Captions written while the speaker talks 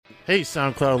Hey,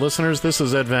 SoundCloud listeners, this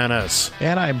is Ed Van Ness.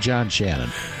 And I'm John Shannon.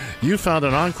 You found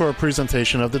an encore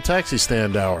presentation of the Taxi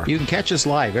Stand Hour. You can catch us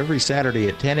live every Saturday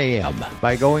at 10 a.m.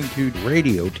 by going to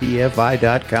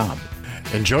radiotfi.com.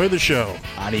 Enjoy the show.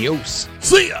 Adios.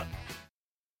 See ya!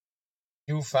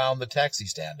 You found the Taxi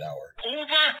Stand Hour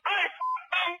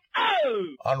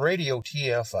on Radio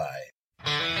TFI.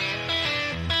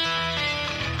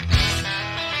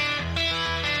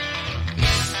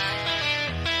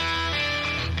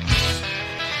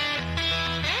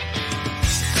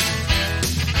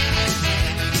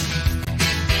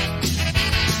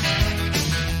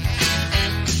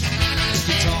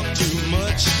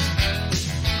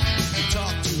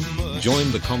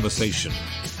 Join the conversation.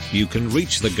 You can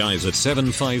reach the guys at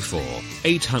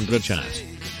 754-800-CHAT,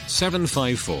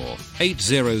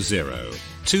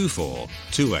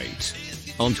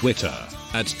 754-800-2428, on Twitter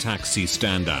at Taxi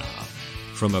Stand Hour.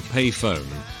 From a payphone,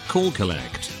 call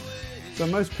collect. So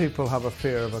most people have a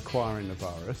fear of acquiring the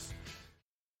virus.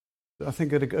 I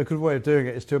think a good way of doing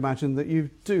it is to imagine that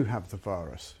you do have the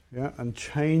virus, yeah, and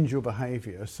change your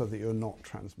behaviour so that you're not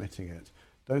transmitting it.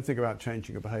 Don't think about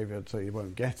changing your behaviour so you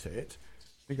won't get it.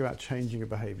 Think about changing your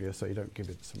behaviour so you don't give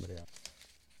it to somebody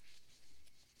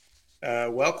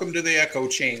else. Welcome to the echo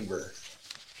chamber.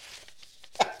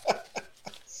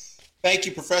 Thank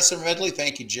you, Professor Medley.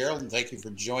 Thank you, Gerald, and thank you for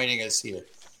joining us here.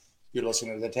 You're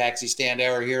listening to the Taxi Stand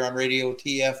Hour here on Radio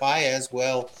TFI, as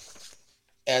well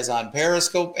as on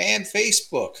Periscope and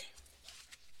Facebook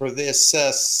for this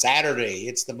Saturday.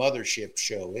 It's the Mothership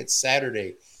Show. It's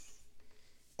Saturday.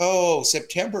 Oh,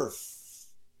 September.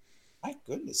 My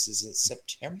goodness, is it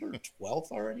September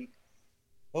 12th already?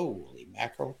 Holy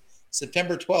mackerel.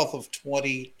 September 12th of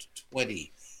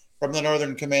 2020. From the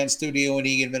Northern Command Studio in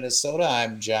Eagan, Minnesota,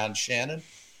 I'm John Shannon.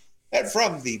 And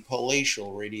from the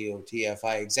palatial Radio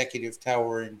TFI Executive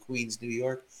Tower in Queens, New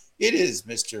York, it is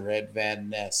Mr. Ed Van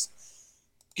Ness.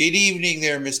 Good evening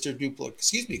there, Mr. Duplicate.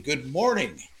 Excuse me, good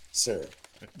morning, sir,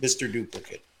 Mr.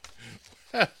 Duplicate.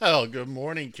 Well, good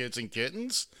morning, kids and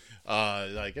kittens.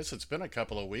 I guess it's been a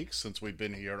couple of weeks since we've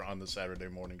been here on the Saturday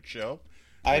morning show.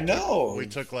 I know. We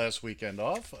took last weekend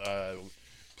off.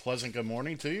 Pleasant good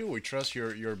morning to you. We trust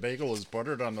your bagel is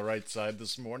buttered on the right side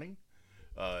this morning.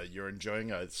 You're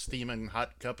enjoying a steaming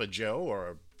hot cup of Joe or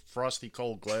a frosty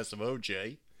cold glass of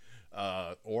OJ,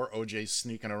 or OJ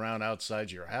sneaking around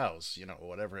outside your house,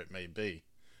 whatever it may be.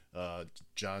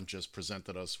 John just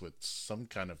presented us with some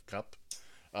kind of cup.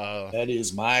 That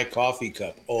is my coffee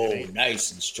cup. Oh,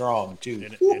 nice and strong too.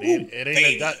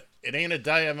 It ain't a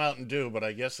Diet Mountain Dew, but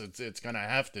I guess it's gonna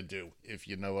have to do, if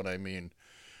you know what I mean.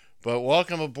 But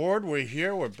welcome aboard. We're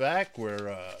here. We're back.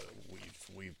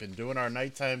 We've been doing our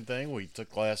nighttime thing. We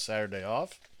took last Saturday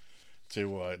off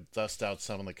to dust out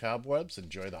some of the cobwebs,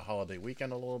 enjoy the holiday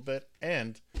weekend a little bit,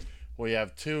 and we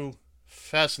have two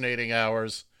fascinating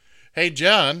hours. Hey,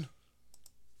 John.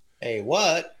 Hey,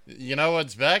 what? You know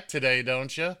what's back today,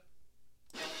 don't you?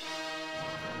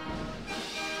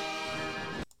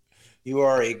 You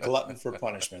are a glutton for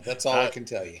punishment. That's all I can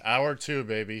tell you. Hour two,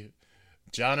 baby.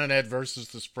 John and Ed versus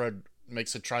the spread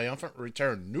makes a triumphant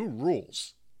return. New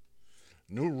rules.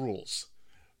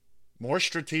 More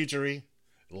strategery,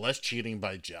 less cheating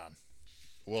by John.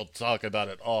 We'll talk about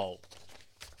it all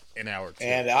in hour two.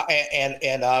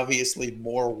 And obviously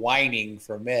more whining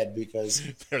from Ed, because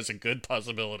there's a good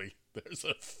possibility. There's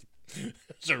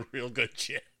a real good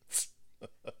chance.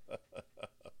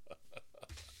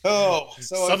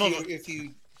 If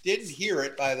you didn't hear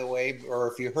it, by the way,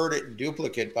 or if you heard it in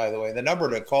duplicate, by the way, the number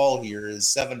to call here is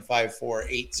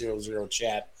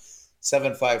 754-800-CHAT,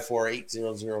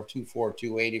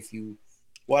 754-800-2428 if you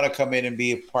want to come in and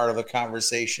be a part of the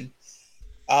conversation.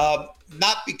 Not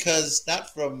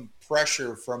from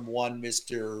pressure from one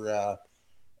Mr.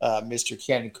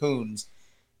 Ken Coons,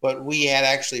 but we had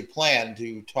actually planned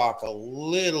to talk a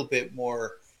little bit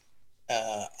more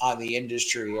on the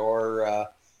industry, or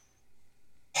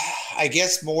I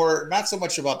guess more, not so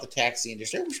much about the taxi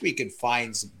industry. I wish we could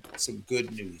find some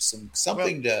good news,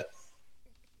 something to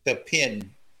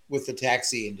pin with the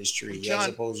taxi industry, John, as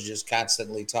opposed to just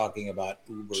constantly talking about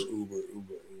Uber.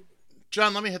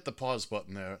 John, let me hit the pause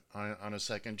button there on a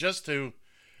second, just to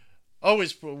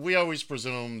we always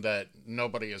presume that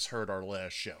nobody has heard our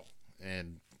last show,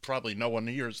 and probably no one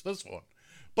hears this one.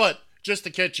 But just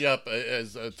to catch you up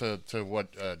as to what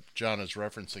John is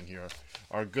referencing here,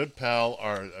 our good pal,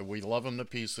 we love him to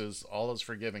pieces. All is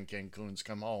forgiven. Ken Coons,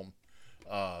 come home.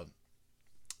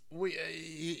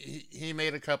 He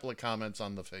made a couple of comments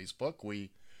on the Facebook. We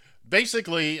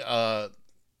basically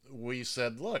we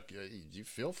said, look, you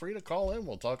feel free to call in.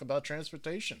 We'll talk about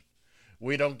transportation.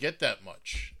 we don't get that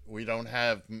much. We don't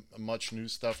have much new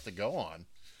stuff to go on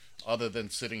other than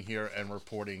sitting here and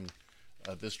reporting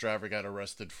this driver got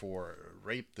arrested for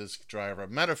rape, this driver.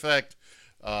 Matter of fact,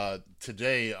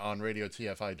 today on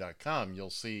radiotfi.com, you'll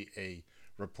see a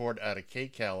report out of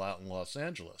KCAL out in Los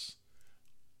Angeles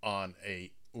on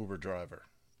a Uber driver.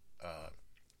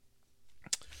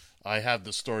 I have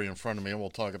the story in front of me, and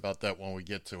we'll talk about that when we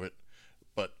get to it.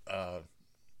 But,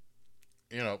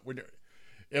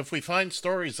 if we find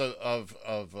stories of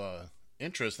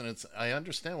interest, and I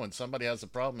understand when somebody has a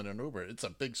problem in an Uber, it's a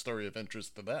big story of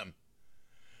interest to them.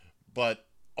 But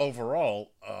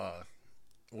overall,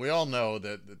 we all know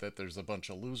that there's a bunch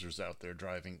of losers out there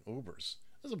driving Ubers.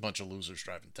 There's a bunch of losers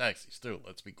driving taxis too.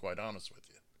 Let's be quite honest with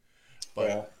you.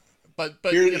 But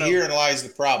herein lies the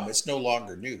problem. It's no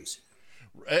longer news,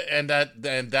 and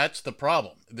that's the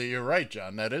problem. You're right,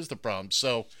 John. That is the problem.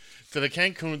 So, to the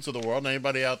Cancuns of the world,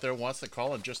 anybody out there wants to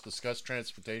call and just discuss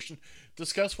transportation,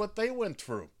 discuss what they went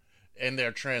through in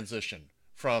their transition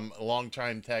from a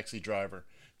long-time taxi driver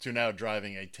to now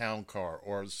driving a town car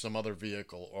or some other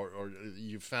vehicle, or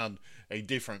you found a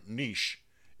different niche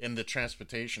in the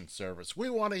transportation service. We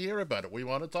want to hear about it. We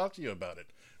want to talk to you about it.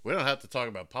 We don't have to talk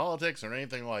about politics or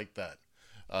anything like that.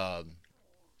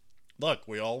 Look,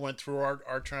 we all went through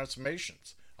our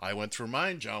transformations. I went through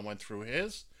mine. John went through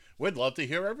his. We'd love to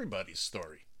hear everybody's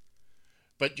story.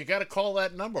 But you got to call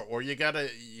that number, or you got to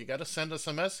send us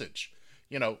a message.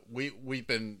 You know, we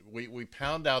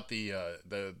pound out the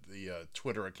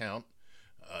Twitter account.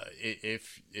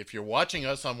 If you're watching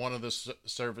us on one of the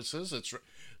services, it's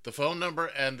the phone number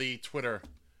and the Twitter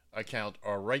account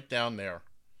are right down there,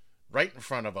 right in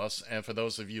front of us. And for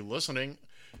those of you listening,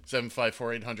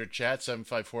 754-800-CHAT,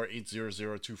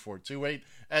 754-800-2428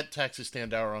 at Taxi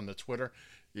Stand Hour on the Twitter.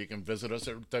 You can visit us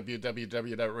at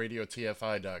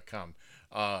www.radiotfi.com.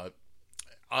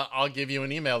 I'll give you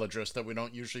an email address that we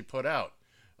don't usually put out.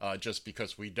 Just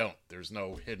because we don't. There's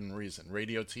no hidden reason.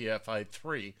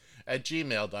 RadioTFI3 at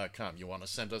gmail.com. You want to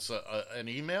send us an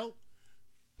email?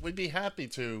 We'd be happy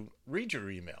to read your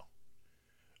email.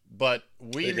 But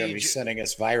they're going to be sending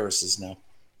us viruses now.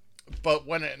 But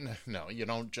no, you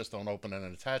don't open an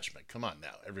attachment. Come on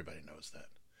now. Everybody knows that.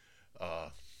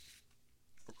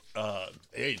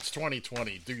 Hey, it's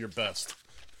 2020. Do your best.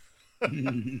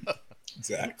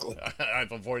 Exactly.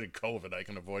 I've avoided COVID. I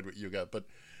can avoid what you got.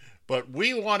 But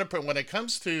we want to put, when it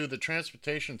comes to the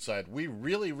transportation side, we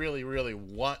really, really, really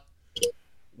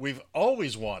we've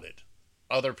always wanted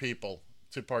other people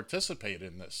to participate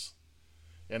in this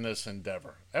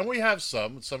endeavor. And we have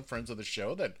some friends of the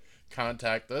show that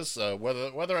contact us,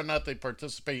 whether or not they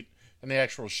participate in the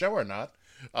actual show or not.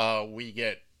 We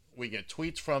get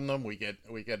tweets from them. We get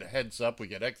a heads up. We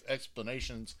get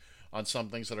explanations on some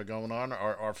things that are going on.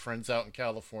 Our friends out in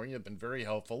California have been very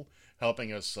helpful,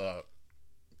 helping us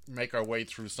make our way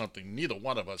through something neither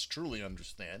one of us truly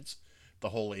understands, the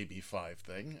whole AB5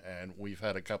 thing. And we've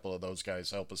had a couple of those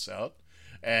guys help us out.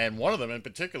 And one of them in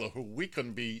particular, who we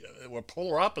couldn't be, we're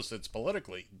polar opposites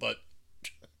politically, but,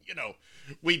 you know,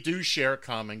 we do share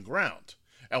common ground.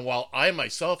 And while I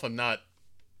myself am not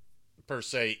per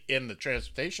se in the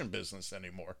transportation business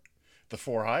anymore, the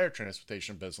for-hire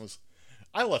transportation business,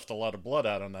 I left a lot of blood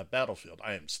out on that battlefield.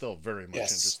 I am still very much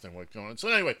interested in what's going on. So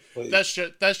anyway, that's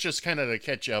just kind of to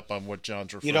catch you up on what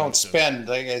John's referring to. You don't spend,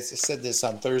 like I said this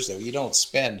on Thursday, you don't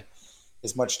spend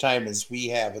as much time as we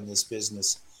have in this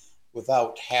business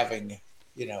without having,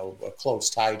 you know, a close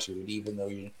tie to it, even though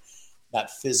you're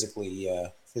not physically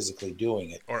doing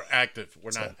it. Or active.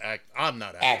 I'm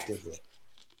not actively.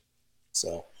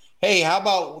 So, hey, how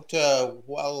about,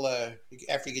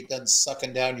 after you get done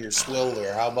sucking down your swill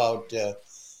there, how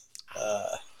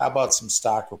about some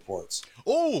stock reports?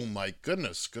 Oh, my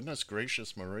goodness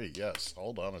gracious, Marie. Yes,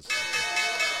 hold on a second.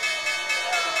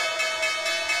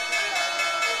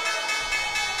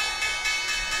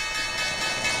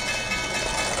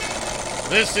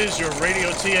 This is your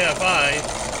Radio TFI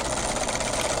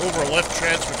Uber Lyft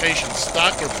Transportation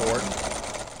Stock Report.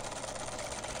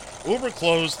 Uber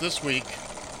closed this week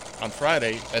on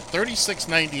Friday at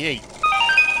 $36.98,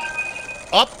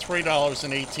 up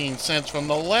 $3.18 from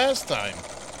the last time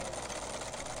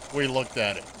we looked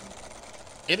at it.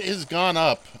 It has gone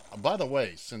up, by the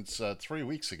way, since 3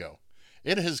 weeks ago.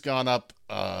 It has gone up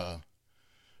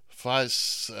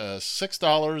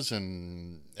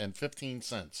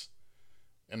 $6.15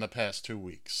 in the past 2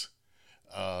 weeks.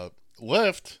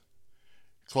 Lyft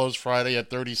closed Friday at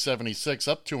 $30.76,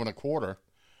 up 2 1/4.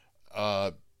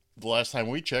 The last time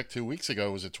we checked 2 weeks ago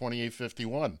was at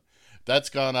 $28.51. That's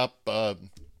gone up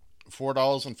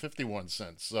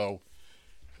 $4.51. So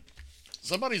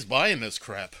somebody's buying this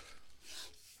crap.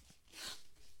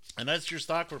 And that's your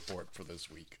stock report for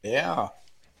this week. Yeah.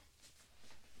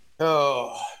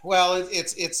 Oh, well,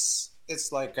 it's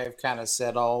like I've kind of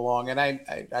said all along, and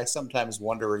I sometimes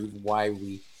wonder even why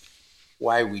we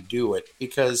do it,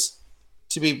 because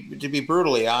to be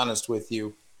brutally honest with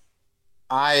you,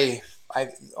 I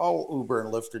all Uber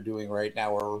and Lyft are doing right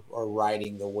now are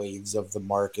riding the waves of the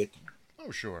market. Oh,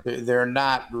 sure. They're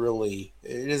not really.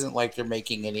 It isn't like they're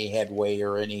making any headway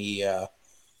or any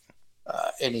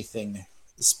anything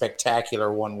spectacular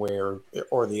one way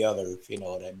or the other, if you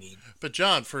know what I mean. But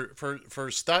John, for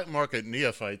stock market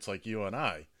neophytes like you and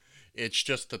I, it's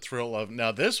just the thrill of.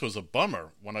 Now, this was a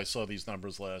bummer when I saw these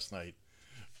numbers last night,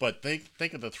 but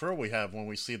think of the thrill we have when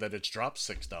we see that it's dropped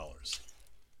 $6.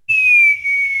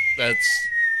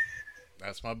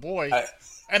 That's my boy.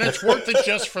 And it's worth it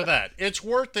just for that. It's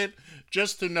worth it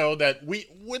just to know that we,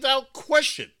 without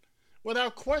question,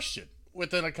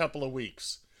 within a couple of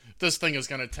weeks, this thing is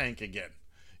going to tank again.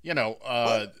 You know,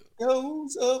 what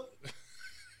goes up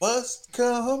must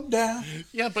come down.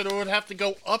 Yeah, but it would have to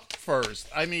go up first.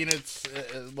 I mean, it's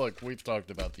look, we've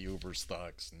talked about the Uber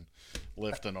stocks and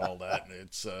Lyft and all that. And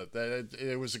it's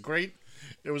it was a great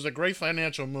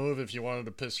financial move if you wanted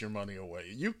to piss your money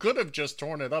away. You could have just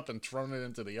torn it up and thrown it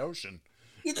into the ocean.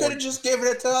 You could have just given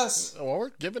it to us. Or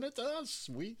given it to us.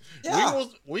 We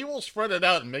will spread it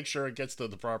out and make sure it gets to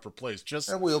the proper place.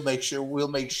 And we'll make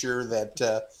sure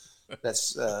that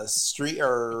that's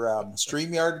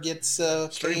StreamYard gets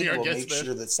paid. We'll make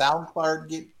sure that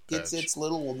SoundCloud gets its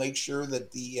little. We'll make sure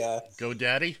that the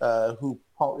GoDaddy,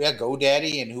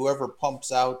 GoDaddy, and whoever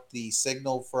pumps out the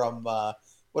signal from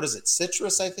what is it,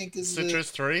 Citrus? I think is Citrus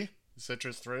 3.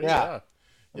 Yeah.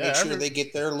 Make sure they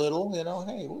get their little.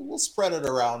 Hey, we'll spread it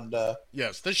around.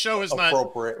 Yes, this show is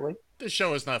appropriately. This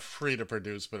show is not free to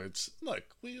produce, but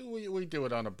we do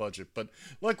it on a budget. But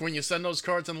look, when you send those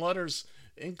cards and letters,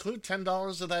 include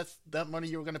 $10 of that money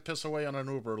you were going to piss away on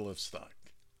an Uber or Lyft stock.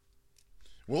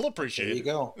 We'll appreciate it. There you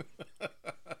go.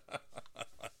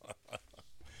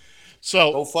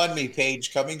 So, GoFundMe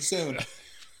page coming soon.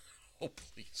 Oh,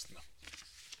 please no.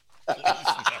 Please no.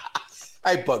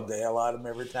 I bug the hell out of him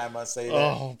every time I say that.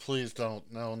 Oh, please don't.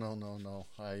 No.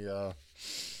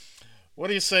 What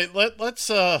do you say? Let's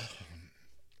I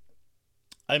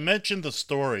mentioned the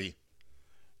story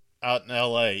out in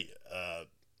LA.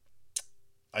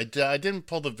 I didn't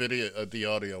pull the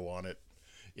audio on it.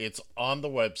 It's on the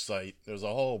website. There's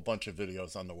a whole bunch of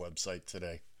videos on the website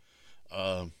today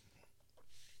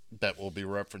that we'll be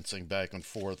referencing back and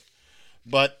forth.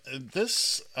 But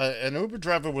this, an Uber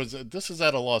driver this is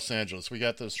out of Los Angeles. We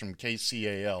got this from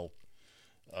KCAL,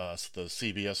 the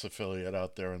CBS affiliate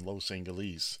out there in Los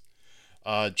Angeles.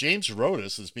 James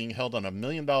Rodas is being held on $1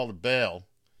 million bail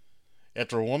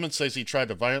after a woman says he tried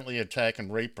to violently attack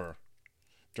and rape her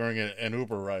during an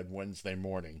Uber ride Wednesday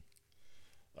morning.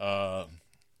 The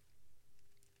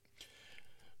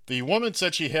woman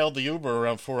said she hailed the Uber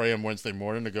around 4 a.m. Wednesday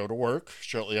morning to go to work.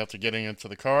 Shortly after getting into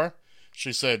the car,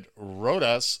 she said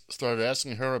Rodas started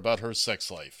asking her about her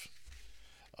sex life.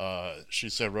 She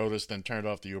said Rodas then turned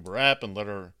off the Uber app and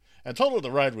told her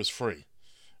the ride was free.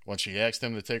 When she asked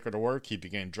him to take her to work, he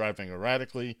began driving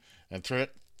erratically and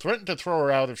threatened to throw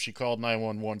her out if she called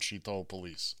 911, she told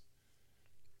police.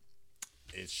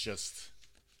 It's just,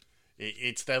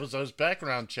 that was those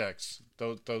background checks.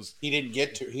 Those. He didn't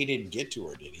get to her,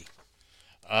 did he?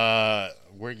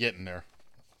 We're getting there.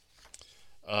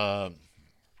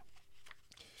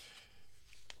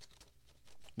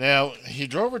 Now, he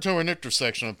drove her to an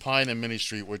intersection of Pine and Minnie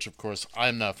Street, which, of course,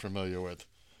 I'm not familiar with.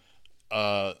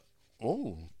 The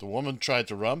woman tried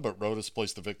to run, but Rodas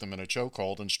placed the victim in a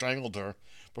chokehold and strangled her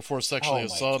before sexually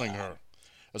assaulting her.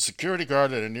 A security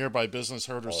guard at a nearby business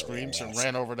heard her screams and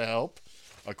ran over to help,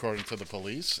 according to the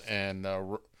police, and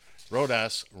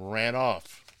Rodas ran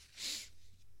off.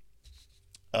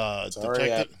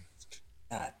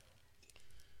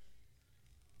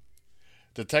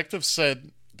 Detectives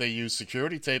said they used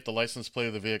security tape, the license plate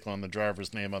of the vehicle, and the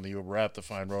driver's name on the Uber app to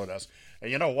find Rodas.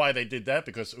 And you know why they did that?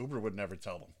 Because Uber would never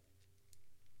tell them.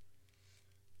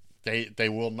 They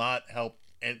will not help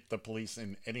the police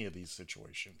in any of these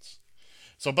situations.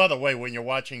 So, by the way, when you're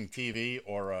watching TV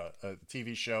or a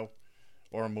TV show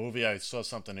or a movie, I saw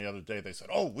something the other day. They said,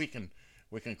 "Oh, we can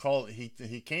call. He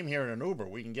came here in an Uber.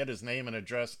 We can get his name and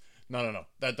address." No,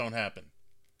 that don't happen.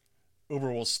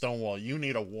 Uber will stonewall. You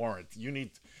need a warrant. You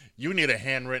need a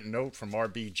handwritten note from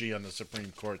RBG on the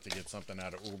Supreme Court to get something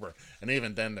out of Uber, and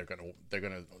even then they're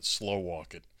gonna slow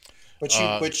walk it.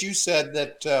 But you said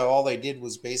that all they did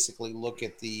was basically look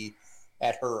at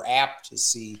her app to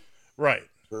see right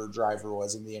her driver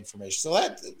was in the information. So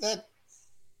that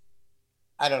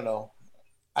I don't know.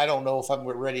 I don't know if I'm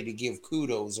ready to give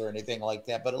kudos or anything like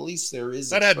that, but at least there is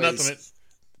That a had trace. nothing.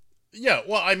 Yeah,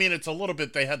 well, I mean, it's a little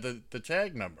bit. They had the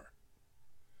tag number,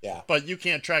 Yeah. but you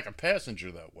can't track a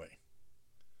passenger that way.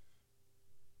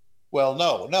 Well,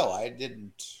 no, I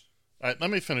didn't. All right, let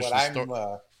me finish But the I'm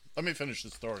story. Let me finish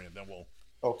the story, and then we'll.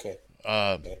 okay.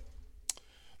 Okay.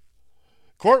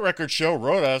 Court records show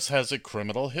Rodas has a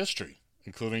criminal history,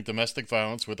 including domestic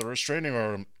violence with a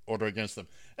restraining order against him.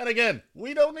 And again,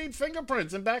 we don't need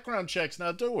fingerprints and background checks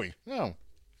now, do we? No.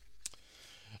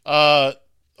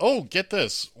 Oh, get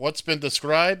this. What's been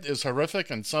described is horrific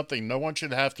and something no one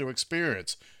should have to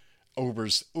experience,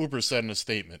 Uber said in a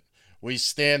statement. We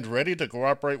stand ready to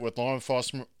cooperate with law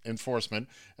enforcement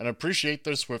and appreciate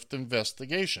their swift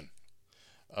investigation.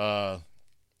 Santa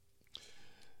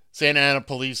Ana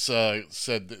police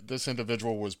said that this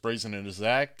individual was brazen in his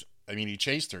act. I mean, he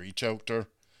chased her. He choked her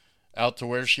out to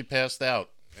where she passed out.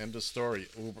 End of story.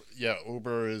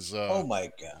 Uber is... oh,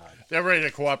 my God. They're ready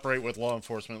to cooperate with law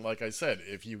enforcement. Like I said,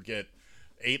 if you get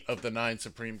 8 of the 9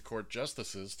 Supreme Court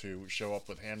justices to show up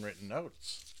with handwritten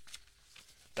notes,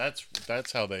 that's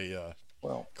how they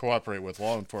cooperate with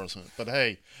law enforcement. But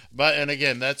hey, and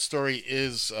again, that story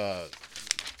is... the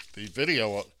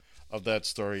video of that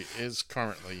story is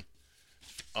currently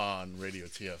on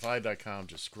radiotfi.com.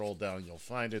 Just scroll down, you'll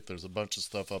find it. There's a bunch of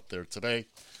stuff up there today.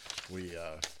 We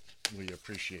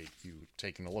appreciate you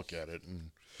taking a look at it,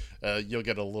 and you'll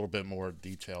get a little bit more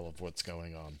detail of what's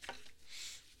going on.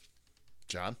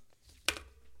 John?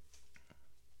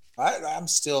 I'm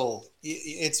still,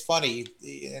 it's funny,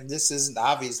 and this isn't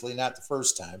obviously not the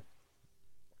first time.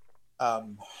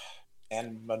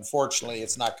 And unfortunately,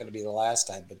 it's not going to be the last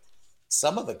time, but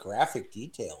some of the graphic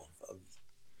detail of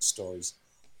stories,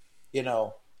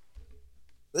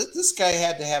 this guy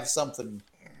had to have something,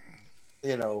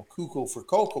 cuckoo for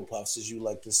Cocoa Puffs, as you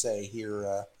like to say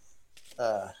here,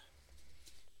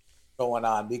 going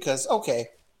on. Because, okay,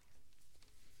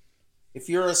 if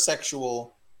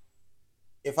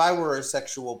I were a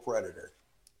sexual predator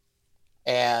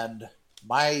and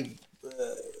my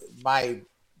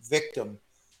victim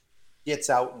gets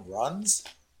out and runs,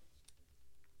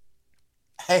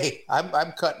 hey,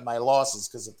 I'm cutting my losses,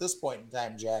 because at this point in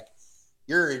time, Jack,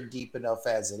 you're in deep enough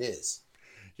as it is.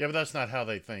 Yeah, but that's not how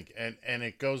they think. And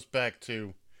it goes back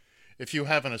to, if you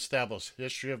have an established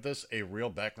history of this, a real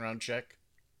background check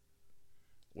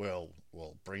will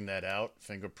bring that out.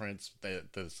 Fingerprints,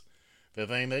 the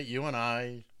thing that you and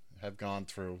I have gone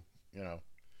through,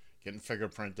 getting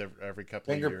fingerprint every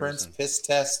couple of years. Fingerprints, piss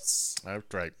tests.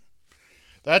 That's right.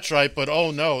 That's right, but oh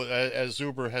no, as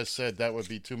Uber has said, that would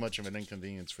be too much of an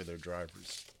inconvenience for their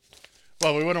drivers.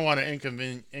 Well, we wouldn't want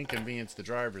to inconvenience the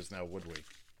drivers now, would we?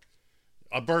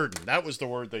 A burden. That was the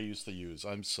word they used to use.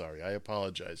 I'm sorry. I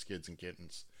apologize, kids and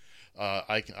kittens.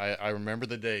 I remember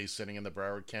the day sitting in the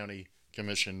Broward County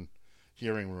Commission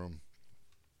hearing room,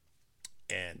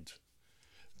 and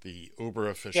the Uber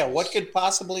officials... Yeah, what could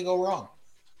possibly go wrong?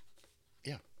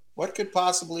 Yeah. What could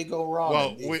possibly go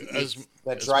wrong if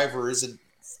that driver isn't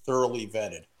thoroughly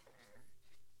vetted?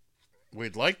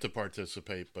 We'd like to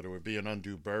participate, but it would be an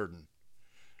undue burden.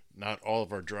 Not all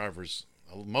of our drivers...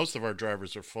 Most of our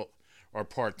drivers are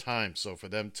part-time, so for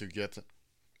them to get...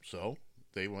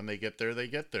 when they get there, they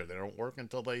get there. They don't work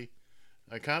until they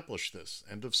accomplish this.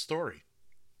 End of story.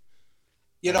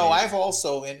 I've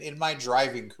also, in my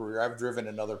driving career, I've driven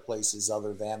in other places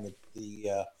other than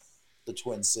the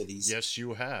Twin Cities. Yes,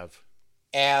 you have.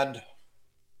 And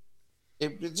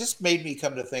it just made me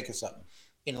come to think of something.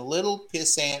 In little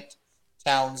pissant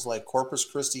towns like Corpus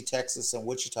Christi, Texas, and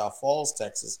Wichita Falls,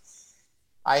 Texas,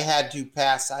 I had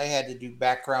to do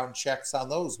background checks on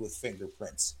those with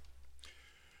fingerprints.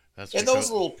 In those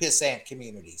little pissant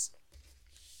communities.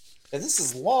 And this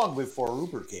is long before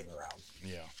Uber came around.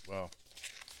 Yeah, well,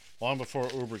 long before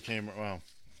Uber came around. Well,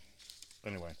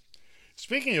 anyway.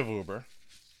 Speaking of Uber,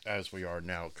 as we are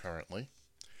now currently,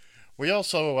 we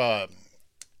also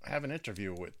have an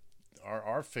interview with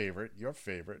our favorite, your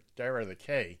favorite, Dara the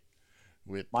K,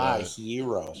 with my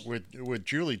hero, with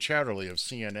Julie Chatterley of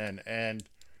CNN, and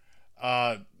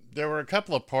there were a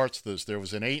couple of parts of this. There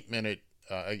was an 8-minute.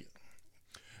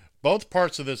 Both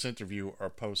parts of this interview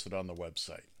are posted on the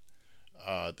website.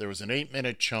 There was an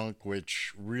 8-minute chunk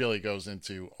which really goes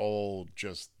into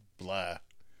just blah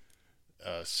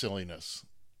silliness.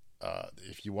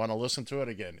 If you want to listen to it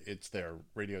again, it's there,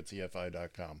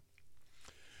 radiotfi.com.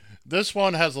 This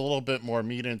one has a little bit more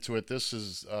meat into it. This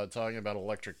is talking about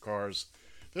electric cars.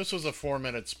 This was a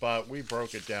 4-minute spot. We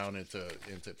broke it down into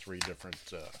three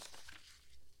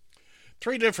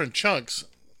different chunks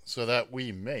so that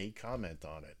we may comment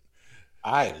on it.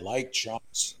 I like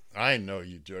chunks. I know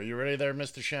you do. Are you ready there,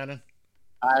 Mr. Shannon?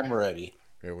 I'm ready.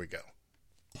 Here we go.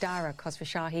 Dara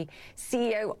Khosrowshahi,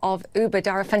 CEO of Uber.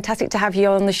 Dara, fantastic to have you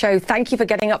on the show. Thank you for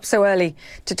getting up so early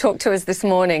to talk to us this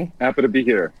morning. Happy to be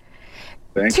here.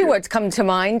 Thank you. Two words come to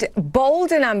mind,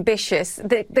 bold and ambitious.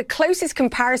 The closest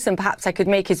comparison perhaps I could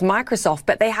make is Microsoft,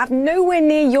 but they have nowhere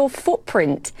near your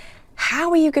footprint. How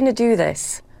are you going to do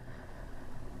this?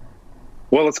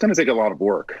 Well, it's going to take a lot of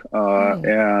work.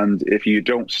 And if you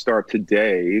don't start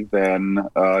today, then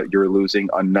you're losing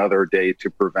another day to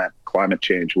prevent climate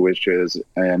change, which is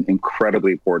an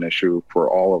incredibly important issue for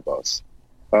all of us.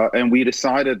 And we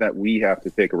decided that we have to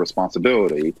take a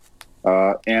responsibility.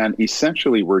 And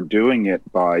essentially, we're doing it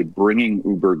by bringing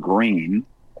Uber Green,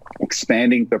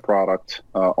 expanding the product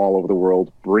all over the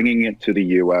world, bringing it to the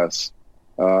U.S.,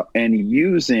 and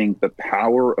using the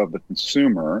power of the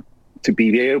consumer to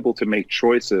be able to make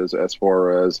choices as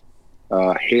far as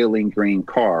hailing green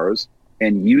cars,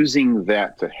 and using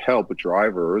that to help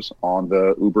drivers on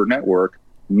the Uber network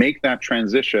make that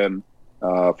transition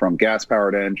from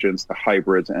gas-powered engines to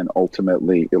hybrids and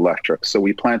ultimately electric. So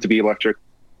we plan to be electric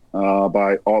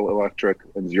by all electric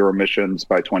and zero emissions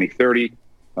by 2030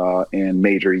 in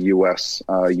major U.S.,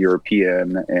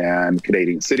 European, and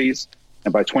Canadian cities.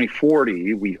 And by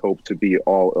 2040, we hope to be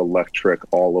all electric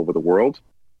all over the world.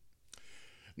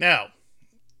 Now,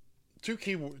 two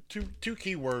key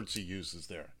words he uses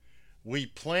there. We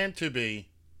plan to be,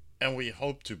 and we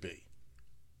hope to be.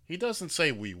 He doesn't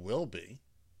say we will be.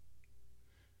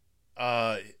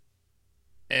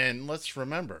 And let's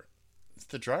remember,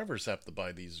 the drivers have to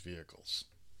buy these vehicles.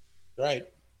 Right.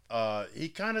 He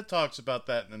kind of talks about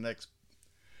that in the next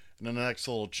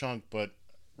little chunk, but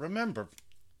remember,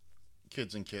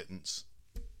 kids and kittens.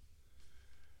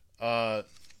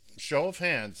 Show of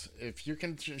hands, if you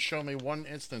can show me one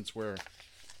instance where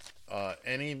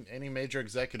any major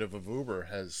executive of Uber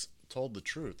has told the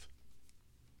truth,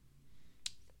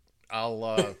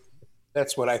 I'll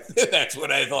that's what I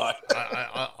thought.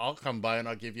 I'll come by and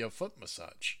I'll give you a foot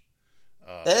massage.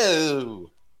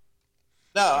 No,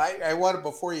 I wanted,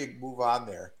 before you move on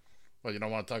there. Well, you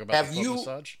don't want to talk about the foot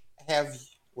massage?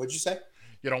 What'd you say?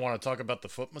 You don't want to talk about the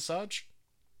foot massage?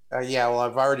 Yeah, well,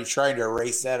 I've already tried to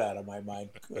erase that out of my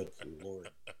mind. Good Lord.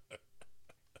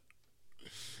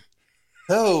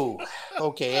 Oh,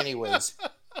 okay. Anyways,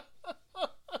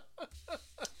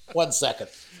 1 second.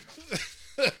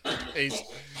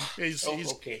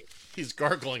 Okay. He's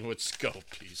gargling with scope.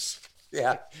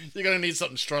 Yeah. You're gonna need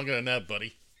something stronger than that,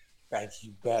 buddy.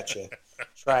 You betcha.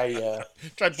 Try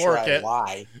boric acid.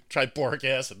 Lye. Try boric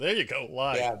acid. There you go.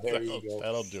 Lye. Yeah, there you go.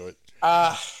 That'll do it.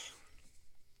 Have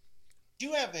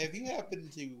you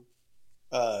happened to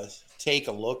take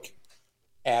a look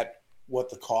at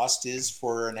what the cost is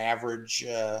for an average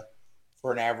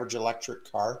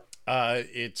electric car?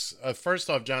 It's first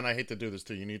off, John, I hate to do this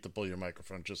to you. You need to pull your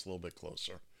microphone just a little bit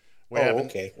closer.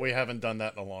 Okay. We haven't done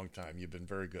that in a long time. You've been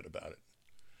very good about it.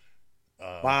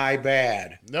 My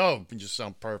bad. No, you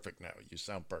sound perfect now. You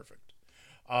sound perfect.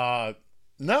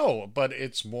 No, but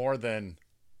it's more than,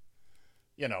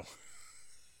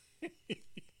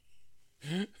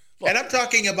 And I'm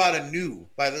talking about a new,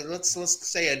 let's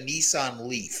say a Nissan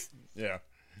Leaf. Yeah.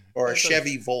 Or a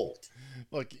Chevy Volt.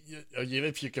 Look,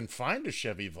 if you can find a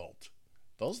Chevy Volt,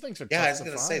 those things are tough to find. Yeah, I was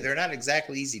going to say, they're not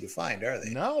exactly easy to find, are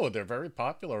they? No, they're very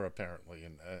popular, apparently.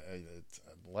 And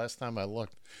last time I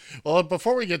looked. Well,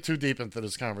 before we get too deep into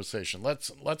this conversation,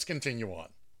 let's continue on.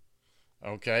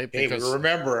 Okay? Because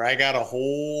remember, I got a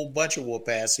whole bunch of whoop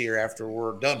ass here after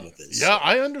we're done with this. Yeah,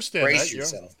 I understand Brace that.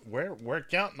 yourself. We're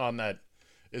counting on that.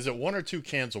 Is it 1 or 2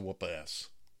 cans of whoop ass?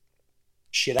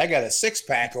 Shit, I got a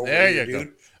 6-pack over there here, you dude.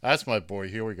 Go. That's my boy.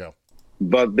 Here we go.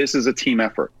 But this is a team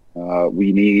effort.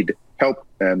 We need help,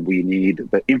 and we need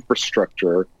the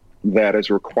infrastructure that is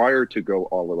required to go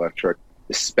all electric,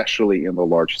 especially in the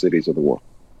large cities of the world.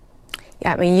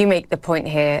 Yeah, I mean, you make the point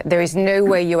here. There is no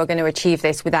way you are going to achieve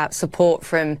this without support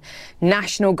from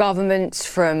national governments,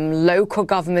 from local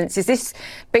governments. Is this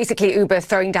basically Uber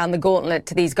throwing down the gauntlet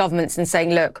to these governments and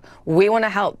saying, look, we want to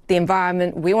help the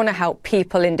environment, we want to help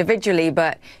people individually,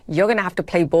 but you're going to have to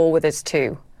play ball with us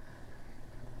too?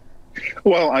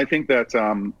 Well, I think that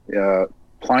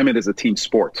climate is a team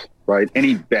sport, right?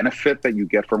 Any benefit that you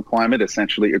get from climate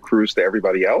essentially accrues to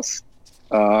everybody else.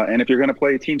 And if you're going to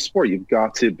play a team sport, you've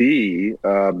got to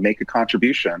make a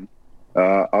contribution.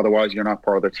 Otherwise, you're not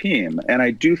part of the team. And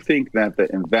I do think that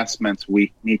the investments,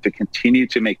 we need to continue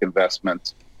to make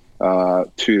investments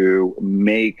to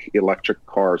make electric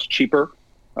cars cheaper.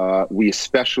 We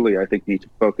especially, I think, need to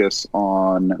focus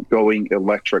on going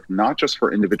electric, not just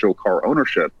for individual car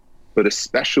ownership, but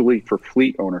especially for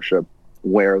fleet ownership,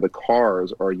 where the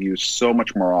cars are used so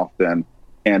much more often,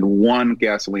 and one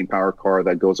gasoline powered car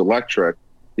that goes electric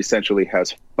essentially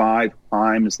has 5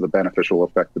 times the beneficial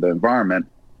effect to the environment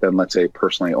than, let's say, a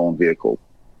personally owned vehicle.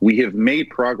 We have made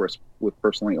progress with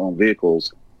personally owned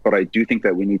vehicles, but I do think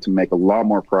that we need to make a lot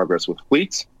more progress with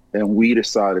fleets, and we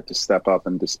decided to step up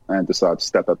and decide to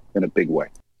step up in a big way.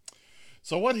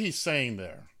 So what he's saying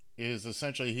there is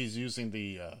essentially he's using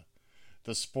the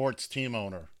sports team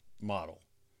owner model.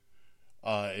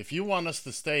 If you want us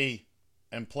to stay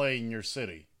and play in your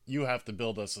city, you have to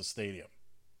build us a stadium.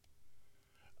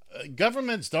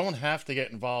 Governments don't have to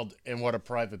get involved in what a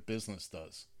private business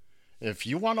does. If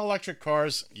you want electric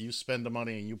cars, you spend the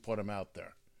money and you put them out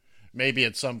there. Maybe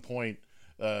at some point,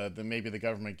 maybe the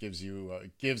government gives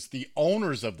the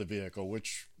owners of the vehicle,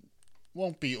 which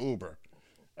won't be Uber.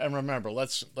 And remember,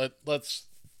 let's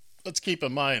keep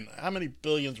in mind how many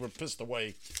billions were pissed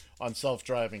away on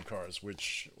self-driving cars,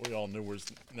 which we all knew was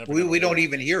never. We don't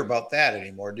even hear about that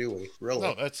anymore, do we? Really?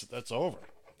 No, that's over.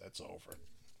 That's over.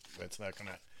 That's not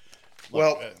gonna.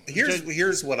 Well,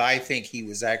 here's what I think he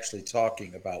was actually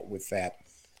talking about with that.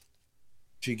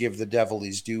 To give the devil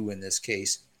his due in this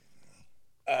case,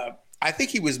 I think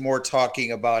he was more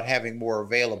talking about having more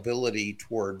availability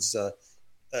towards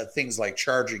things like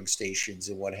charging stations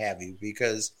and what have you,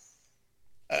 because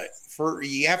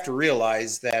you have to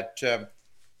realize that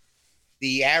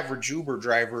the average Uber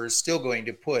driver is still going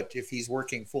to put, if he's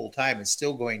working full time, is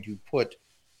still going to put,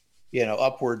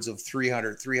 upwards of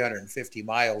 350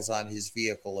 miles on his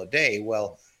vehicle a day.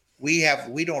 Well, we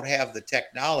don't have the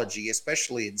technology,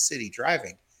 especially in city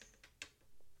driving.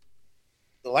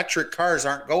 Electric cars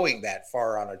aren't going that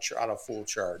far on a full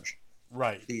charge,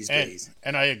 right, these days.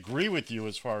 And I agree with you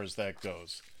as far as that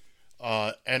goes.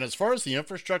 And as far as the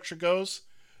infrastructure goes,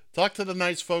 talk to the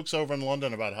nice folks over in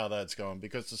London about how that's going,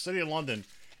 because the City of London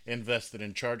invested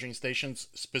in charging stations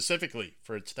specifically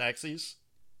for its taxis.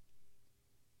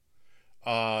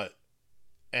 And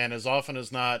as often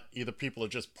as not, either people are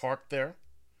just parked there,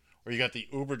 or you got the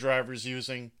Uber drivers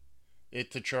using it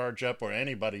to charge up, or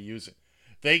anybody using it.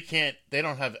 They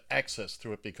don't have access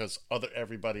to it because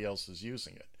everybody else is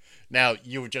using it. Now,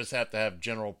 you would just have to have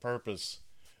general purpose.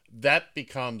 That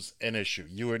becomes an issue.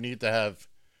 You would need to have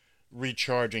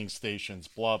recharging stations,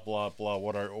 blah, blah, blah,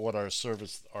 what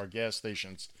our gas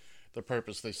stations, the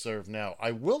purpose they serve now.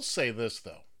 I will say this,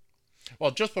 though. Well,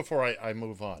 just before I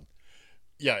move on.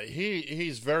 Yeah,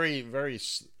 he's very, very,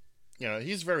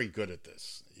 he's very good at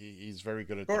this. He's very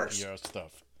good at the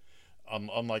stuff,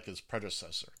 unlike his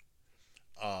predecessor.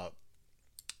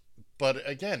 But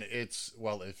again, if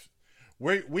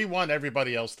we want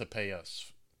everybody else to pay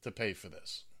for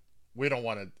this, we don't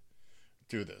want to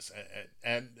do this.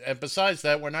 And besides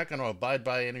that, we're not going to abide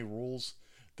by any rules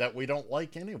that we don't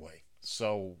like anyway.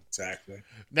 So exactly.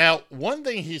 Now, one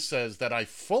thing he says that I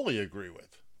fully agree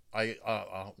with, I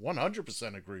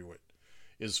 100% agree with,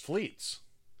 is fleets.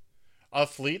 A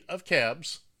fleet of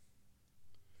cabs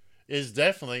is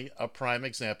definitely a prime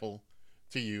example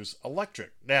to use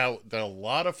electric. Now, there are a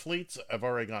lot of fleets have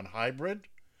already gone hybrid.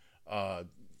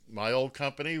 My old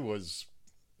company was,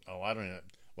 I don't know,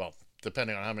 well,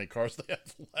 depending on how many cars they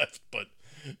have left, but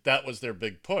that was their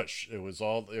big push. They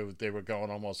were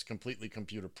going almost completely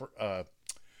Toyota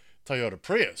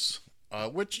Prius,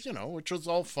 which was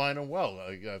all fine and well,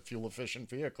 fuel efficient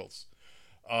vehicles.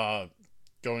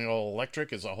 Going all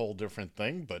electric is a whole different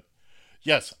thing, but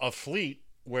yes, a fleet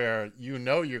where you're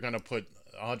going to put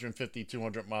 150,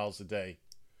 200 miles a day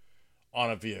on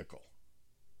a vehicle.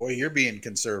 Well, you're being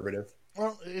conservative.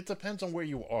 Well, it depends on where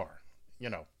you are,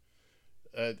 You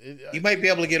might be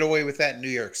able to get away with that in New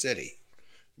York City.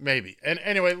 Maybe. And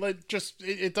anyway,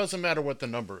 it doesn't matter what the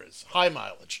number is. High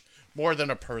mileage, more than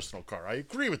a personal car. I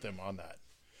agree with him on that.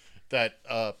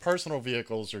 That personal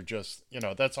vehicles are just,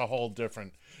 that's a whole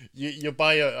different. You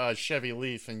buy a Chevy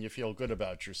Leaf and you feel good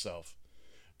about yourself,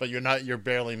 but you're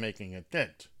barely making a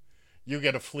dent. You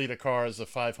get a fleet of cars of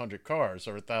 500 cars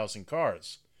or 1,000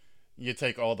 cars. You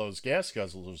take all those gas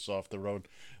guzzlers off the road.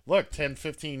 Look, 10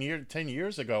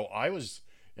 years ago, I was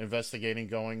investigating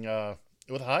going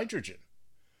with hydrogen.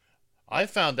 I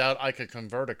found out I could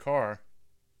convert a car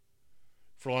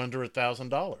for under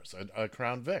 $1,000, a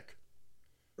Crown Vic.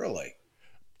 Really?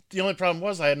 The only problem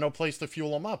was I had no place to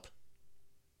fuel them up.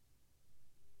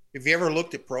 Have you ever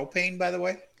looked at propane, by the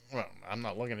way? Well, I'm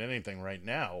not looking at anything right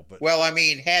now, but well, I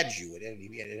mean, had you at any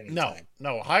time?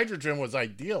 No, hydrogen was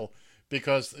ideal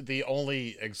because the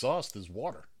only exhaust is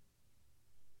water.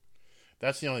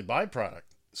 That's the only byproduct.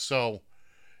 So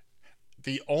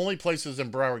the only places in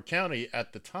Broward County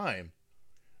at the time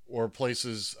were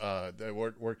places that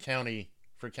were county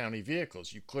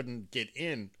vehicles. You couldn't get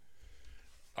in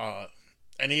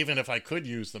And even if I could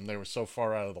use them, they were so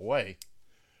far out of the way.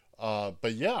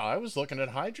 But yeah, I was looking at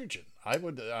hydrogen. I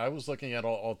was looking at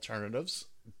alternatives.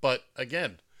 But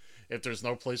again, if there's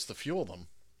no place to fuel them,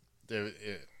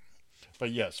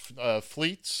 but yes,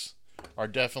 fleets are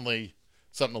definitely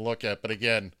something to look at. But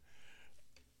again,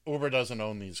 Uber doesn't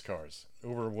own these cars.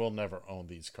 Uber will never own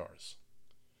these cars.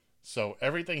 So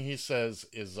everything he says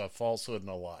is a falsehood and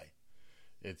a lie.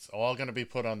 It's all going to be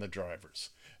put on the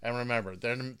drivers. And remember,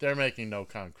 they're making no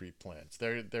concrete plans.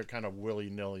 They're kind of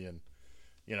willy-nilly and,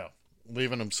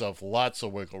 leaving themselves lots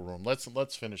of wiggle room.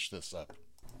 Let's finish this up.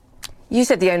 You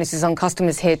said the onus is on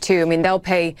customers here too. I mean, they'll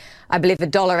pay, I believe,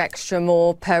 $1 extra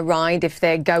more per ride if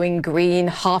they're going green.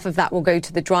 Half of that will go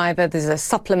to the driver. There's a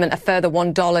supplement, a further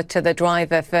 $1 to the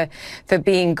driver for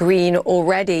being green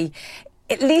already.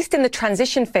 At least in the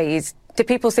transition phase, do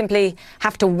people simply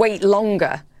have to wait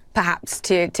longer, perhaps,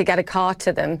 to get a car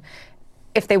to them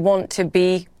if they want to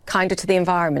be kinder to the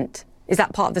environment? Is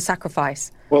that part of the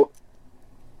sacrifice? Well,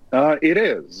 it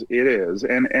is.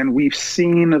 And we've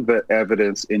seen the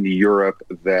evidence in Europe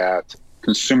that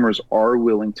consumers are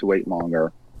willing to wait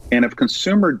longer. And if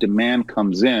consumer demand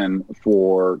comes in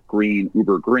for green,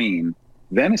 Uber Green,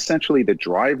 then essentially the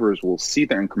drivers will see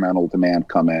the incremental demand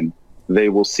come in. They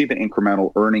will see the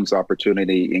incremental earnings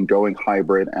opportunity in going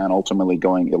hybrid and ultimately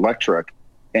going electric,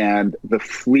 and the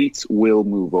fleets will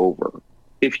move over.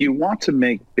 If you want to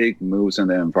make big moves in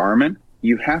the environment,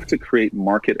 you have to create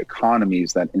market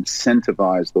economies that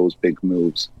incentivize those big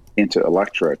moves into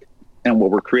electric. And what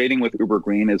we're creating with Uber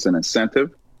Green is an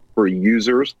incentive for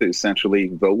users to essentially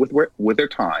vote with their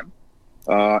time.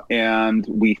 And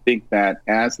we think that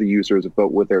as the users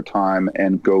vote with their time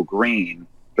and go green,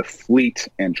 the fleet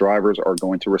and drivers are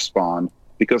going to respond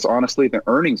because honestly, the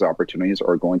earnings opportunities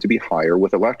are going to be higher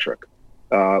with electric.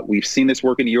 We've seen this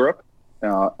work in Europe,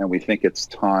 and we think it's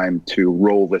time to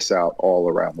roll this out all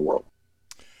around the world.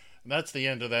 And that's the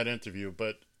end of that interview,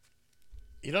 but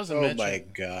he doesn't Oh mention my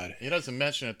God. He doesn't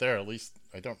mention it there, at least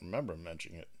I don't remember him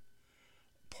mentioning it.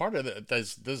 Part of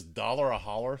this dollar a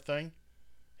holler thing,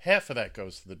 half of that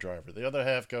goes to the driver. The other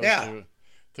half goes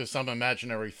to some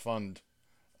imaginary fund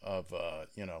of,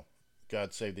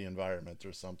 God Save the Environment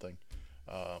or something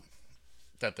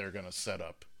that they're going to set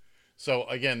up. So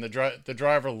again, the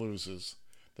driver loses.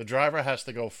 The driver has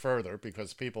to go further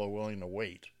because people are willing to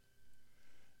wait.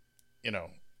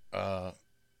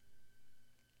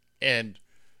 And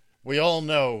we all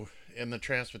know in the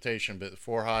transportation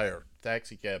for hire,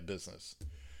 taxi cab business,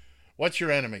 what's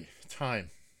your enemy? Time.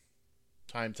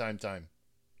 Time.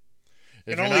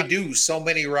 You can only do so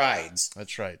many rides.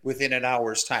 That's right. Within an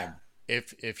hour's time.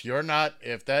 If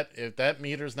that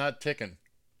meter's not ticking,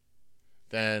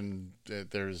 then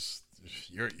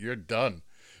you're done.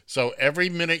 So every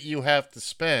minute you have to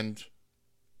spend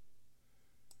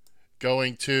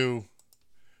going to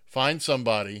find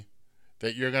somebody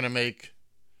that you're going to make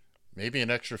maybe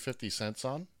an extra 50 cents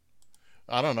on.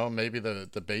 I don't know. Maybe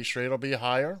the base rate will be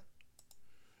higher.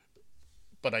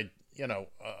 But the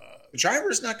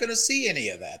driver's not going to see any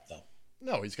of that, though.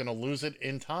 No, he's going to lose it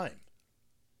in time.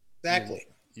 Exactly.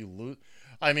 You lose.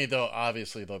 I mean, though,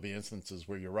 obviously there'll be instances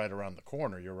where you're right around the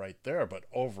corner. You're right there. But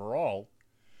overall,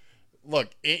 look,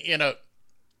 in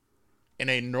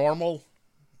a normal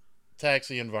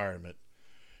taxi environment,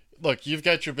 look, you've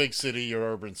got your big city, your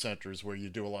urban centers where you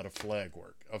do a lot of flag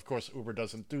work. Of course, Uber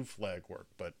doesn't do flag work,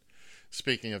 but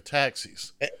speaking of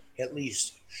taxis, at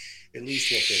least what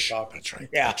they're talking. That's right.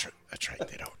 Yeah, that's right.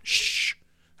 They don't. Shh.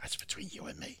 That's between you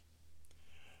and me.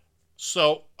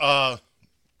 So,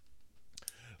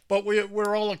 but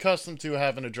we're all accustomed to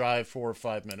having to drive 4 or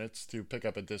 5 minutes to pick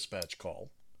up a dispatch call,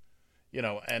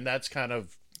 and that's kind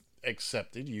of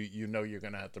accepted. You know you're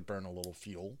going to have to burn a little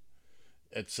fuel,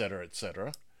 et cetera, et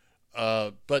cetera.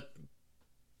 But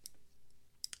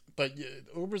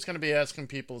Uber's going to be asking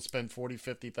people to spend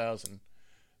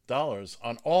 $40,000-$50,000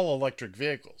 on all electric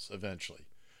vehicles eventually.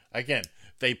 Again,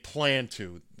 they plan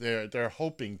to. They're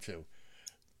hoping to.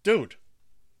 Dude,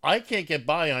 I can't get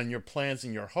by on your plans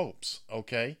and your hopes,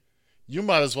 okay? You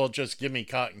might as well just give me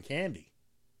cotton candy.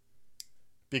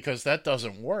 Because that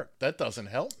doesn't work. That doesn't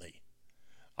help me.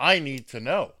 I need to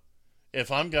know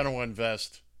if I'm going to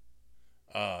invest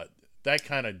that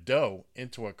kind of dough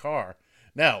into a car.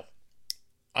 Now,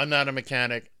 I'm not a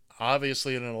mechanic.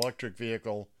 Obviously, in an electric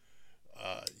vehicle,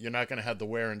 you're not going to have the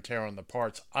wear and tear on the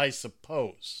parts, I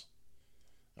suppose.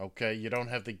 Okay, you don't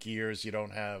have the gears. You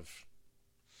don't have.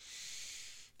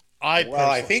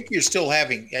 I think you still have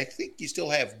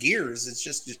gears. It's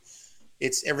just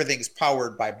everything's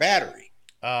powered by battery.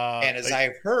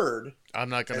 I've heard, I'm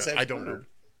not going to. I don't know.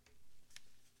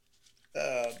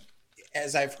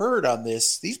 as I've heard on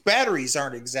this, these batteries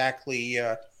aren't exactly,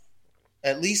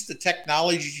 at least the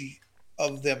technology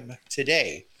of them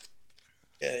today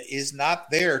is not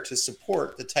there to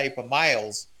support the type of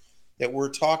miles that we're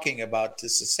talking about to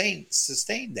sustain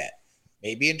that.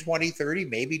 Maybe in 2030,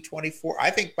 maybe 24. I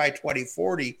think by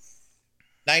 2040,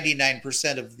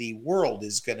 99% of the world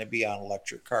is going to be on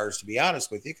electric cars, to be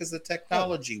honest with you, because the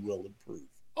technology will improve.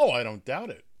 Oh, I don't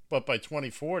doubt it. But by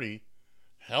 2040,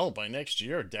 hell, by next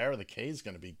year, Dara the K is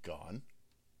going to be gone.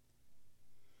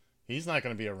 He's not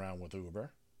going to be around with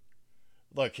Uber.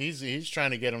 Look, he's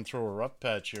trying to get him through a rough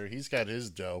patch here. He's got his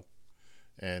dough,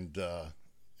 and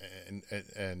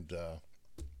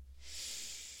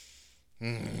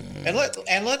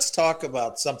let's talk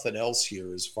about something else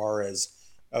here as far as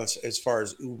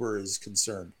Uber is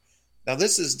concerned. Now,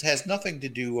 this has nothing to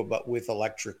do with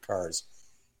electric cars,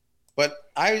 but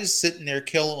I was sitting there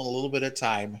killing a little bit of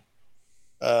time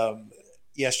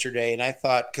yesterday, and I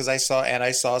thought, because I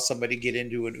saw somebody get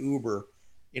into an Uber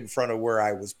in front of where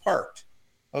I was parked.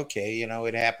 Okay,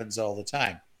 it happens all the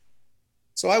time.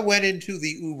 So I went into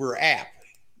the Uber app,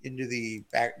 into the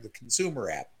consumer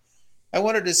app. I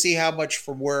wanted to see how much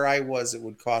from where I was it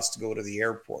would cost to go to the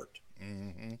airport.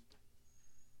 Mm-hmm.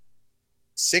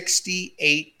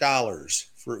 $68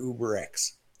 for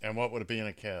UberX. And what would it be in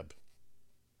a cab?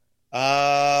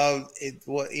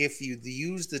 If you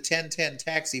use the 1010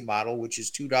 taxi model, which is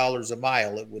 $2 a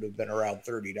mile, it would have been around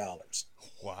 $30.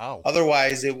 Wow.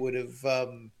 Otherwise, it would have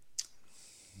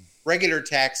regular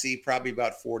taxi probably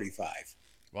about $45.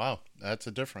 Wow, that's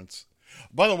a difference.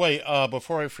 By the way,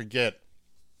 before I forget,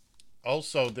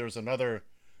 also there's another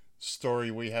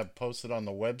story we have posted on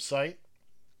the website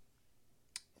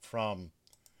from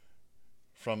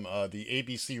the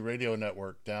ABC radio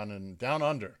network down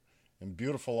under in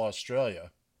beautiful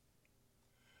Australia.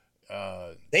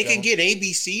 They can get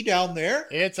ABC down there?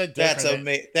 It's a different...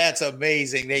 That's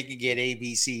amazing. They can get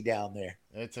ABC down there.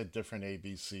 It's a different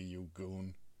ABC, you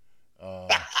goon. I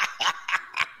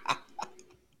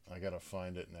gotta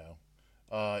find it now.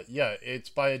 Yeah, it's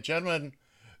by a gentleman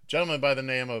by the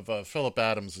name of Philip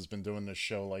Adams. Has been doing this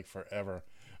show like forever,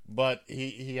 but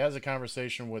he has a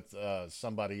conversation with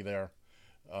somebody there.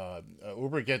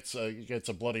 Uber gets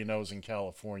a bloody nose in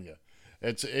California.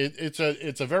 It's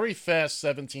a very fast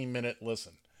 17-minute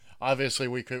listen. Obviously,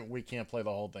 we can't play the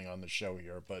whole thing on the show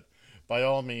here, but by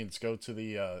all means, go to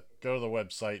the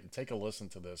website and take a listen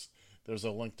to this. There's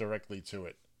a link directly to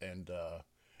it, and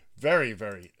very,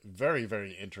 very, very,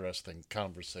 very interesting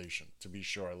conversation, to be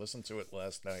sure. I listened to it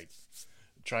last night,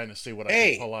 trying to see what I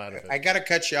can pull out of it. I got to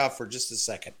cut you off for just a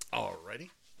second.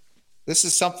 Alrighty. This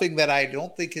is something that I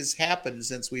don't think has happened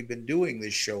since we've been doing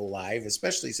this show live,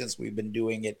 especially since we've been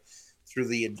doing it through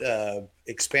the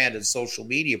expanded social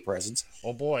media presence.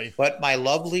 Oh, boy. But my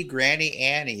lovely Granny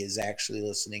Annie is actually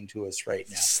listening to us right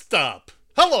now. Stop.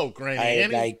 Hello, Granny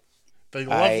Annie.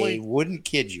 I wouldn't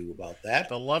kid you about that.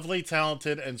 The lovely,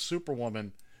 talented, and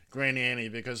superwoman Granny Annie,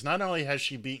 because not only has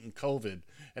she beaten COVID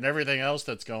and everything else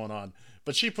that's going on,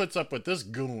 but she puts up with this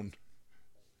goon.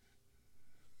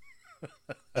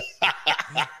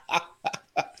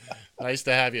 Nice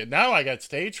to have you. Now I got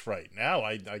stage fright. Now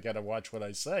I got to watch what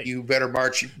I say. You better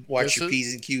watch your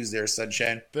P's and Q's there,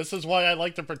 sunshine. This is why I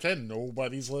like to pretend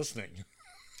nobody's listening.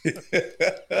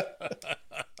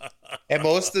 And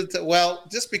most of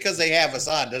just because they have us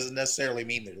on doesn't necessarily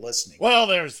mean they're listening. Well,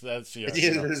 there's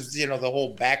the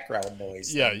whole background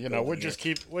noise. Yeah, we're just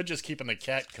keeping the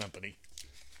cat company.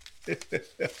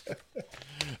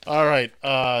 All right,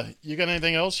 you got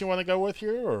anything else you want to go with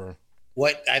here, or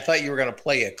what? I thought you were going to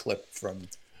play a clip from.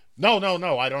 No,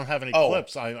 I don't have any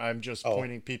clips. I'm just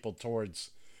pointing people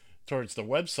towards the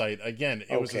website. Again,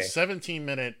 it was a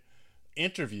 17-minute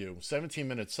interview,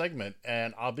 17-minute segment,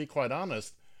 and I'll be quite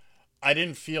honest, I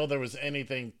didn't feel there was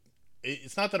anything.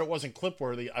 It's not that it wasn't clip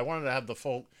worthy. I wanted to have the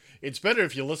full. It's better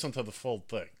if you listen to the full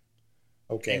thing.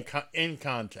 Okay. In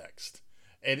context,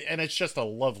 and it's just a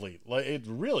lovely. It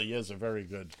really is a very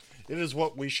good. It is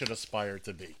what we should aspire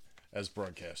to be as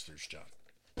broadcasters, John.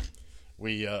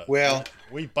 We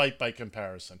bite by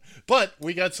comparison, but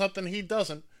we got something he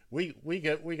doesn't. We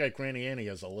got Granny Annie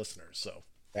as a listener, so.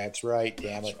 That's right.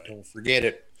 Damn it! Right. Don't forget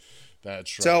it.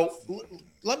 That's right. So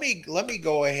let me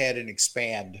go ahead and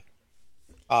expand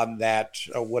on that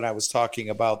when I was talking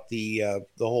about the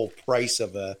whole price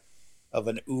of an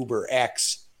Uber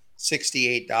X,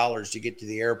 $68 to get to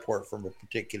the airport from a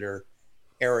particular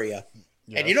area.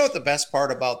 Yes. And you know what the best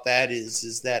part about that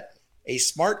is that a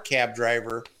smart cab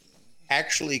driver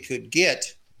actually could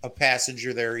get a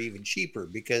passenger there even cheaper,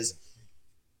 because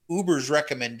Uber's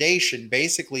recommendation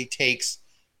basically takes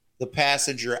the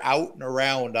passenger out and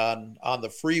around on the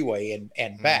freeway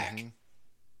and back. Mm-hmm.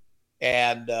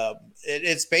 And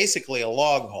it's basically a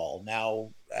long haul. Now,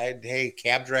 hey,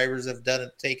 cab drivers have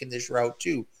taken this route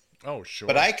too. Oh, sure.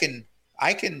 But I can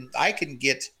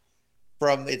get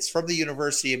it's from the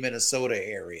University of Minnesota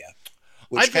area,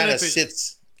 which kind of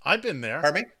sits. I've been there.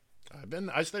 Pardon me?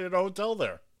 I stayed at a hotel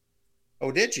there.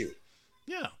 Oh, did you?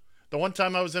 Yeah. The one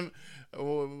time I was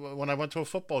when I went to a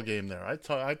football game there, I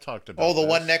talked about. Oh, the this.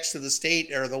 one next to the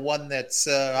state, or the one that's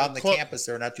on the campus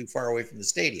there, not too far away from the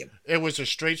stadium. It was a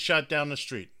straight shot down the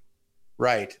street.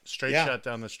 Right. Straight shot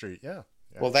down the street. Yeah.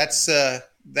 Well, that's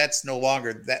no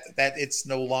longer that it's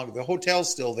no longer, the hotel's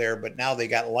still there, but now they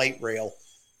got light rail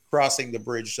crossing the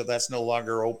bridge, so that's no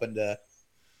longer open to.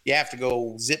 You have to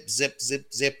go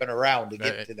zipping around to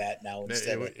get to that now.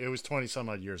 It was 20 some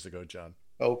odd years ago, John.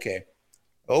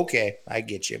 Okay, I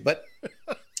get you. But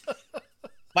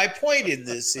my point in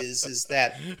this is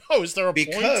that is there a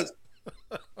point?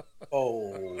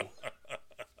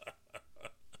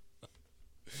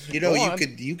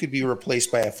 You could be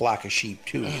replaced by a flock of sheep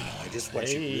too. I just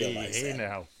want you to realize that.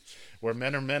 Now, where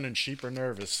men are men and sheep are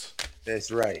nervous. That's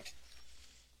right.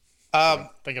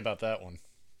 Think about that one.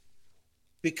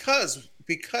 Because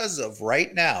of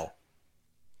right now,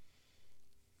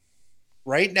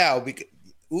 because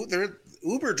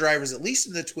Uber drivers, at least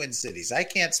in the Twin Cities, I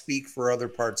can't speak for other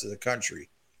parts of the country,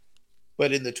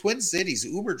 but in the Twin Cities,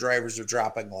 Uber drivers are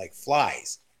dropping like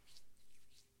flies.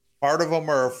 Part of them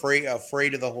are afraid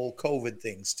of the whole COVID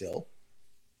thing still.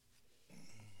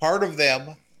 Part of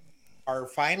them are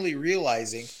finally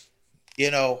realizing,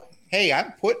 hey,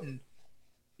 I'm putting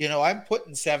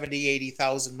 70,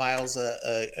 80,000 miles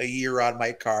a year on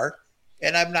my car,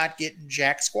 and I'm not getting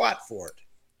jack squat for it.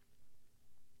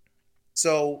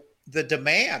 So the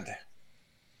demand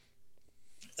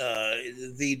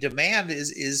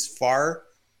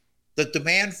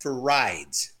for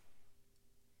rides,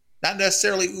 not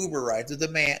necessarily Uber rides,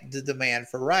 the demand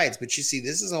for rides. But you see,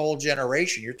 this is a whole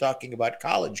generation. You're talking about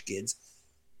college kids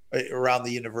around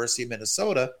the University of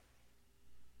Minnesota.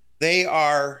 They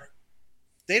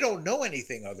don't know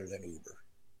anything other than Uber.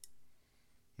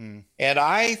 And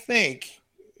I think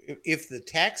if the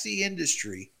taxi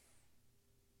industry,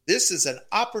 this is an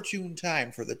opportune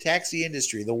time for the taxi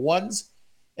industry, the ones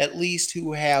at least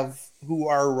who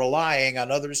are relying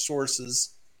on other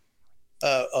sources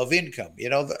of income.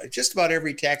 Just about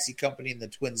every taxi company in the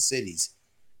Twin Cities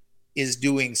is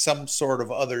doing some sort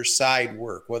of other side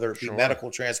work, whether it be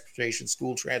medical transportation,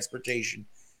 school transportation,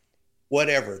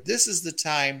 whatever. This is the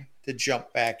time to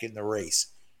jump back in the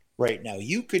race right now.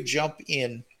 You could jump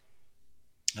in,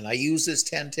 and I use this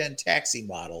 10-10 taxi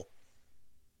model,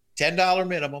 $10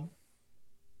 minimum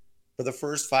for the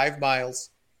first 5 miles,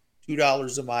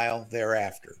 $2 a mile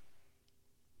thereafter.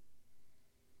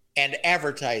 And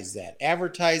advertise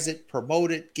it,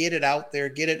 promote it, get it out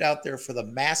there for the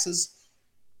masses.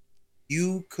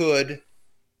 You could,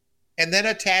 and then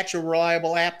attach a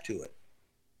reliable app to it.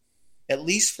 At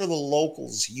least for the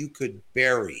locals, you could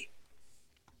bury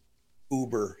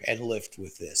Uber and Lyft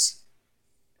with this.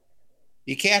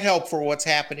 You can't help for what's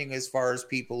happening as far as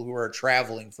people who are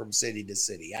traveling from city to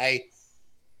city.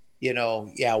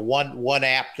 One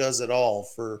app does it all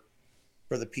for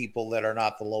the people that are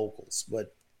not the locals,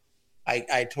 but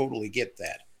I totally get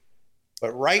that.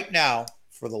 But right now,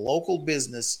 for the local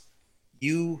business,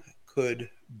 you could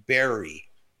bury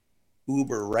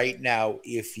Uber right now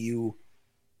if you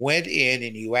went in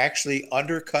and you actually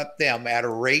undercut them at a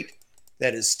rate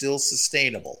that is still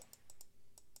sustainable.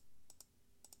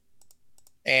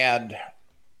 And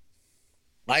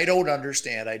I don't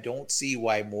understand. I don't see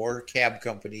why more cab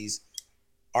companies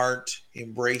aren't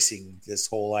embracing this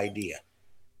whole idea.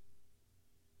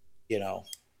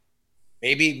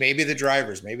 Maybe the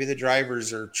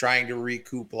drivers are trying to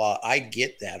recoup law. I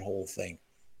get that whole thing.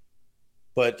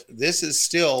 But this is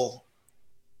still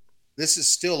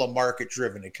a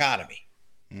market-driven economy.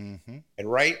 Mm-hmm.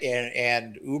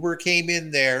 And Uber came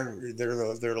in there.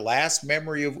 Their last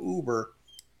memory of Uber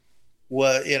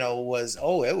was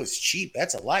it was cheap.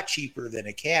 That's a lot cheaper than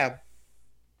a cab.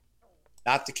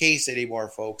 Not the case anymore,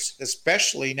 folks,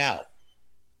 especially now.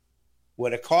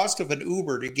 When a cost of an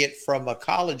Uber to get from a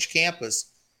college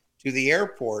campus to the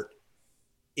airport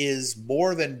is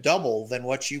more than double than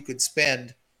what you could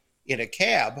spend in a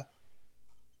cab,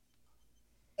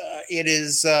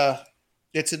 it's a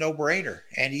no-brainer.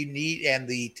 And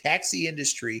the taxi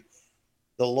industry,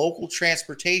 the local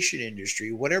transportation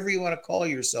industry, whatever you want to call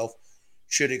yourself,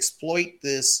 should exploit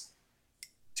this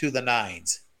to the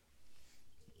nines.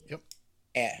 Yep.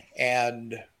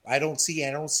 And I don't see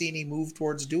any move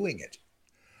towards doing it.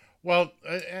 Well,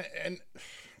 and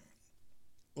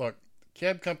look,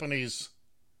 cab companies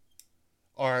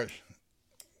are...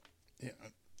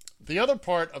 The other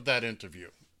part of that interview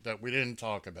that we didn't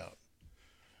talk about,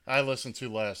 I listened to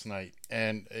last night,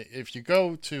 and if you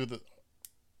go to the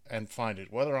and find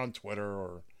it, whether on Twitter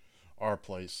or our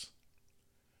place,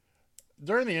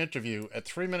 during the interview, at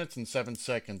 3 minutes and 7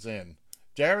 seconds in,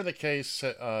 Dara the Case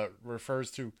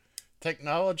refers to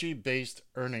technology-based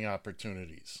earning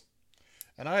opportunities.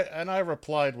 And I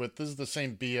replied with, this is the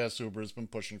same BS Uber has been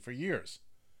pushing for years.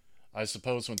 I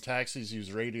suppose when taxis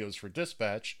use radios for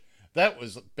dispatch, that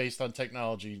was based on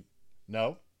technology.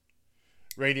 No.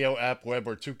 Radio, app, web,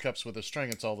 or two cups with a string,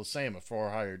 it's all the same, a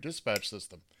for-hire dispatch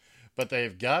system. But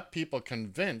they've got people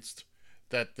convinced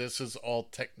that this is all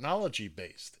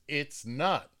technology-based. It's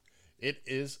not. It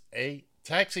is a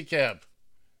taxi cab.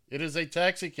 It is a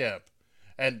taxi cab.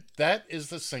 And that is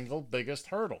the single biggest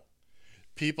hurdle.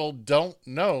 People don't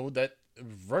know that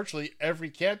virtually every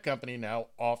cab company now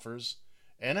offers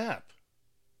an app.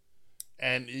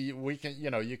 And we can,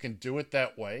 you can do it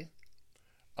that way.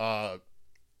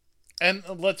 And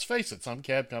let's face it, some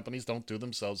cab companies don't do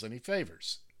themselves any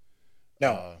favors.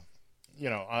 No.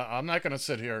 I'm not going to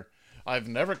sit here. I've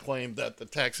never claimed that the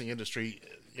taxi industry,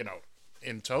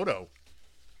 in toto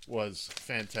was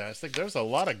fantastic. There's a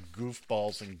lot of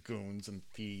goofballs and goons and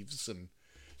thieves and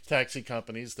taxi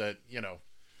companies that,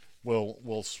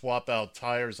 will swap out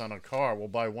tires on a car. Will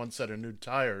buy one set of new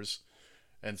tires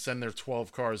and send their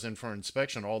 12 cars in for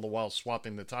inspection, all the while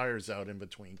swapping the tires out in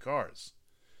between cars.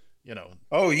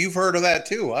 Oh, you've heard of that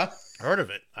too, huh? Heard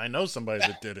of it. I know somebody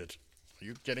that did it. Are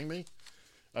you kidding me?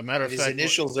 A matter of His fact,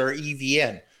 initials are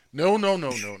EVN. No. Matter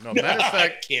of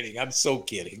fact, kidding. I'm so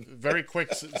kidding. Very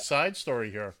quick side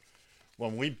story here.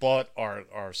 When we bought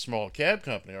our small cab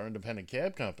company, our independent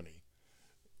cab company,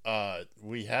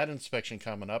 we had inspection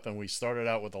coming up, and we started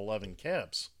out with 11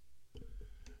 cabs.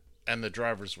 And the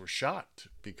drivers were shocked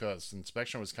because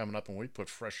inspection was coming up, and we put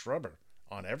fresh rubber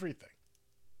on everything.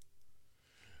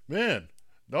 Man,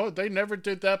 no, they never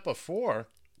did that before.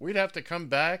 We'd have to come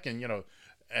back and,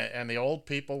 and the old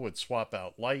people would swap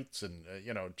out lights and,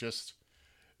 just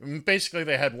basically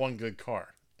they had one good car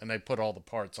and they put all the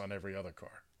parts on every other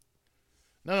car.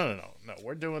 No.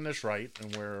 We're doing this right,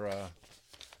 and we're,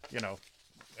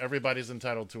 everybody's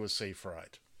entitled to a safe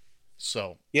ride.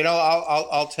 So,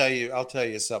 I'll tell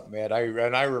you something, man.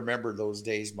 I remember those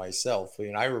days myself.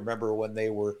 I remember when they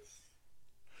were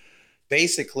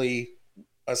basically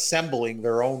assembling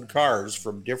their own cars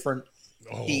from different,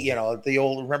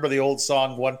 remember the old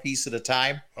song, One Piece at a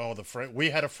Time? Oh, we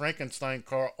had a Frankenstein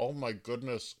car. Oh my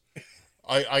goodness.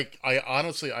 I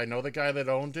honestly, I know the guy that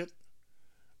owned it.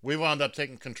 We wound up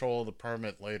taking control of the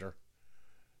permit later.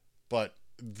 But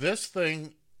this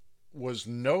thing was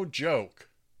no joke.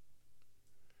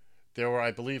 There were,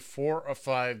 I believe, 4 or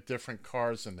 5 different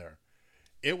cars in there.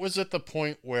 It was at the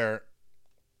point where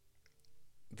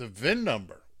the VIN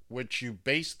number, which you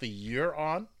base the year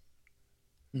on,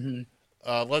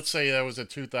 let's say that was a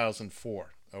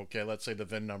 2004. Okay, let's say the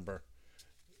VIN number,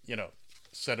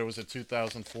 said it was a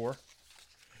 2004.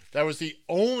 That was the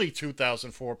only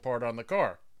 2004 part on the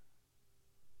car,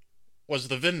 was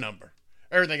the VIN number.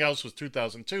 Everything else was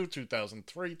 2002,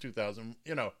 2003, 2000,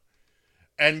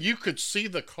 And you could see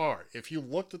the car. If you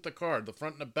looked at the car, the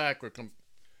front and the back were...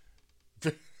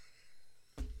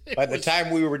 By the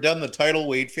time we were done, the title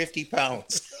weighed 50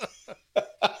 pounds.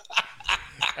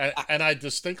 and I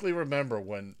distinctly remember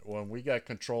when we got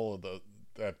control of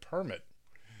that permit,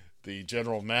 the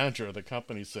general manager of the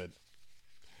company said,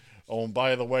 "Oh, and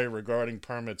by the way, regarding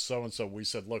permit so-and-so," we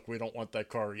said, "Look, we don't want that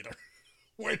car either.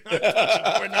 We're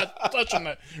not touching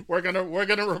that. We're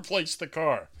gonna replace the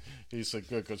car." He said,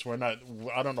 "Good, because we're not.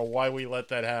 I don't know why we let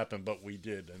that happen, but we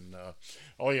did." And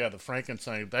the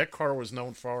Frankenstein. That car was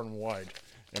known far and wide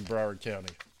in Broward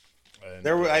County. And,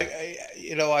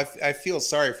 I feel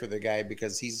sorry for the guy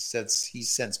because he's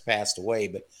since passed away.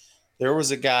 But there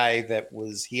was a guy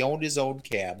he owned his own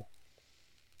cab,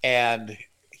 and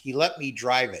he let me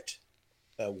drive it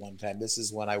one time. This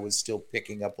is when I was still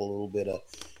picking up a little bit of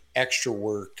extra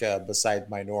work beside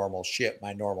my normal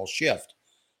shift.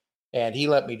 And he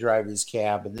let me drive his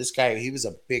cab. And this guy, he was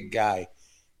a big guy.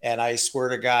 And I swear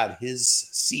to God, his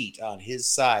seat on his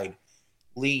side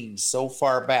leaned so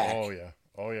far back.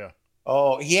 Oh, yeah.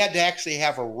 Oh, he had to actually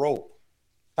have a rope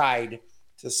tied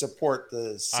to support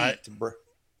the seat.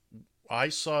 I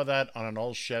saw that on an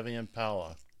old Chevy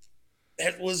Impala.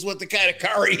 That was what the kind of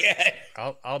car he had.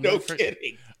 I'll no never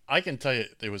kidding. I can tell you,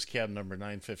 it was cab number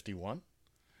 951.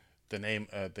 The name,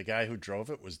 the guy who drove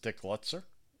it was Dick Lutzer.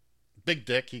 Big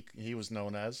Dick, he was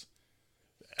known as.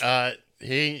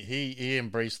 He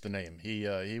embraced the name.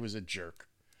 He was a jerk.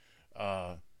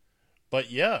 But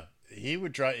yeah, he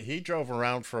would drive. He drove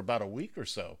around for about a week or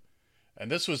so, and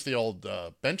this was the old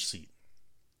bench seat,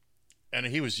 and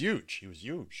he was huge. He was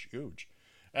huge,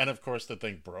 and of course the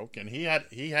thing broke, and he had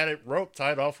it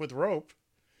tied off with rope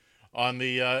on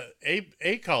the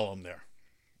A column there.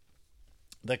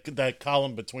 That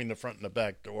column between the front and the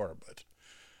back door, but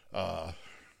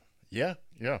yeah.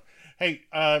 Hey,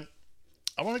 I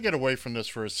want to get away from this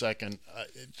for a second.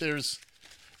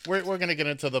 We're going to get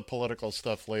into the political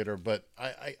stuff later, but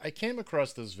I came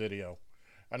across this video,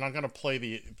 and I'm going to play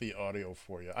the audio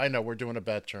for you. I know we're doing a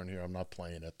bad turn here. I'm not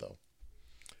playing it though.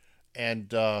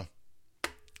 And we're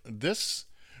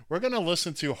going to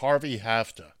listen to Harvey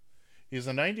Hafta. He's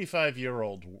a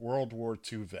 95-year-old World War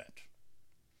II vet.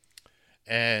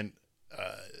 And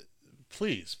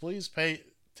please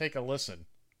take a listen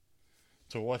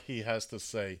to what he has to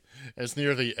say. As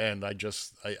near the end, I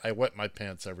wet my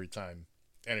pants every time.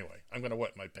 Anyway, I'm going to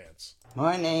wet my pants.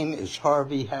 My name is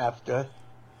Harvey Hafta.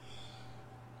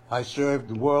 I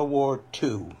served in World War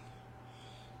II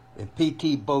in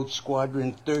PT Boat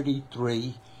Squadron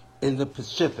 33 in the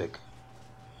Pacific.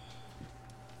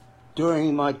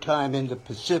 During my time in the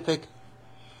Pacific,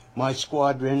 my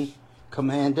squadron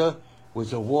commander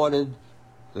was awarded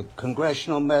the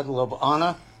Congressional Medal of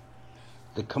Honor.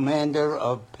 The commander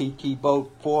of PT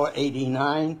Boat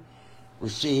 489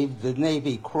 received the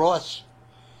Navy Cross,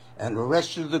 and the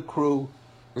rest of the crew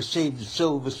received the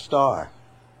Silver Star.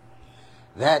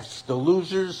 That's the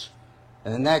losers,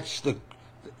 and that's the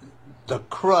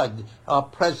crud our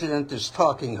president is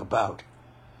talking about.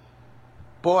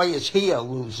 Boy, is he a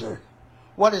loser.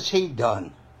 What has he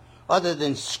done other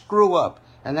than screw up?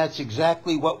 And that's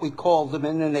exactly what we called him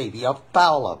in the Navy, a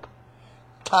foul-up,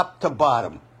 top to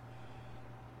bottom.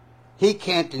 He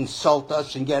can't insult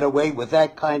us and get away with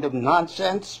that kind of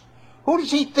nonsense. Who does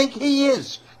he think he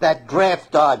is, that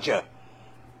draft dodger?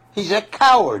 He's a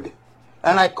coward,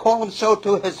 and I call him so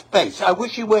to his face. I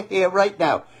wish he were here right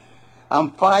now.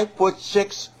 I'm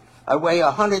 5'6", I weigh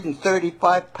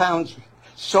 135 pounds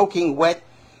soaking wet,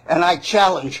 and I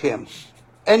challenge him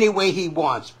any way he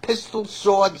wants. Pistols,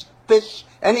 swords, fists,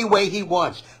 any way he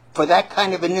wants. For that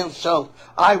kind of an insult,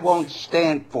 I won't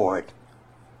stand for it.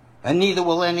 And neither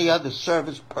will any other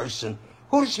service person.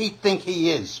 Who does he think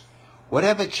he is?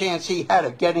 Whatever chance he had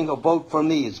of getting a vote for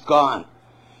me is gone.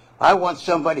 I want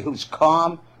somebody who's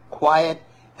calm, quiet,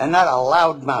 and not a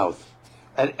loudmouth,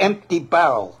 an empty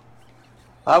barrel.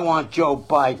 I want Joe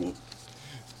Biden.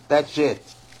 That's it.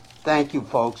 Thank you,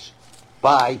 folks.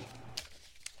 Bye.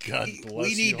 God bless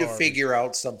we need you, to figure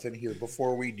out something here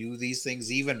before we do these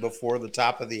things, even before the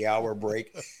top of the hour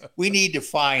break. We need to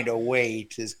find a way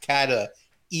to kind of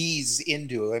ease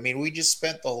into it. I mean, we just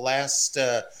spent the last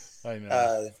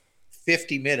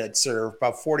 50 minutes or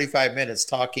about 45 minutes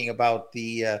talking about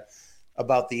the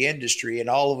industry, and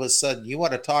all of a sudden you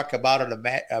want to talk about an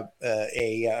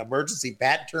emergency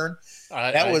bat turn.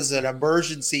 That was an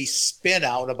emergency spin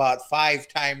out about 5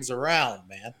 times around,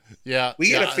 man. Yeah,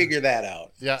 we got to figure that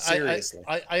out. Yeah, seriously.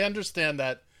 I understand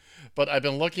that, but I've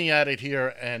been looking at it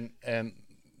here, and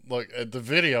look, the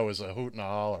video is a hoot and a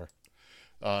holler.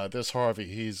 This Harvey,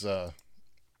 he's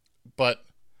but.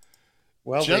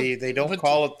 Well, they don't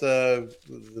call it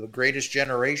the greatest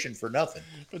generation for nothing.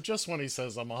 But just when he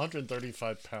says, I'm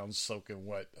 135 pounds soaking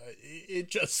wet, it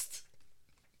just...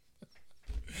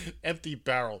 Empty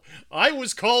barrel. I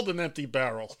was called an empty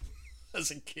barrel as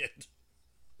a kid.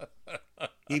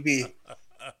 He be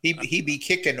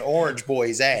kicking Orange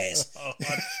Boy's ass.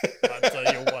 I'll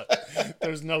tell you what.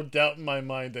 There's no doubt in my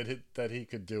mind that he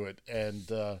could do it.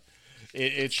 And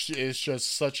it's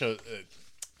just such a...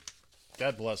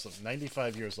 God bless him,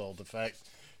 95 years old. The fact,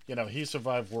 he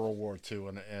survived World War II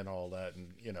and all that.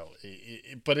 And,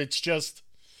 but it's just,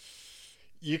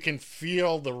 you can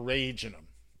feel the rage in him,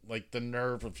 like the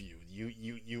nerve of you.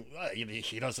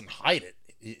 He doesn't hide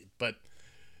it. But,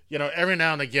 every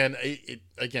now and again,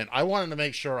 I wanted to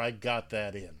make sure I got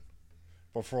that in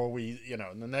before we, in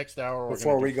the next hour.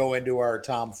 Before we go into our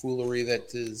tomfoolery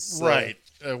that is. Right.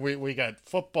 We got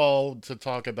football to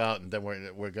talk about, and then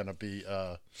we're going to be...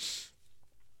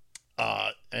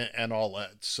 and all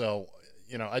that. So,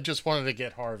 I just wanted to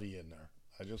get Harvey in there.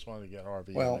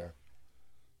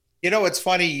 in there. It's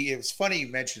funny. It's funny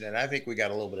you mentioned it. I think we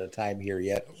got a little bit of time here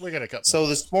yet. We got a couple. So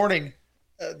this morning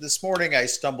I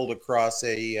stumbled across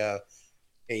a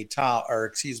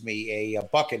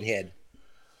Buckethead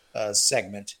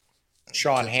segment,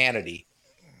 Sean Hannity.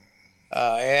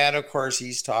 And of course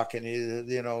he's talking,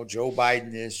 Joe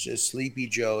Biden is just Sleepy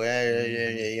Joe.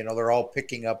 They're all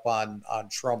picking up on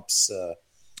Trump's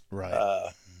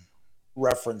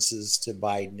references to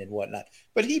Biden and whatnot.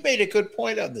 But he made a good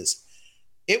point on this.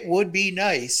 it would be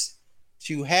nice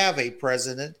to have a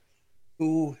president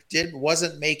who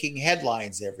wasn't making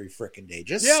headlines every frickin' day.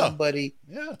 Just somebody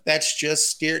that's just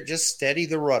steer, just steady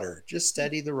the rudder. Just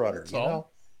steady the rudder. You know?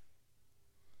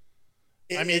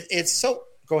 I mean, it's so.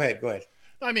 Go ahead.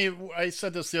 I mean, I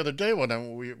said this the other day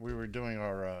when we were doing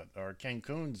our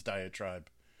Cancun's diatribe.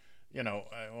 You know,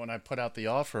 when I put out the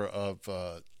offer of,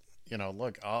 you know,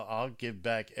 look, I'll give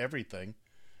back everything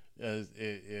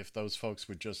if those folks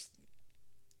would just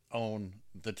own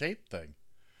the tape thing.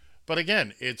 But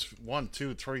again, it's 1,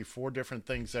 2, 3, 4 different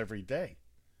things every day.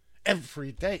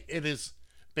 Every day. It has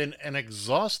been an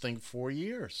exhausting 4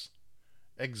 years.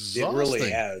 Exhausting.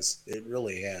 It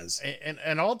really has.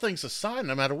 And all things aside,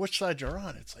 no matter which side you're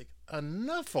on, it's like,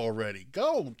 enough already.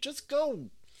 Just go.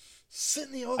 Sit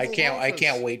in the Oval Office. I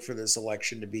can't wait for this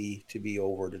election to be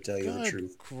over, to tell you the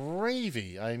truth.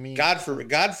 Gravy. I mean, God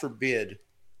forbid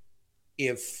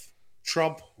if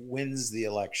Trump wins the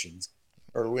election.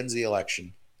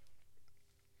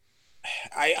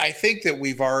 I think that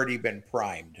we've already been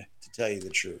primed, to tell you the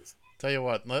truth. Tell you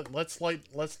what, let's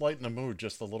lighten the mood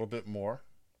just a little bit more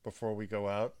before we go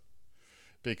out,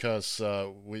 because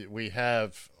we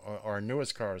have our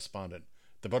newest correspondent,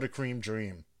 the Buttercream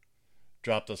Dream,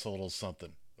 dropped us a little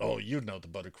something. Oh, you know the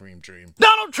Buttercream Dream.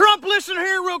 Donald Trump, listen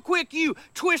here real quick, you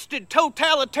twisted,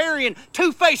 totalitarian,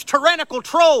 two-faced, tyrannical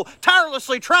troll,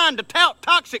 tirelessly trying to tout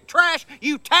toxic trash,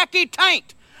 you tacky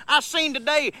taint. I seen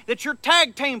today that your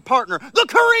tag team partner, the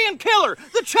Korean killer,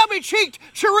 the chubby-cheeked,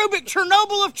 cherubic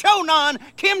Chernobyl of Chonan,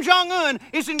 Kim Jong-un,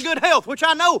 is in good health, which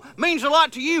I know means a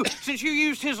lot to you since you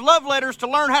used his love letters to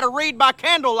learn how to read by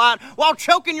candlelight while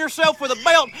choking yourself with a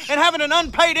belt and having an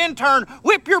unpaid intern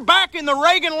whip your back in the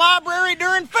Reagan Library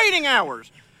during feeding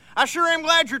hours. I sure am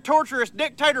glad your torturous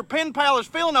dictator pen pal is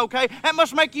feeling okay. That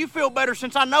must make you feel better,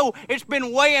 since I know it's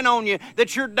been weighing on you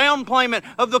that your downplayment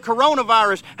of the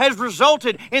coronavirus has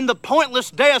resulted in the pointless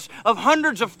deaths of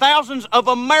hundreds of thousands of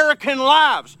American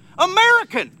lives.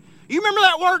 American! You remember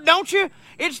that word, don't you?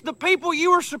 It's the people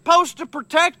you were supposed to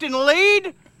protect and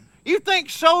lead. You think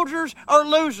soldiers are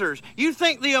losers. You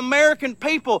think the American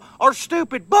people are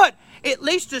stupid, but at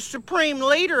least the supreme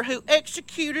leader who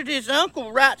executed his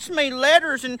uncle writes me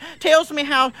letters and tells me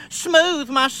how smooth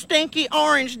my stinky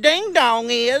orange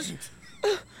ding-dong is.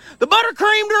 The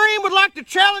Buttercream Dream would like to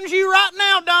challenge you right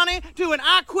now, Donnie, to an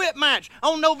I Quit match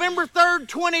on November 3rd,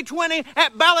 2020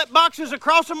 at ballot boxes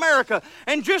across America.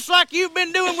 And just like you've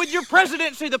been doing with your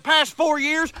presidency the past 4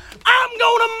 years, I'm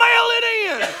gonna mail it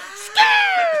in!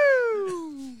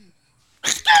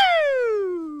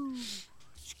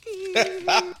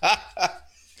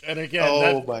 And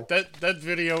again, that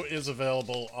video is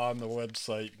available on the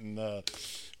website, and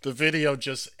the video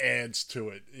just adds to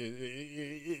it.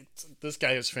 This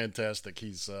guy is fantastic.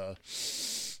 He's I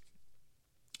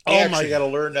actually got to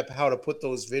learn how to put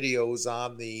those videos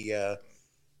on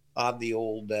the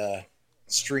old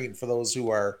stream for those who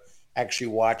are actually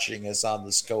watching us on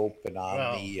the scope and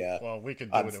on we can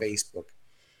do on it Facebook.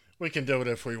 We can do it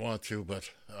if we want to, but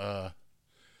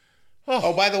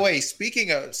by the way, speaking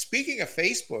of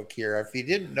Facebook here, if you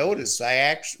didn't notice,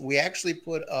 we actually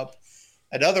put up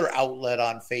another outlet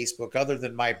on Facebook other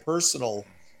than my personal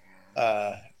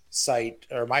site,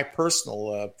 or my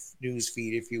personal news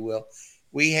feed, if you will.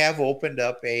 We have opened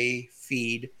up a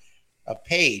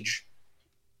page,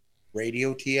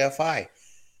 Radio TFI.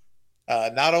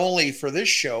 Not only for this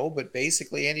show, but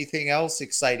basically anything else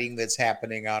exciting that's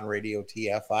happening on Radio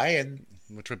TFI. And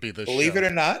which would be this believe show. it or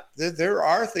not, there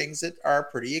are things that are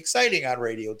pretty exciting on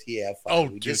Radio TFI.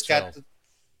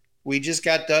 We just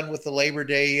got done with the Labor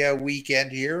Day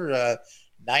weekend here.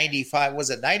 95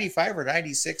 or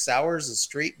 96 hours of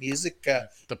straight music,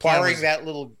 barring that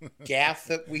little gaff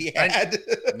that we had.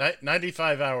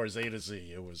 95 hours A to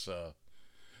Z. It was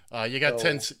you got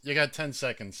 10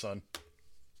 seconds, son.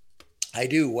 I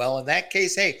do. Well, in that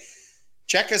case, hey,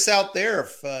 check us out there.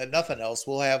 If nothing else,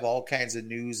 we'll have all kinds of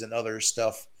news and other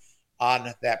stuff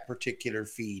on that particular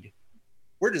feed.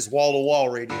 We're just wall-to-wall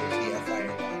Radio TFI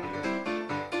around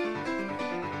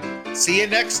here. See you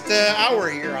next hour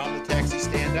here on the Taxi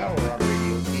Stand Hour on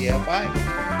Radio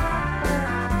TFI.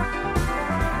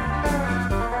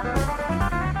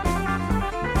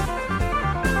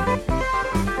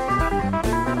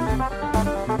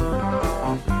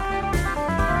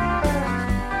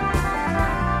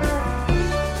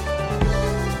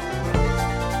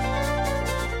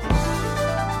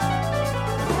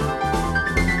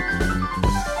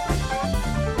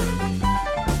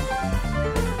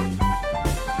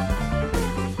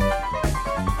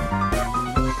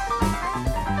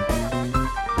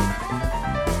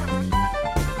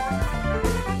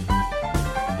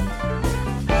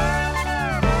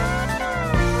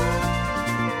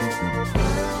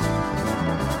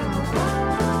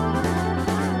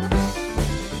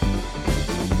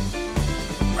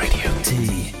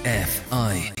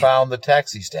 found the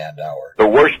Taxi Stand Hour The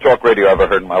worst talk radio I've ever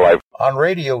heard in my life. on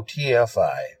Radio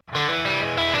TFI.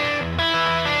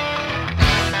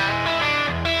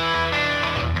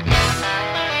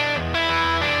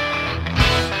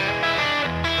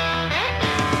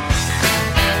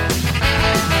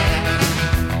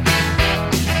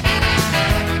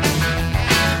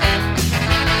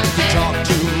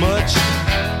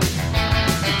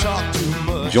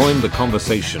 Join the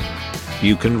conversation.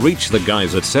 You can reach the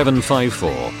guys at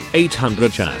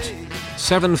 754-800-CHAT,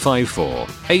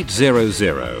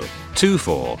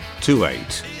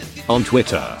 754-800-2428, on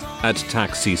Twitter at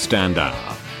Taxi Stand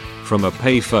Hour. From a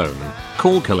payphone,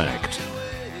 call collect.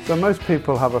 So most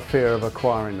people have a fear of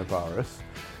acquiring the virus.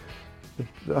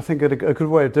 I think a good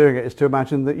way of doing it is to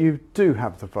imagine that you do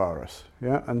have the virus,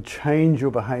 yeah, and change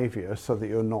your behaviour so that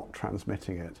you're not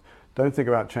transmitting it. Don't think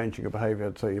about changing your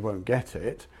behaviour so you won't get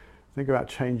it. Think about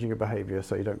changing your behaviour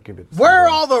so you don't give it. Where are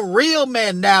all the real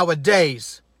men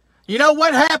nowadays? You know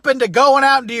what happened to going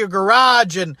out into your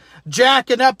garage and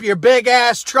jacking up your big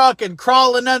ass truck and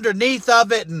crawling underneath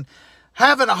of it and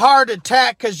having a heart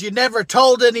attack because you never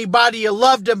told anybody you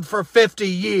loved them for 50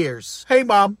 years? Hey,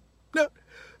 Mom. No,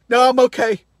 I'm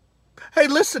okay. Hey,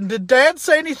 listen, did Dad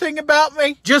say anything about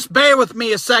me? Just bear with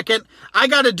me a second. I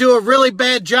gotta do a really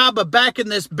bad job of backing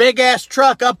this big-ass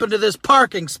truck up into this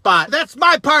parking spot. That's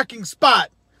my parking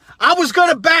spot. I was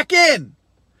gonna back in.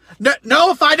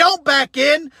 No, if I don't back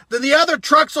in, then the other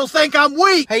trucks will think I'm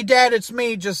weak. Hey, Dad, it's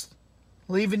me, just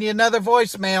leaving you another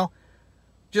voicemail.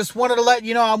 Just wanted to let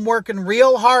you know I'm working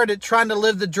real hard at trying to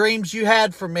live the dreams you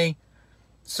had for me.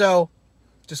 So,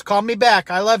 just call me back.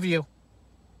 I love you.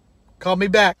 Call me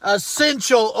back.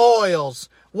 Essential oils.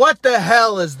 What the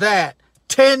hell is that?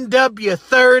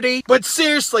 10W30? But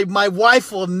seriously, my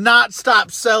wife will not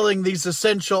stop selling these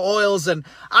essential oils, and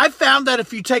I found that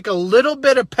if you take a little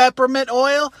bit of peppermint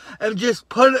oil and just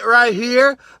put it right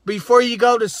here before you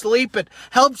go to sleep, it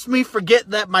helps me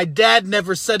forget that my dad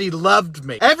never said he loved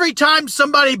me. Every time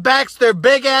somebody backs their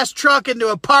big-ass truck into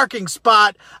a parking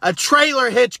spot, a trailer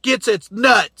hitch gets its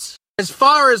nuts. As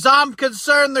far as I'm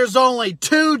concerned, there's only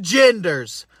two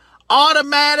genders,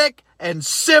 automatic and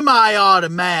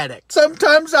semi-automatic.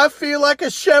 Sometimes I feel like a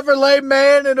Chevrolet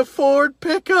man in a Ford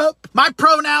pickup. My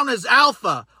pronoun is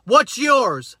alpha. What's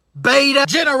yours? Beta,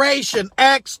 Generation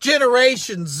X,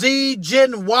 Generation Z,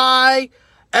 Gen Y,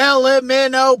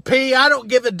 LMNOP. I don't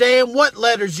give a damn what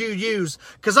letters you use,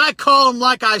 because I call them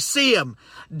like I see them.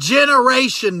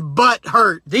 Generation butt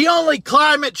hurt. The only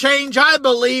climate change I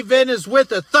believe in is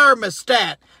with a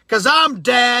thermostat, because I'm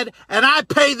dad and I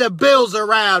pay the bills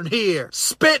around here.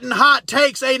 Spitting hot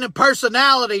takes ain't a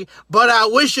personality, but I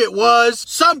wish it was.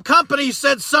 Some company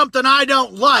said something I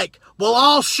don't like. Well,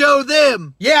 I'll show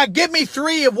them. Yeah, give me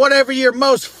 3 of whatever your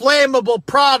most flammable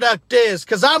product is,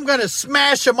 because I'm going to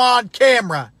smash them on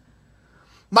camera.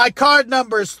 My card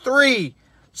number is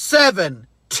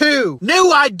 372.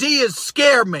 New ideas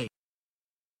scare me.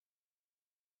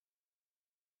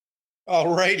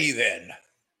 Alrighty then.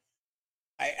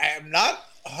 I am not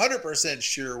 100%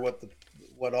 sure what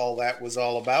all that was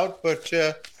all about, but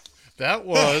that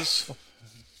was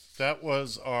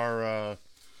our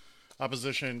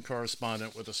opposition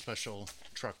correspondent with a special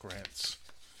truck rants.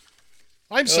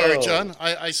 I'm sorry, John.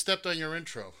 I stepped on your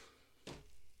intro.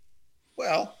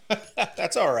 Well,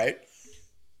 that's all right.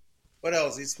 What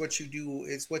else? It's what you do.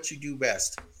 It's what you do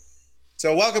best.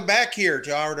 So welcome back here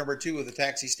to hour number 2 of the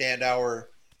Taxi Stand Hour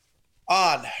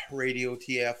on Radio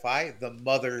TFI, the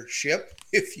mothership,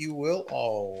 if you will.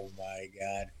 Oh, my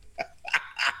God.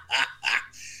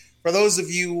 For those of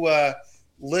you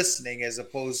listening as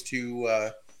opposed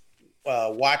to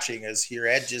watching us here,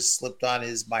 Ed just slipped on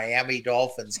his Miami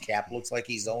Dolphins cap. Looks like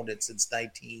he's owned it since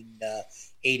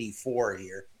 1984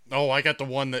 here. Oh, I got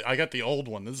the old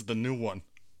one. This is the new one.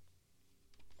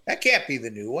 That can't be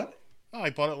the new one. Oh, I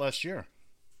bought it last year.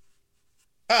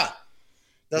 Huh.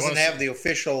 Doesn't have the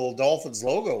official Dolphins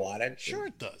logo on it. Sure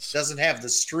it does. Doesn't have the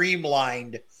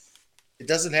streamlined. It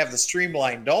doesn't have the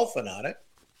streamlined dolphin on it.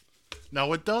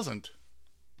 No, it doesn't.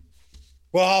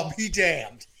 Well, I'll be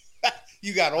damned.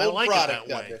 You got old product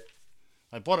that way.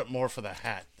 I bought it more for the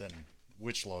hat than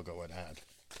which logo it had.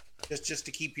 Just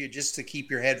to keep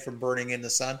your head from burning in the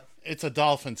sun. It's a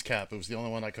Dolphins cap. It was the only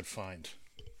one I could find.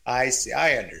 I see.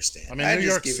 I understand. I'm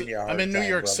in New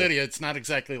York City. It's not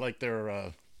exactly like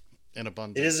they're in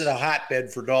abundance. It isn't a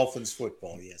hotbed for Dolphins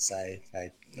football. Yes, I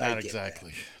not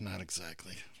exactly. Not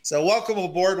exactly. So welcome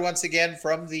aboard once again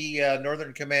from the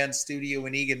Northern Command studio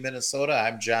in Eagan, Minnesota.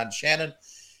 I'm John Shannon,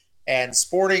 and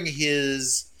sporting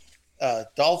his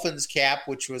Dolphins cap,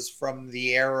 which was from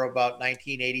the era about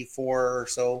 1984 or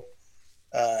so.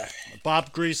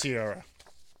 Bob Greasy era.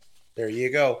 There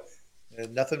you go.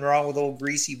 Nothing wrong with old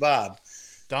Greasy Bob.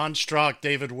 Don Strock,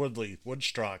 David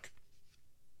Woodstock.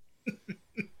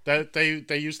 That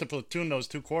they used to platoon those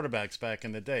two quarterbacks back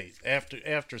in the day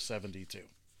after 72.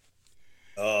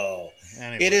 Oh,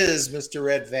 anyway. It is Mr.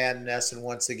 Red Van Ness, and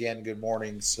once again, good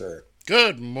morning, sir.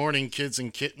 Good morning, kids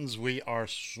and kittens. We are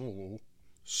so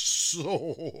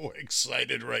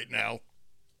excited right now.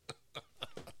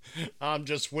 I'm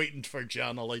just waiting for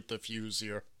John to light the fuse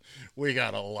here. We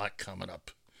got a lot coming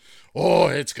up. Oh,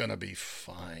 it's going to be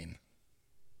fine.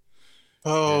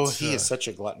 Oh, he is such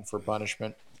a glutton for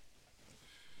punishment.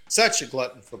 Such a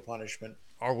glutton for punishment.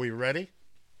 Are we ready?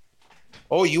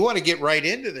 Oh, you want to get right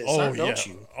into this, don't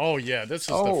you? Oh, yeah. This is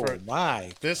the first.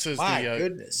 My. This is my the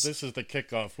goodness. This is the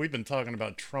kickoff. We've been talking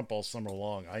about Trump all summer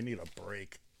long. I need a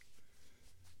break.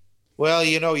 Well,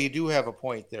 you do have a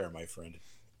point there, my friend.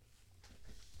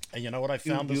 And you know what I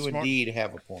found this morning? You indeed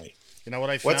have a point. You know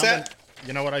what I found? What's that?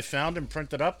 You know what I found and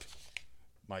printed up?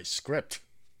 My script.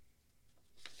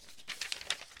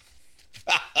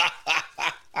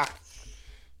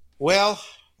 Well,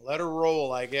 let her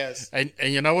roll, I guess. And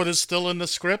you know what is still in the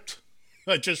script?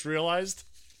 I just realized.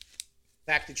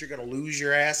 The fact that you're going to lose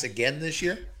your ass again this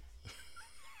year?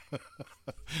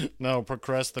 No,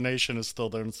 procrastination is still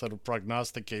there instead of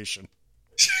prognostication.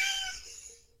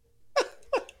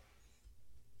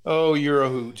 Oh, you're a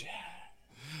hoot.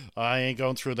 I ain't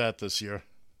going through that this year.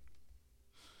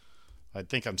 I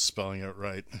think I'm spelling it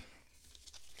right.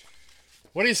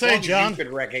 What do you say, John? You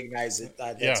could recognize it.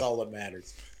 That's all that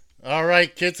matters. All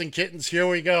right, kids and kittens, here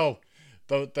we go.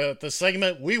 The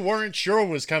segment we weren't sure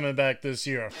was coming back this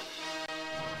year.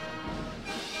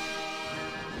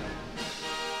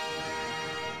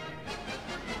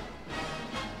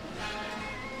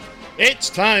 It's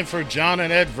time for John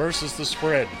and Ed versus the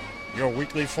spread, your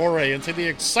weekly foray into the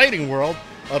exciting world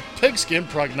of pigskin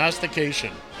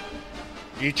prognostication.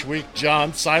 Each week,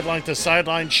 John, sideline to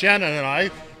sideline, Shannon and I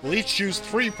will each choose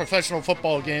 3 professional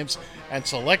football games and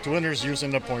select winners using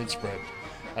the point spread.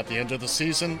 At the end of the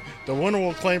season, the winner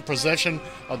will claim possession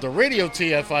of the Radio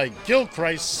TFI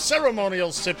Gilchrist Ceremonial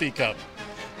Sippy Cup.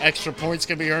 Extra points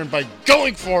can be earned by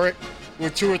going for it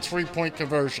with 2 or 3 point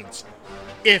conversions,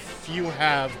 if you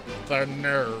have the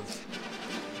nerve.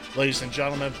 Ladies and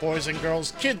gentlemen, boys and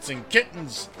girls, kids and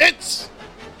kittens, it's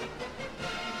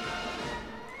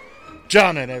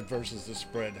John and Ed versus the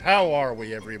spread. How are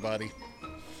we, everybody?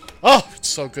 Oh, it's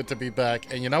so good to be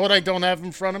back. And you know what I don't have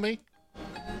in front of me?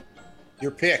 Your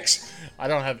picks. I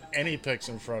don't have any picks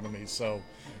in front of me. So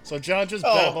John, just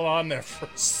babble on there for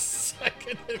a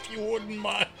second, if you wouldn't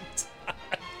mind.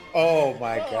 Oh,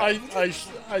 my God.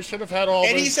 I should have had all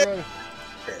and this.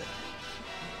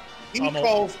 He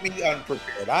calls me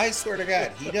unprepared. I swear to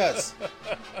God, he does.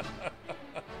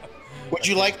 Would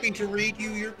you like me to read you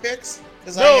your picks?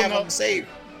 Because I have them saved.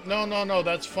 No,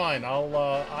 that's fine.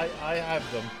 I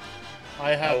have them.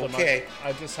 I have them. Okay.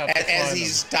 I just have to find as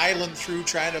he's dialing through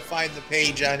trying to find the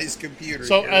page on his computer.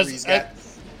 So he's got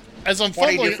as I'm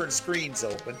 20 different screens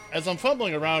open. As I'm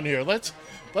fumbling around here, let's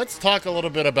talk a little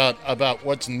bit about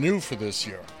what's new for this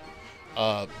year.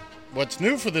 What's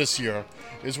new for this year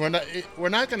is we're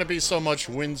not going to be so much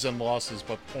wins and losses,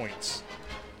 but points.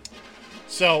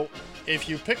 So if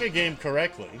you pick a game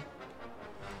correctly,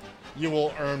 you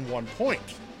will earn 1 point.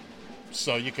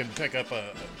 So you can pick up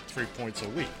 3 points a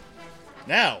week.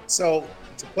 Now, so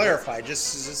to clarify, just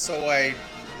so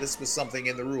this was something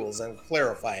in the rules, I'm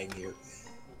clarifying here.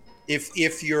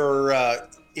 If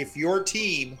your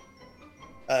team,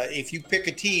 if you pick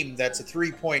a team that's a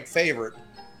 3-point favorite,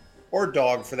 or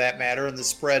dog for that matter, and the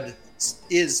spread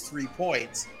is 3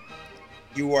 points,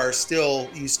 you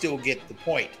still get the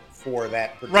point for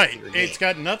that particular game. Right. It's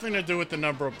got nothing to do with the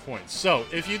number of points. So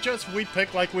if we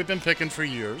pick like we've been picking for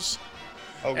years,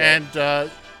 and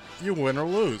you win or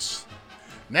lose.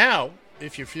 Now,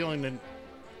 if you're feeling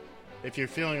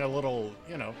a little,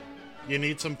 you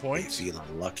need some points. You're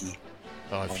feeling lucky.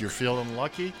 If you're feeling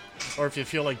lucky, or if you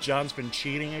feel like John's been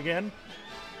cheating again,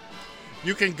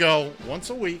 you can go once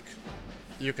a week.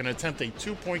 You can attempt a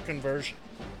 2-point conversion.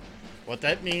 What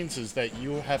that means is that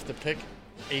you have to pick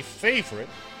a favorite,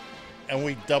 and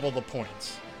we double the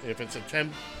points. If it's a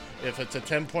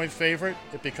 10-point favorite,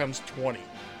 it becomes 20.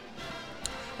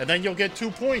 And then you'll get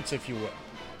 2 points if you win.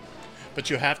 But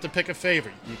you have to pick a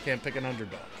favorite. You can't pick an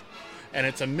underdog. And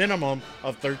it's a minimum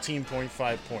of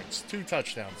 13.5 points. 2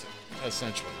 touchdowns,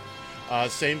 essentially.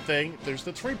 Same thing, there's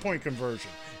the 3-point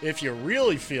conversion. If you're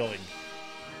really feeling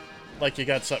like you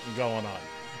got something going on,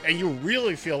 and you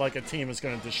really feel like a team is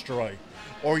going to destroy,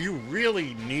 or you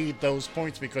really need those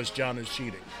points because John is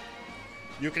cheating,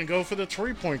 you can go for the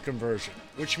 3-point conversion,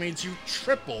 which means you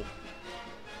triple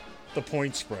the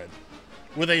point spread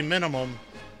with a minimum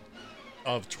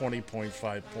of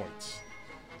 20.5 points.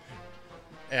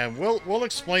 And we'll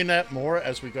explain that more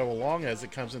as we go along, as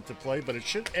it comes into play, but it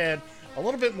should add a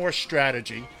little bit more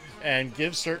strategy and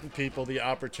give certain people the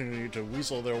opportunity to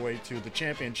weasel their way to the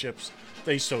championships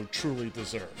they so truly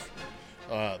deserve.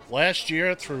 Last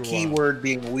year through keyword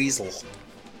being weasel.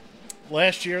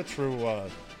 Last year through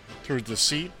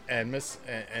deceit and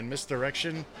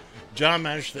misdirection, John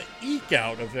managed to eke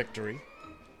out a victory,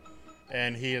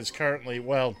 and he is currently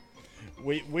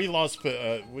we lost.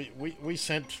 We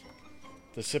sent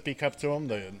the Sippy Cup to him,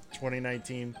 the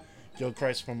 2019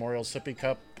 Gilchrist Memorial Sippy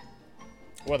Cup.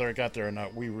 Whether it got there or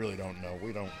not, we really don't know.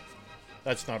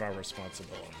 That's not our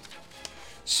responsibility.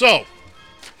 So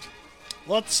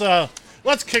let's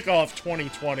kick off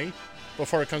 2020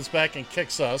 before it comes back and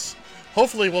kicks us.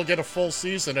 Hopefully we'll get a full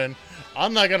season, and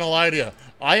I'm not gonna lie to you,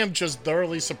 I am just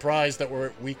thoroughly surprised that we're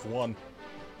at week 1.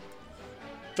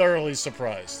 Thoroughly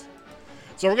surprised.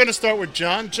 So we're gonna start with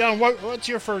John. John, what's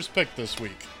your first pick this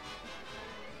week?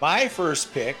 My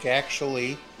first pick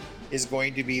actually is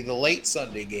going to be the late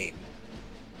Sunday game,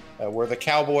 where the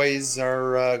Cowboys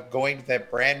are going to that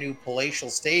brand new palatial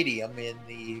stadium in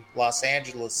the Los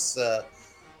Angeles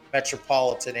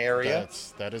metropolitan area.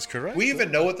 That is correct. We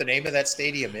even know what the name of that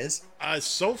stadium is?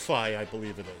 SoFi, I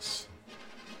believe it is.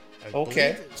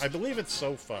 I believe it's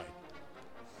SoFi.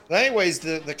 But anyways,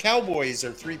 the Cowboys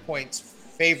are 3 points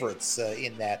favorites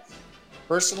in that.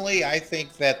 Personally, I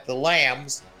think that the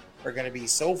Lambs are going to be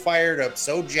so fired up,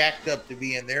 so jacked up to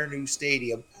be in their new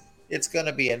stadium, it's going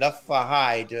to be enough of a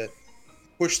high to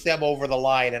push them over the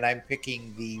line, and I'm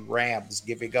picking the Rams,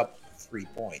 giving up 3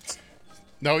 points.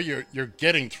 No, you're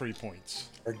getting 3 points.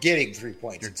 Or getting 3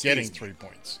 points. You're getting 3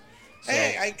 points. So,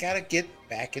 hey, I gotta get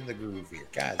back in the groove here,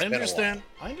 guys. I understand.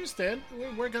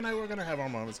 We're gonna have our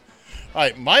moments. All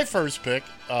right, my first pick.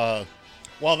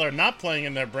 While they're not playing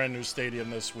in their brand new stadium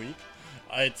this week,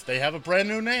 they have a brand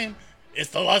new name. It's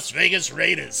the Las Vegas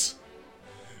Raiders.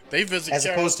 They visit as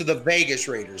opposed to the Vegas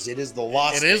Raiders. It is the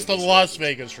Las. It is the Las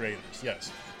Vegas Raiders.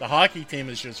 Yes, the hockey team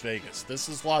is just Vegas. This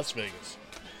is Las Vegas.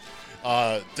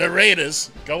 The Raiders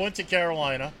go into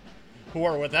Carolina, who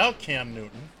are without Cam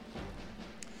Newton.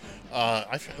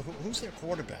 Who's their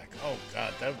quarterback? Oh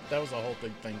God, that was a whole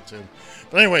big thing too.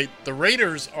 But anyway, the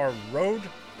Raiders are road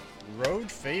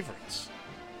favorites.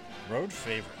 Road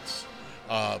favorites.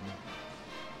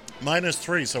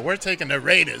 -3. So we're taking the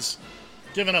Raiders,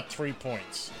 giving up 3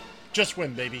 points. Just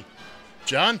win, baby.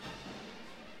 John?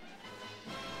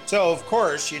 So, of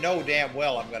course, you know damn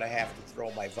well I'm going to have to throw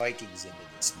my Vikings into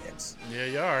this mix. Yeah,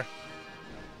 you are.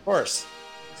 Of course.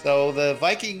 So the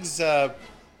Vikings are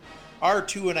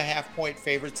 2.5-point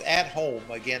favorites at home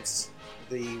against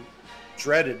the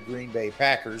dreaded Green Bay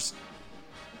Packers.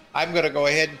 I'm going to go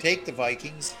ahead and take the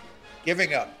Vikings,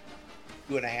 giving up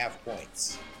 2.5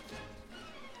 points.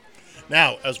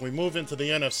 Now, as we move into the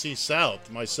NFC South,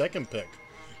 my second pick,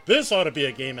 this ought to be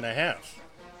a game and a half.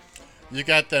 You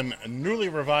got them newly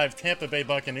revived Tampa Bay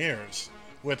Buccaneers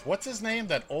with, what's his name?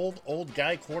 That old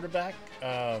guy quarterback?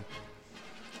 Tom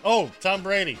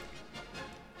Brady.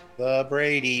 The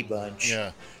Brady Bunch.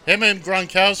 Yeah. Him and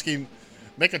Gronkowski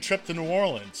make a trip to New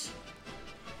Orleans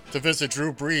to visit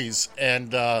Drew Brees,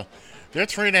 and they're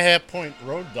 3.5-point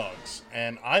road dogs,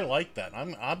 and I like that.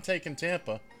 I'm taking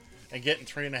Tampa and getting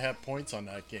 3.5 points on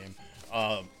that game.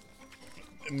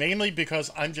 Mainly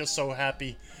because I'm just so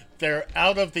happy they're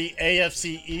out of the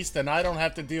AFC East and I don't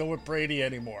have to deal with Brady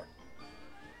anymore.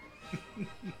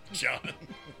 John.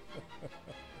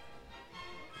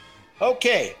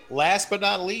 Okay, last but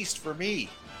not least for me,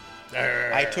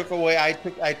 I took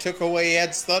away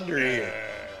Ed's thunder here.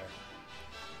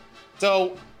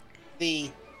 So the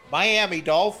Miami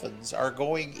Dolphins are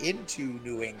going into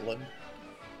New England,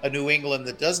 a New England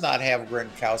that does not have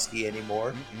Gronkowski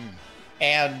anymore,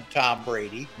 and Tom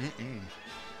Brady,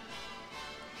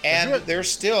 and they're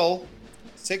still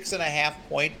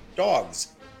 6.5-point dogs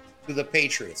to the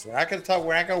Patriots. We're not going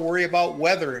to worry about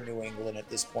weather in New England at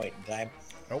this point in time.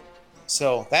 Nope.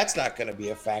 So that's not going to be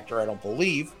a factor, I don't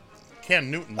believe. Cam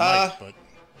Newton might,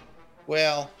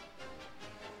 but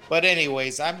but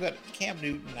anyways, Cam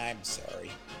Newton. I'm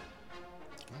sorry.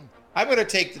 I'm going to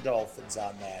take the Dolphins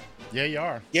on that. Yeah, you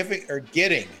are.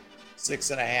 Getting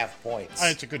 6.5 points.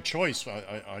 It's a good choice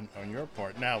on your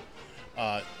part. Now,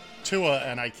 Tua,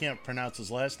 and I can't pronounce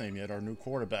his last name yet, our new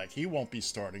quarterback, he won't be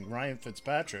starting. Ryan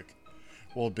Fitzpatrick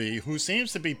will be, who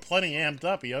seems to be plenty amped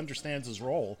up. He understands his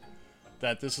role,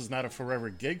 that this is not a forever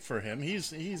gig for him.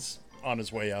 He's on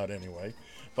his way out anyway.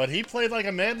 But he played like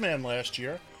a madman last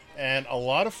year, and a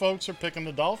lot of folks are picking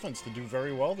the Dolphins to do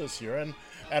very well this year. And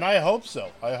And I hope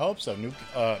so.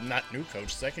 Not new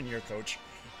coach, second-year coach,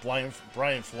 Brian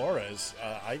Flores.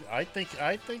 I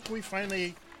think we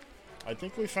finally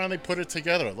put it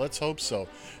together. Let's hope so.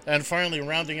 And finally,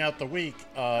 rounding out the week,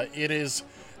 it is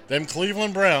them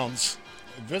Cleveland Browns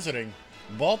visiting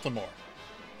Baltimore.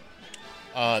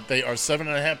 They are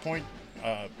 7.5-point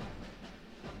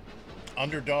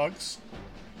underdogs.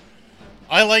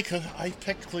 I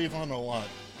pick Cleveland a lot.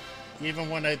 Even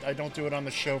when I don't do it on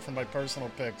the show for my personal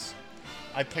picks,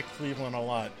 I pick Cleveland a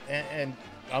lot. And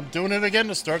I'm doing it again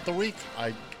to start the week.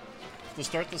 To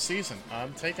start the season.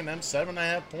 I'm taking them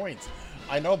 7.5 points.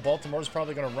 I know Baltimore's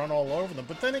probably going to run all over them,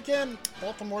 but then again,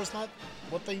 Baltimore's not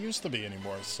what they used to be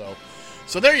anymore. So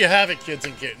there you have it, kids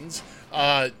and kittens.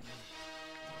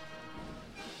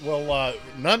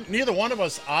 Neither one of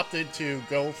us opted to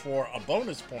go for a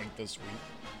bonus point this week,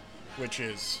 which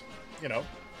is,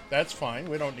 that's fine.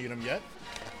 We don't need them yet.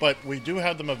 But we do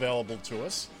have them available to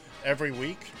us every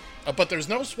week. But there's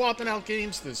no swapping out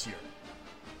games this year.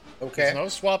 Okay. There's no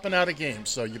swapping out of games.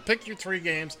 So you pick your 3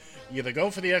 games. You either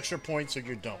go for the extra points or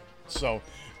you don't. So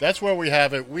that's where we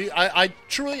have it. I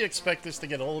truly expect this to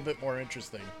get a little bit more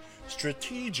interesting,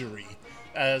 strategery,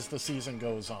 as the season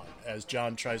goes on, as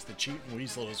John tries to cheat and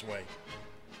weasel his way.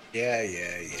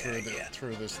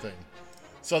 Through this thing.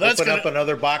 So that's Open up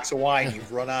another box of wine.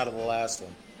 You've run out of the last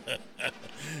one.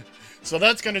 So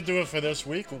that's going to do it for this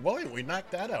week. Boy, we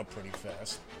knocked that out pretty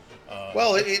fast.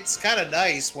 Well, it's kind of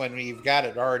nice when you've got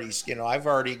it already. I've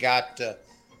already got.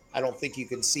 I don't think you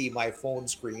can see my phone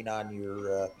screen on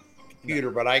your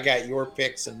computer, but I got your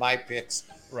picks and my picks.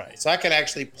 Right. So I can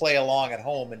actually play along at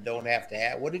home and don't have to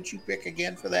have. What did you pick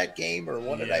again for that game, or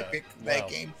what did I pick for that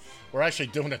game? We're actually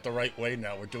doing it the right way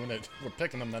now. We're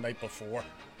picking them the night before.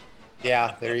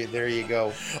 Yeah, there you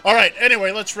go. All right.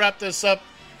 Anyway, let's wrap this up.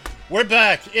 We're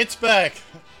back. It's back.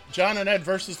 John and Ed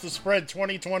versus the Spread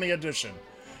 2020 edition.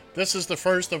 This is the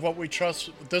first of what we trust.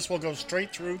 This will go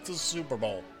straight through to the Super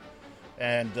Bowl,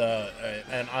 and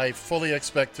I fully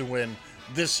expect to win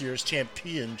this year's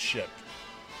championship.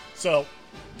 So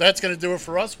that's going to do it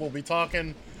for us. We'll talk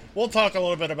a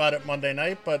little bit about it Monday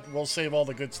night, but we'll save all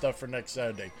the good stuff for next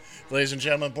Saturday. Ladies and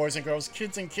gentlemen, boys and girls,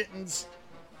 kids and kittens,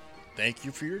 thank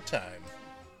you for your time.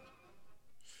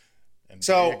 And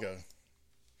so, there you go.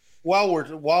 While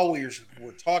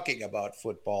we're talking about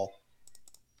football,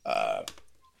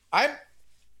 I'm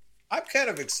kind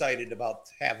of excited about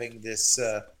having this.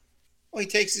 He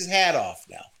takes his hat off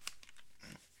now.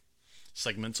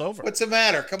 Segment's over. What's the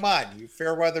matter? Come on, you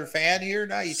fair weather fan here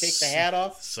now. You take the hat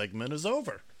off. Segment is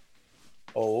over.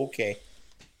 Oh, okay.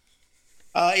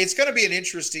 It's going to be an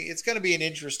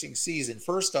interesting season.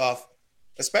 First off,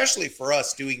 especially for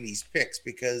us doing these picks,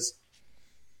 because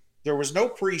there was no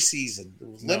preseason. There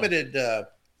was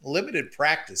limited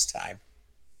practice time,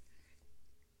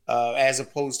 as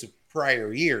opposed to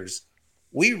prior years.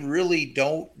 We really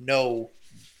don't know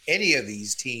any of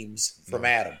these teams from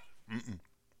Adam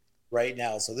right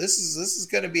now. So this is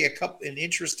going to be an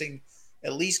interesting,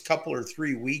 at least couple or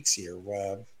 3 weeks here.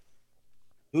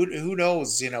 Who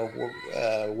knows?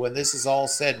 When this is all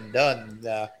said and done,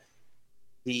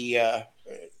 the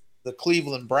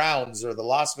Cleveland Browns or the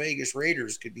Las Vegas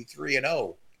Raiders could be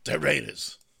 3-0. The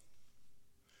Raiders.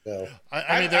 So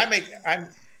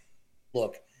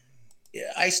look.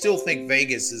 I still think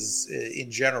Vegas is,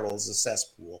 in general, is a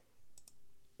cesspool,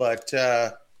 but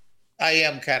I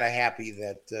am kind of happy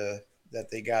that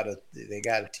they got a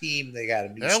team, they got a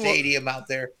new stadium out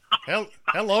there.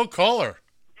 Hello, caller.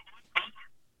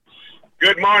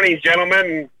 Good morning,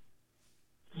 gentlemen.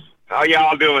 How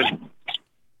y'all doing?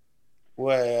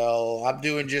 Well, I'm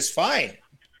doing just fine.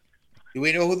 Do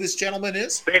we know who this gentleman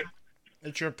is?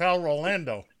 It's your pal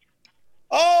Rolando.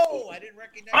 Oh, I didn't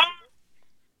recognize him.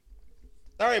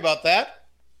 Sorry about that.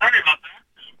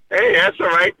 Hey, that's all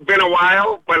right. Been a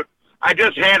while, but I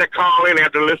just had to call in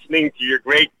after listening to your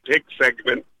great pick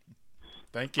segment.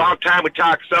 Thank you. About time we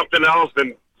talk something else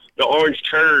than the orange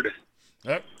turd.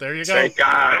 Yep, there you go. Thank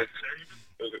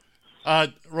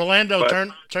God. Rolando,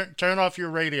 turn off your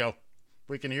radio.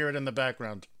 We can hear it in the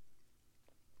background.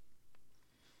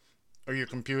 Or your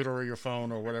computer or your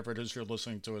phone or whatever it is you're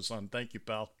listening to us on. Thank you,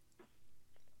 pal.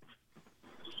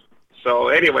 So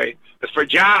anyway, as for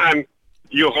John,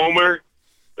 you homer,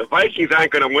 the Vikings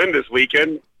aren't going to win this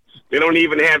weekend. They don't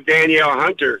even have Danielle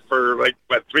Hunter for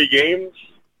 3 games.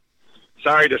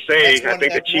 Sorry to say, I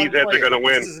think the Cheeseheads are going to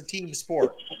win. This is a team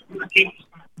sport.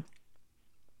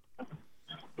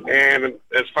 And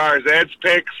as far as Ed's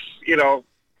picks,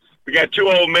 we got 2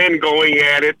 old men going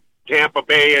at it, Tampa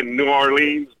Bay and New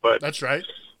Orleans. But that's right.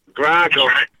 Gronk's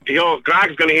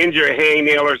going to injure a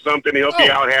hangnail or something. He'll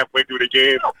be out halfway through the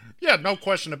game. Yeah, no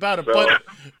question about it. So-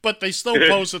 But they still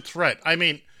pose a threat. I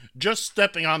mean, just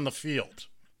stepping on the field,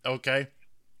 okay,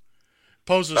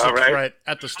 poses a All right. threat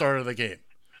at the start of the game.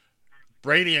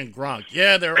 Brady and Gronk,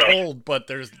 yeah, they're old, but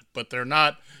they're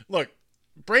not. Look,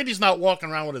 Brady's not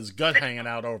walking around with his gut hanging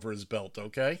out over his belt,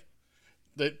 okay?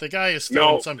 The guy is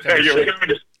still in some kind of shape.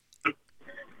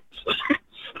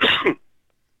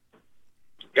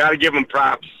 Got to give him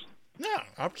props. Yeah,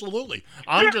 absolutely.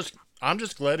 I'm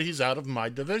just glad he's out of my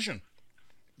division.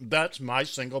 That's my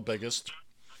single biggest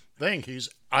thing.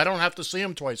 I don't have to see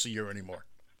him twice a year anymore.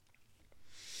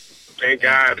 Thank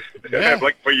God. Yeah.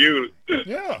 Like for you.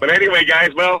 Yeah. But anyway, guys,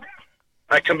 well,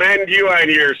 I commend you on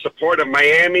your support of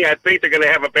Miami. I think they're going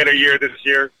to have a better year this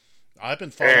year. I've been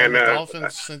following the And,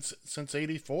 Dolphins since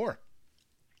 '84.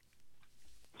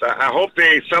 So I hope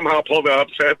they somehow pull the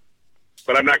upset,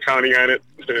 but I'm not counting on it.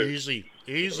 Easy.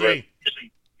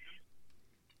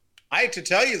 I to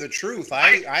tell you the truth,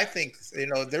 I think they're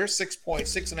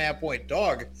 6.5 point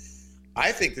dog.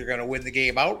 I think they're going to win the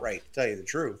game outright. To tell you the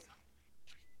truth.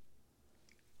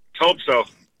 Hope so.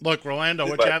 Look, Rolando,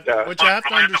 what But, you have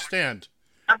to understand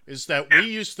is that we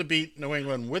used to beat New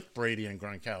England with Brady and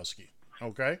Gronkowski.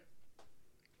 Okay,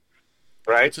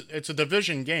 right? It's a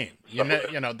division game. You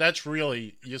know that's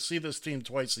really, you see this team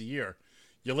twice a year.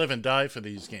 You live and die for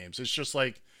these games. It's just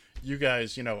like you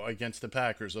guys, against the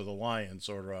Packers or the Lions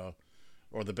or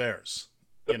the Bears.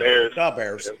 The Bears. The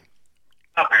Bears.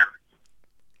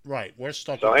 Right. We're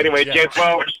stuck. So with the anyway, Jets. kids,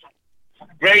 well,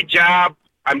 great job.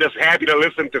 I'm just happy to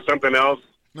listen to something else.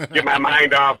 Get my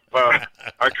mind off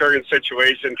our current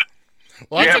situation.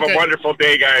 Well, you that's have okay. a wonderful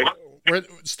day, guys.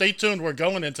 Stay tuned. We're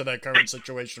going into that current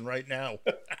situation right now.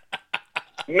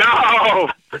 No.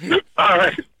 All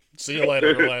right. See you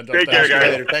later, Orlando. Take care,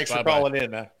 guys. Thanks for Bye-bye. calling in,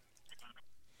 man.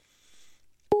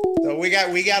 So we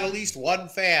got at least one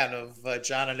fan of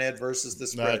John and Ed versus the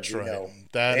spread. That's right.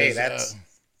 Hey,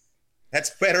 that's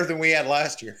better than we had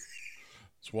last year.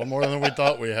 It's one more than we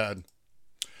thought we had.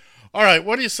 All right,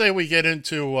 what do you say we get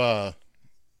into?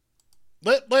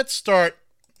 Let's start.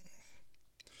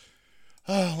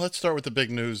 Let's start with the big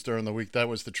news during the week. That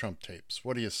was the Trump tapes.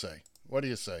 What do you say? Well,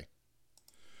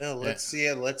 let's see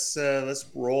it. Let's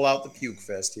roll out the puke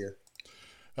fest here.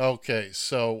 Okay,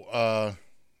 so all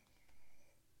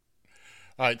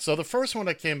right. So the first one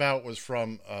that came out was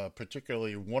from a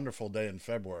particularly wonderful day in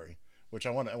February, which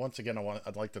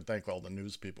I'd like to thank all the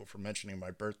news people for mentioning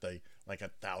my birthday like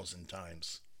 1,000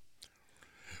 times.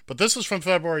 But this is from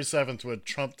February 7th with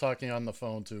Trump talking on the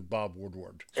phone to Bob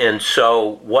Woodward. And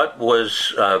so what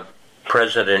was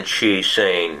President Xi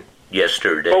saying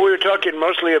yesterday? Well, we were talking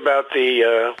mostly about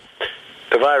the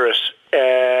virus,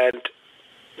 and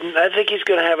I think he's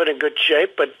going to have it in good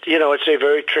shape, but, it's a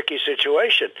very tricky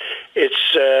situation.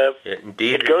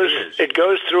 Indeed It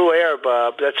goes through air,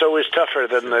 Bob. That's always tougher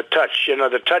than the touch.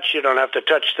 The touch, you don't have to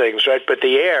touch things, right? But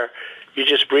the air, you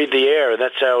just breathe the air, and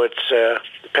that's how it's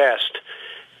passed.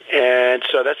 And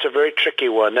so that's a very tricky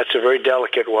one. That's a very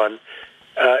delicate one.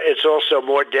 It's also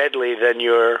more deadly than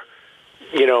your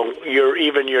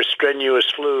strenuous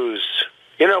flus.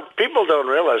 People don't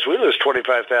realize we lose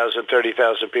 25,000,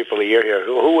 30,000 people a year here.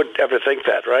 Who would ever think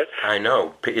that, right? I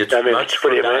know. It's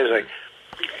pretty amazing.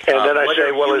 And then I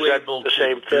say, well, is that the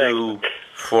same thing?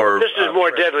 This is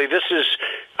more deadly. This is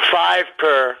 5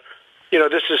 per...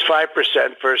 this is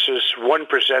 5% versus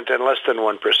 1% and less than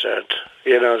 1%.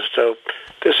 So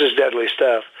this is deadly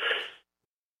stuff.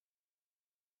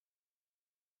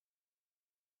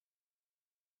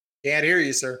 Can't hear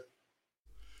you, sir.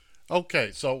 Okay,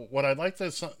 so what I'd like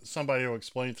somebody to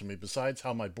explain to me, besides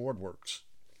how my board works,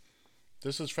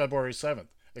 this is February 7th.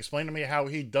 Explain to me how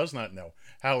he does not know.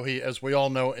 How he, as we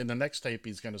all know, in the next tape,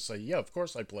 he's going to say, yeah, of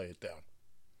course I play it down.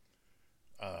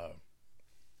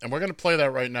 And we're going to play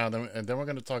that right now, and then we're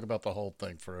going to talk about the whole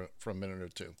thing for a minute or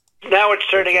two. Now it's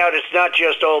turning out it's not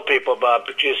just old people, Bob.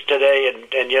 Just today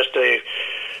and yesterday,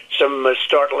 some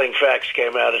startling facts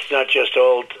came out. It's not just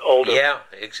older. Yeah,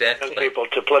 exactly. Young people,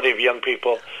 to plenty of young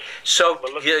people. So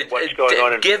what's going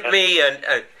on give me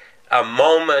a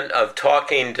moment of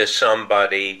talking to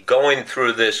somebody, going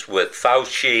through this with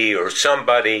Fauci or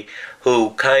somebody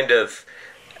who kind of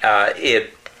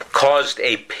it caused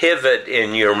a pivot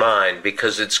in your mind,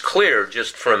 because it's clear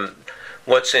just from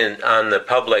what's on the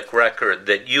public record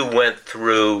that you went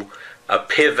through a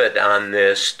pivot on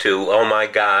this to, oh my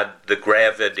God, the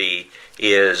gravity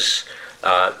is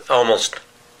almost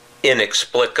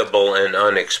inexplicable and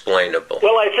unexplainable.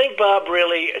 Well, I think, Bob,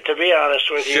 really, to be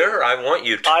honest with you... Sure, I want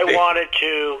you to I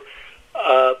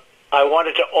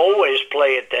wanted to always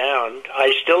play it down.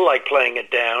 I still like playing it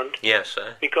down. Yes,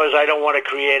 because I don't want to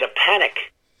create a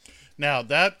panic. Now,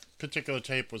 that particular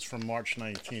tape was from March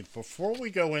 19th. Before we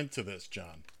go into this,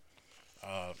 John,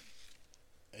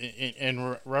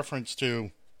 in reference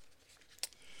to,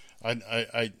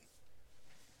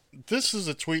 this is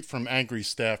a tweet from Angry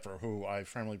Staffer, who I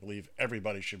firmly believe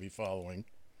everybody should be following.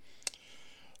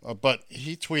 But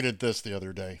he tweeted this the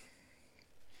other day.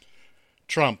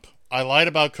 Trump, I lied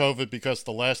about COVID because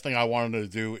the last thing I wanted to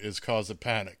do is cause a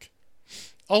panic.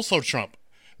 Also Trump,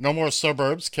 no more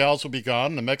suburbs, cows will be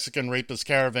gone, the Mexican rapist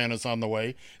caravan is on the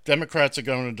way, Democrats are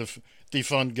going to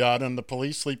defund God, and the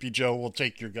police, Sleepy Joe, will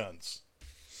take your guns.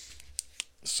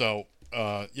 So,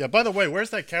 yeah, by the way, where's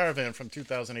that caravan from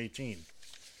 2018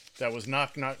 that was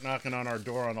knocking on our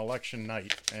door on election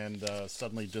night and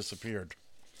suddenly disappeared?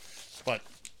 But,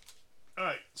 all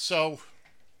right, so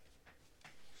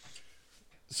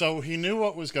he knew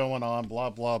what was going on, blah,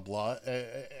 blah, blah,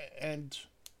 and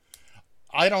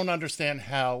I don't understand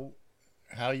how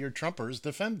your Trumpers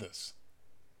defend this.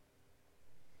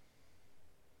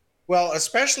 Well,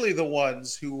 especially the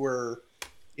ones who were,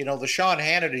 the Sean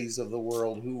Hannitys of the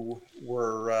world who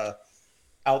were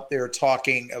out there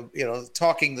talking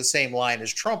the same line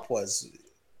as Trump was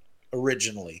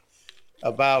originally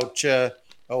about,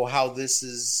 how this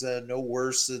is no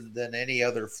worse than any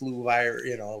other flu virus,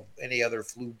 any other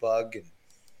flu bug. And,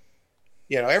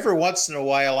 every once in a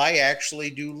while, I actually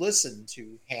do listen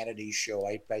to Hannity's show.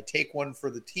 I take one for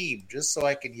the team just so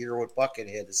I can hear what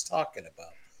Buckethead is talking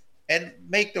about. And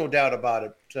make no doubt about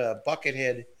it,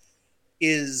 Buckethead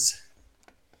is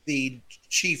the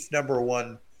chief number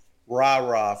one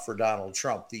rah-rah for Donald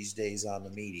Trump these days on the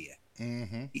media.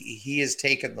 Mm-hmm. He has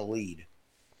taken the lead.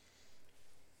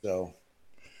 So,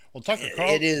 well, Tucker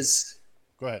Carlson. It is.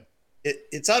 Go ahead.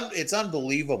 It's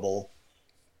unbelievable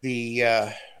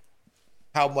the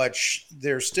how much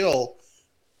they're still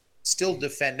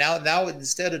defend now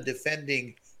instead of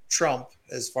defending Trump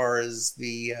as far as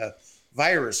the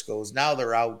virus goes. Now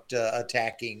they're out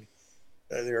attacking.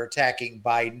 They're attacking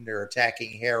Biden. They're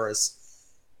attacking Harris,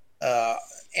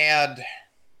 and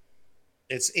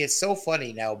it's so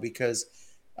funny now because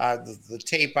the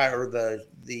tape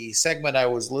the segment I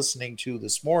was listening to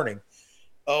this morning.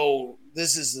 Oh,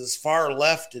 this is as far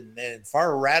left and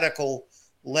far radical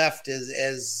left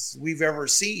as we've ever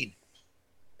seen.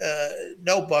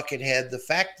 No, Buckethead.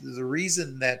 The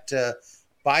reason that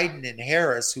Biden and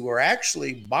Harris, who are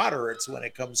actually moderates when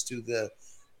it comes to the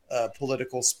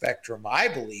political spectrum, I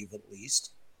believe at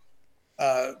least,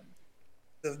 the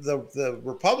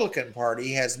Republican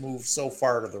Party has moved so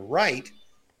far to the right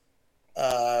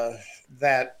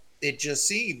that it just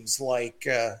seems like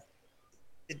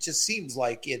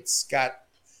it's got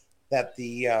that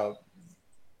the.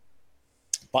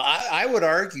 But I would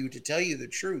argue, to tell you the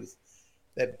truth,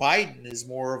 that Biden is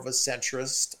more of a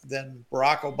centrist than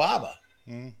Barack Obama.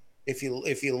 Mm. If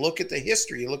you look at the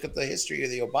history, of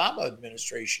the Obama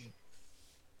administration,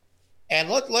 and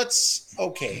let's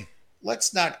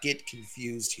not get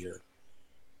confused here.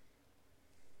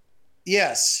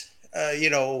 Yes,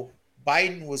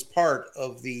 Biden was part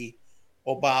of the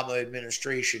Obama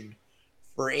administration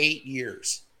for 8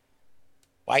 years.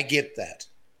 I get that.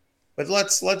 But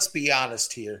let's be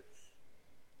honest here.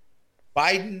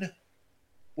 Biden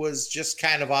was just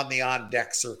kind of on the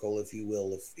on-deck circle, if you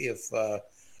will, if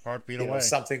heartbeat away. If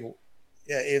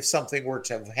something were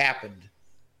to have happened.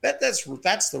 That's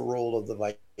the role of the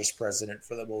vice president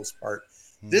for the most part.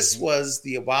 Mm-hmm. This was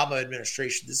the Obama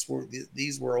administration. These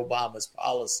were Obama's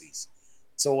policies.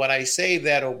 So when I say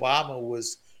that Obama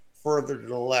was further to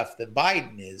the left than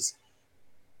Biden is,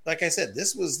 like I said,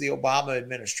 this was the Obama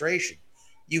administration.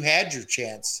 You had your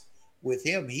chance with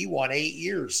him. He won 8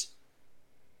 years.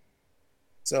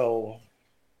 So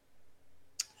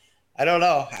I don't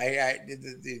know.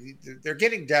 They're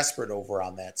getting desperate over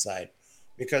on that side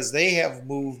because they have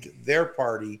moved their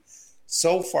party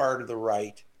so far to the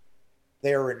right.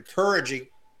 They're encouraging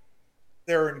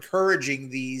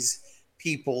these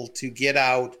people to get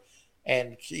out,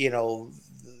 and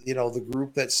the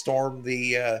group that stormed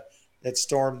the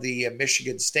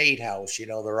Michigan State House.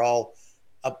 They're all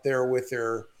up there with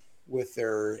their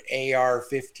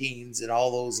AR-15s and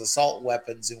all those assault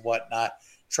weapons and whatnot,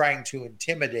 trying to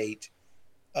intimidate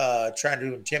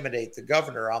the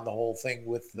governor on the whole thing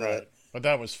with the. Right. But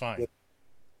that was fine.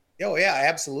 Oh yeah,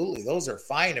 absolutely. Those are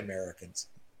fine Americans.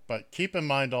 But keep in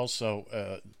mind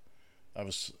also,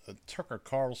 Tucker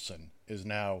Carlson is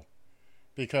now,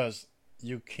 because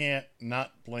you can't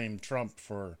not blame Trump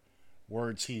for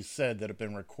words he said that have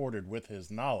been recorded with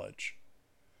his knowledge.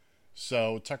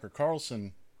 So Tucker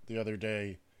Carlson the other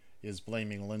day is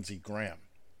blaming Lindsey Graham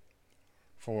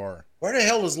for. Where the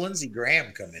hell does Lindsey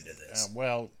Graham come into this?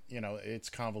 Well, it's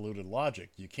convoluted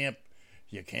logic. You can't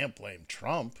You can't blame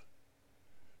Trump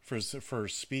for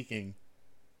speaking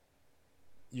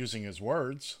using his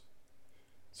words.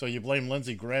 So you blame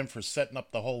Lindsey Graham for setting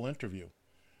up the whole interview.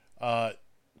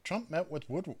 Trump met with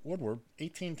Woodward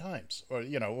 18 times, or,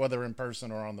 whether in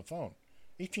person or on the phone.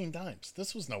 18 times.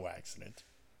 This was no accident.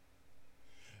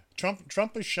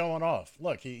 Trump is showing off.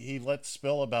 Look, he let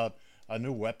spill about a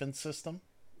new weapon system.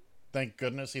 Thank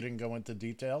goodness he didn't go into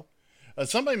detail.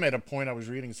 Somebody made a point. I was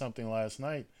reading something last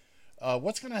night.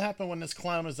 What's going to happen when this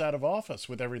clown is out of office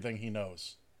with everything he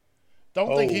knows?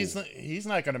 Don't think he's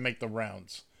not going to make the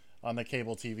rounds on the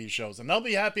cable TV shows, and they'll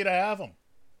be happy to have him.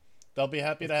 They'll be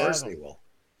happy to have him. Of course they will.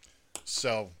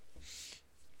 So,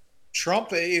 Trump,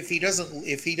 if he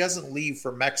doesn't leave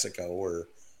for Mexico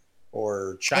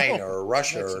or China or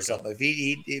Russia or something,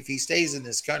 if he stays in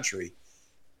this country,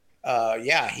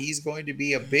 he's going to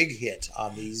be a big hit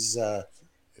on these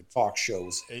talk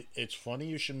shows. It's funny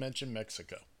you should mention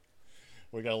Mexico.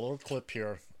 We got a little clip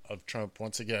here of Trump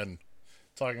once again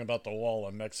talking about the wall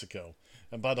in Mexico.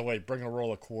 And by the way, bring a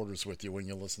roll of quarters with you when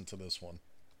you listen to this one.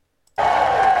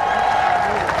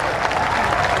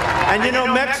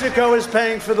 And Mexico is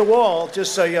paying for the wall,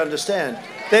 just so you understand.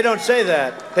 They don't say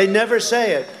that. They never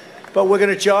say it. But we're going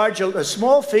to charge a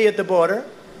small fee at the border.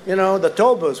 The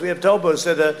toll booths. We have toll booths.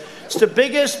 It's the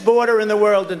biggest border in the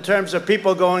world in terms of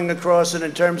people going across and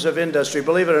in terms of industry.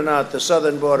 Believe it or not, the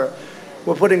southern border.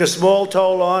 We're putting a small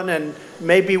toll on, and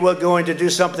maybe we're going to do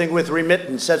something with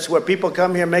remittance. That's where people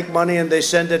come here, make money, and they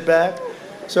send it back.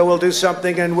 So we'll do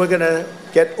something, and we're going to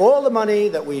get all the money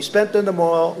that we spent on the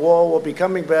wall will be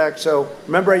coming back. So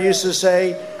remember I used to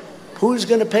say, who's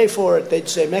going to pay for it? They'd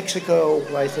say Mexico.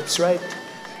 Right, that's right.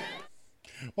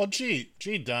 Well, gee,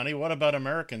 Donnie, what about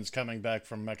Americans coming back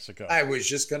from Mexico? I was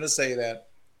just going to say that.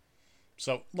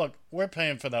 So, look, we're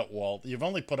paying for that wall. You've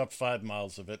only put up 5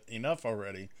 miles of it. Enough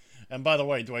already. And by the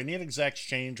way, do I need exact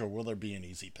change or will there be an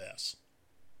easy pass?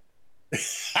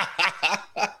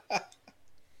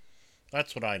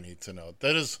 That's what I need to know.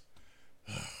 That is,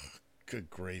 good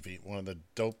gravy, one of the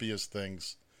dopiest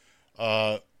things.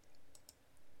 I'm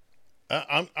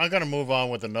going to move on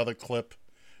with another clip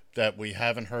that we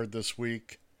haven't heard this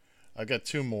week. I got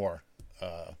 2 more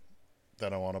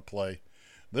that I want to play.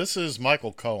 This is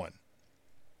Michael Cohen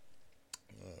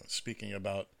speaking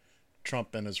about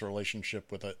Trump and his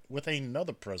relationship with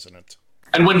another president.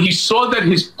 And when he saw that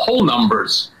his poll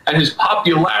numbers and his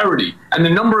popularity and the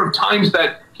number of times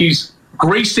that he's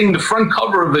gracing the front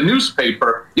cover of the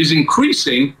newspaper is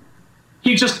increasing,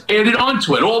 he just added on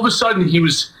to it. All of a sudden, he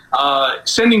was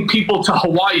sending people to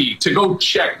Hawaii to go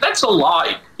check. That's a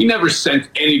lie. He never sent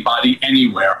anybody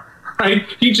anywhere, right?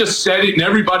 He just said it, and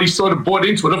everybody sort of bought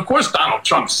into it. Of course, Donald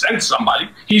Trump sent somebody.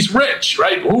 He's rich,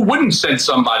 right? Who wouldn't send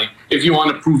somebody if you want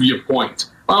to prove your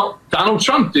point? Well, Donald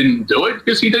Trump didn't do it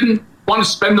because he didn't want to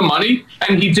spend the money,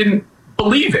 and he didn't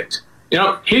believe it.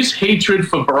 His hatred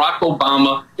for Barack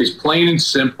Obama is plain and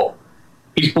simple.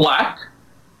 He's black.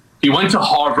 He went to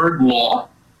Harvard Law.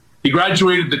 He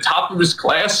graduated the top of his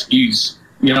class. He's,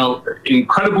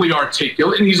 incredibly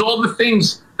articulate, and he's all the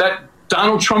things that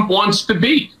Donald Trump wants to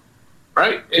be,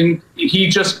 right? And he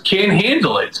just can't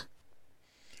handle it.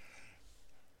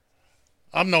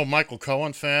 I'm no Michael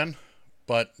Cohen fan,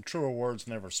 but truer words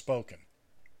never spoken.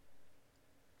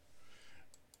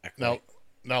 Now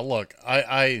look,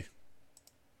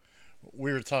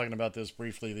 we were talking about this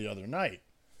briefly the other night.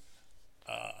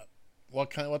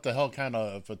 What the hell kind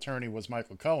of attorney was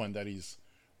Michael Cohen that he's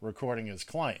recording his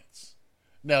clients?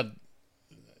 Now,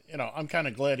 I'm kind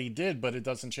of glad he did, but it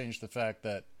doesn't change the fact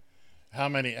that how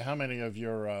many of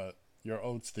your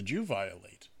oaths did you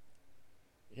violate?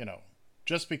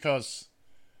 Just because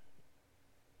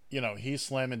he's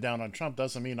slamming down on Trump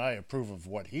doesn't mean I approve of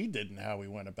what he did and how he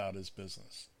went about his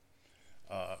business.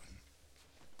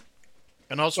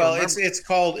 And also,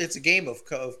 it's a game of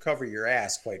cover your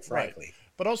ass, quite frankly. Right.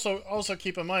 But also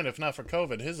keep in mind, if not for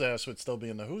COVID, his ass would still be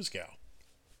in the Who's Gal.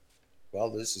 Well,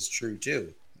 this is true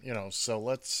too. So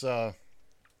let's.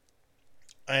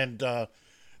 And the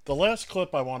last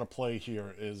clip I want to play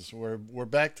here is we're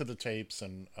back to the tapes,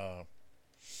 and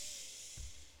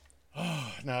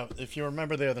now if you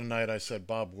remember the other night, I said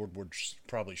Bob Woodward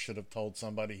probably should have told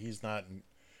somebody. He's not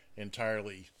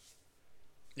entirely,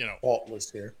 faultless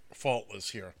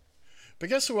here. But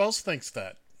guess who else thinks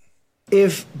that?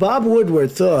 If Bob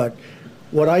Woodward thought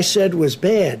what I said was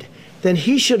bad, then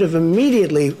he should have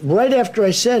immediately, right after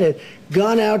I said it,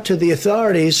 gone out to the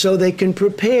authorities so they can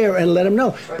prepare and let him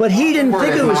know. But he didn't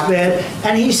think it was bad,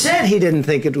 and he said he didn't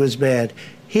think it was bad.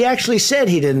 He actually said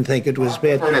he didn't think it was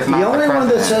bad. The only one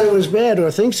that said it was bad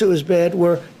or thinks it was bad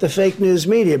were the fake news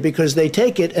media, because they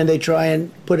take it and they try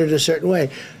and put it a certain way.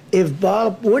 if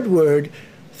Bob Woodward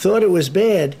thought it was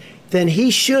bad, then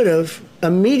he should have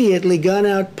immediately gone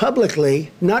out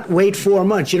publicly, not wait 4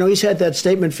 months. You know, he's had that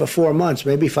statement for 4 months,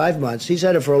 maybe 5 months. He's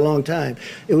had it for a long time.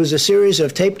 It was a series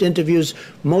of taped interviews,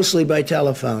 mostly by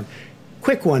telephone.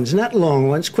 Quick ones, not long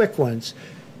ones, quick ones.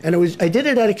 And I did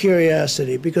it out of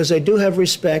curiosity because I do have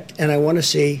respect and I want to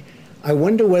see. I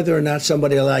wonder whether or not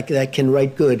somebody like that can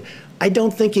write good. I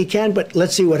don't think he can, but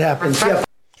let's see what happens. Yeah.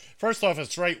 First off,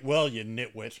 it's write well, you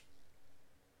nitwit.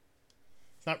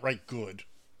 It's not write good.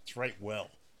 It's write well.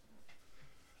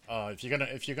 If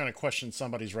you're gonna question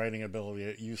somebody's writing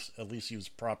ability, at least use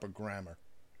proper grammar.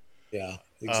 Yeah,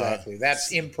 exactly.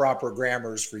 That's improper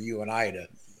grammars for you and Ida.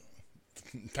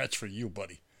 That's for you,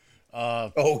 buddy.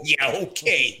 Oh yeah,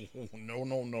 okay.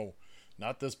 No,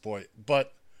 not this boy.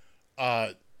 But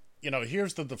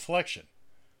here's the deflection.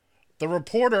 The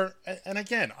reporter, and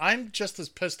again, I'm just as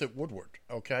pissed at Woodward.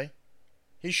 Okay,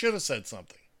 he should have said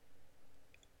something.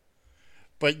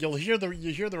 But you hear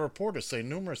the reporter say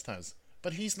numerous times,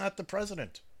 but he's not the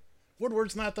president.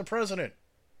 Woodward's not the president.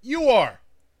 You are.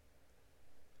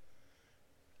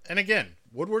 And again,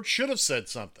 Woodward should have said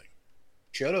something.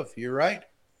 Should have. You're right.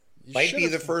 Might be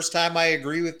the first time I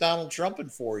agree with Donald Trump in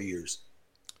 4 years.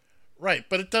 Right,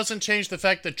 but it doesn't change the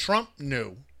fact that Trump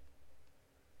knew.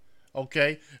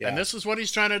 Okay? Yeah. And this is what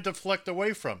he's trying to deflect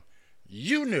away from.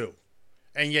 You knew,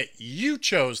 and yet you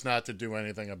chose not to do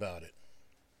anything about it.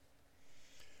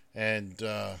 And,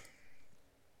 all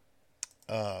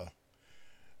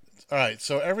right,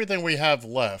 so everything we have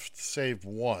left, save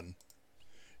one,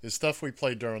 is stuff we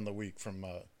played during the week from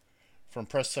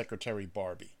Press Secretary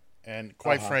Barbie. And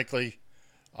quite frankly,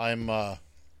 I'm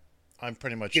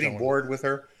pretty much getting bored with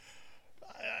her.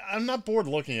 I'm not bored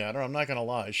looking at her. I'm not going to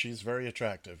lie. She's very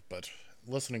attractive, but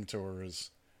listening to her is...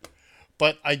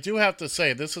 But I do have to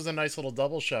say, this is a nice little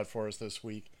double shot for us this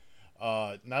week.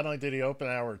 Not only did he open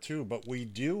hour 2, but we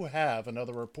do have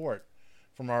another report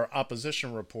from our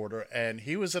opposition reporter, and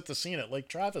he was at the scene at Lake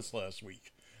Travis last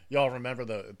week. Y'all remember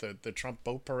the Trump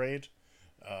boat parade?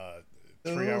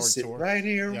 3-hour sit tour. Right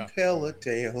here and tell a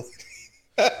tale.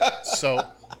 So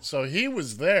he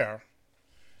was there,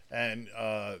 and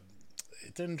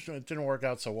it didn't work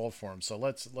out so well for him. So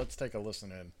let's take a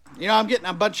listen in. You know, I'm getting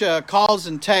a bunch of calls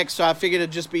and texts, so I figured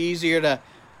it'd just be easier to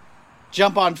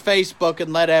jump on Facebook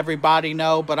and let everybody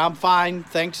know. But I'm fine.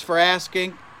 Thanks for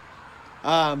asking.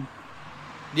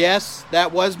 Yes,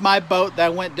 that was my boat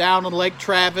that went down on Lake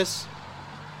Travis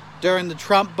during the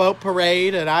Trump boat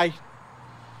parade, and I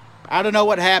don't know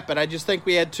what happened. I just think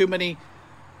we had too many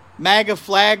MAGA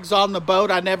flags on the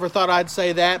boat. I never thought I'd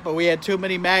say that, but we had too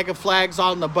many MAGA flags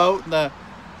on the boat, and the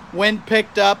wind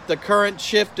picked up, the current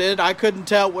shifted. I couldn't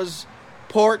tell what was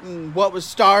port and what was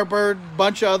starboard. A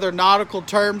bunch of other nautical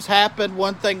terms happened.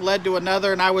 One thing led to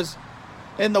another, and I was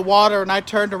in the water, and I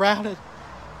turned around, and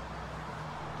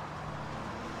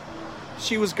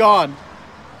she was gone.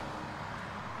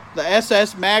 The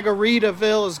SS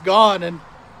Margaritaville is gone, and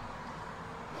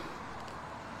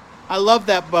I love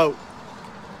that boat.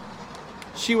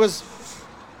 She was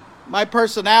my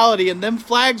personality, and them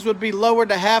flags would be lowered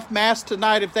to half-mast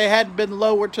tonight if they hadn't been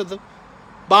lowered to the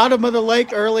bottom of the lake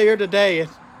earlier today.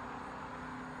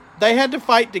 They had to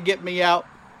fight to get me out.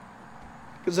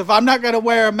 Because if I'm not going to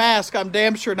wear a mask, I'm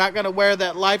damn sure not going to wear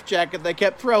that life jacket they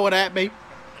kept throwing at me.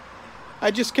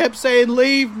 I just kept saying,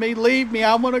 leave me,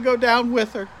 I want to go down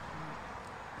with her.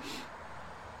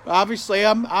 Obviously,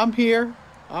 I'm here,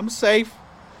 I'm safe,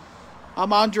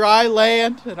 I'm on dry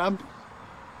land, and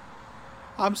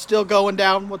I'm still going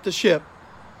down with the ship.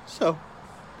 So,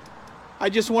 I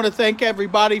just want to thank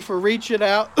everybody for reaching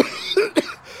out.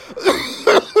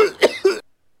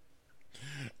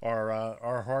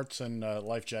 Our hearts and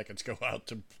life jackets go out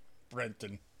to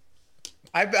Brenton.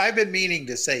 I've been meaning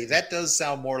to say that does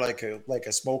sound more like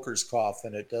a smoker's cough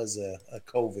than it does a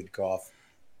COVID cough.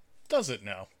 Does it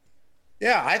now?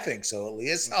 Yeah, I think so. At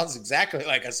least it sounds exactly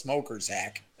like a smoker's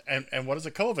hack. And what does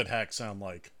a COVID hack sound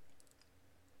like?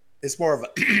 It's more of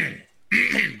a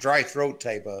dry throat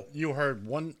type of. You heard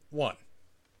one.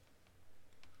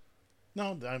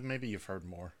 No, maybe you've heard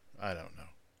more. I don't know.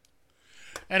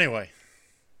 Anyway,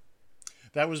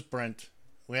 that was Brent.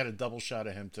 We had a double shot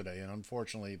of him today, and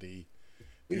unfortunately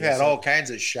We've had all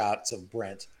kinds of shots of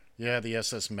Brent. Yeah, the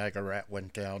SS Magarat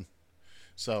went down.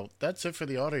 So that's it for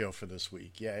the audio for this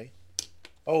week. Yay.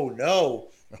 Oh no.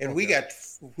 And we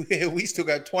still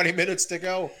got 20 minutes to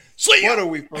go. See ya! What are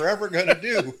we forever gonna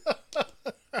do?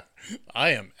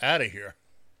 I am out of here.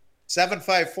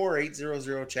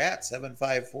 754-800-chat.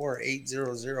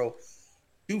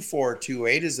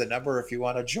 754-800-2428 is the number if you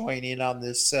want to join in on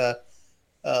this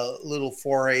little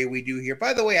foray we do here.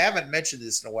 By the way, I haven't mentioned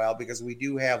this in a while because we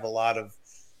do have a lot of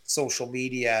social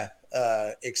media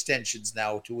extensions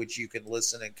now to which you can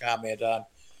listen and comment on.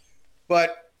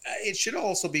 But it should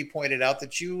also be pointed out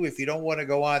that if you don't want to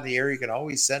go on the air, you can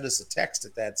always send us a text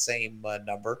at that same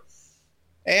number.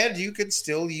 And you can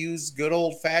still use good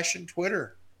old-fashioned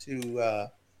Twitter to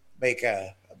make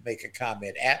a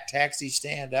comment at Taxi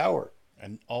Stand Hour.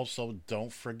 And also,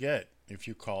 don't forget, if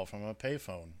you call from a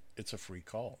payphone, it's a free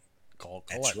call. Call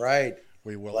collect. That's right.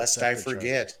 We will. Lest I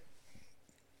forget.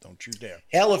 Don't you dare.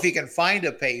 Hell, if you can find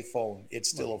a payphone, it's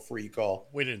still a free call.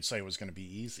 We didn't say it was going to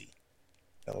be easy.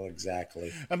 Oh,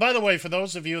 exactly. And by the way, for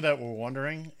those of you that were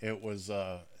wondering, it was,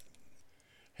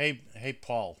 Hey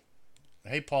Paul,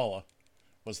 Hey Paula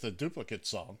was the duplicate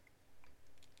song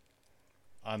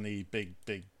on the big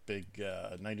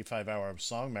 95-hour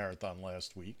song marathon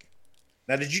last week.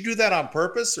 Now, did you do that on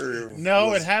purpose, or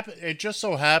no? It happened. It just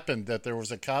so happened that there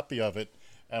was a copy of it,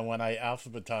 and when I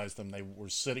alphabetized them, they were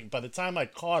sitting. By the time I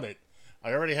caught it,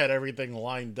 I already had everything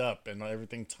lined up and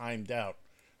everything timed out.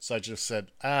 So I just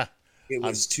said, it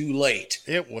was too late.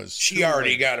 It was. She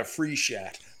already got a free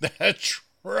shot. That's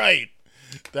right.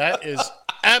 That is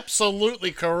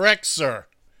absolutely correct, sir.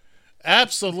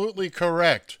 Absolutely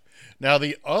correct. Now,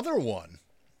 the other one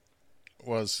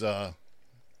was, let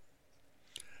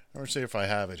me see if I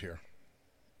have it here.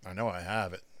 I know I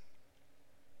have it.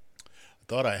 I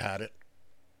thought I had it.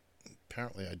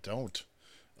 Apparently I don't.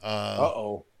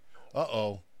 Uh-oh.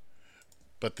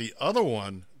 But the other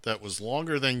one that was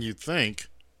longer than you'd think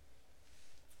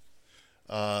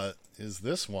is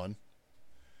this one,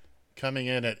 coming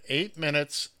in at 8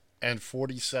 minutes and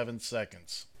 47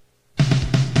 seconds.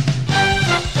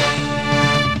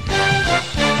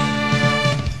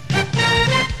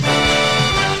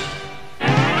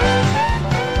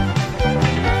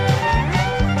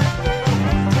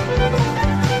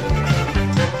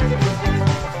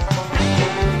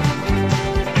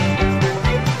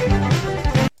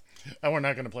 And we're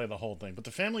not going to play the whole thing, but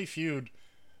the Family Feud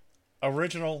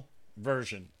original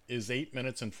version is 8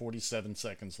 minutes and 47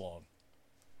 seconds long.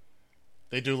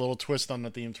 They do a little twist on the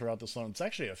theme throughout the song. It's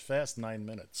actually a fast 9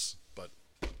 minutes,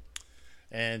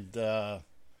 to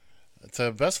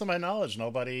the best of my knowledge,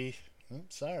 nobody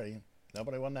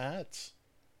won the hats.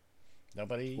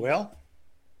 Nobody. Well,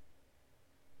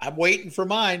 I'm waiting for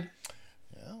mine.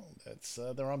 Well, that's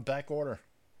they're on back order.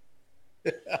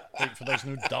 Wait for those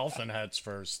new dolphin hats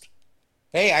first.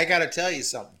 Hey, I got to tell you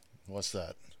something. What's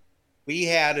that? We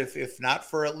had, if not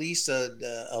for at least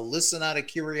a listen out of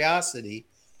curiosity,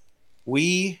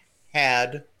 we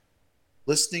had,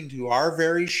 listening to our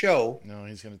very show. No,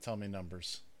 he's going to tell me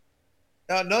numbers.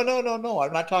 No.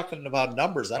 I'm not talking about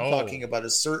numbers. I'm talking about a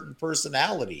certain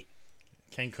personality.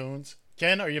 Ken Coons?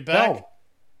 Ken, are you back?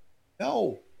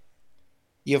 No.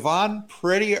 Yvonne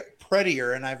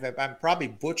Pretier, and I'm probably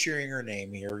butchering her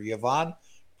name here. Yvonne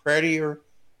Pretier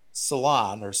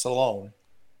Salon.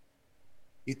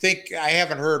 You think I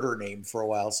haven't heard her name for a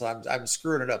while, so I'm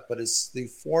screwing it up. But it's the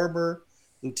former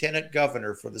lieutenant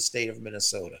governor for the state of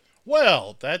Minnesota.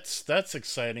 Well, that's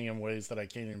exciting in ways that I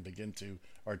can't even begin to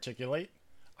articulate.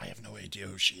 I have no idea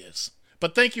who she is.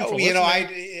 But thank you for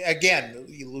listening. Again,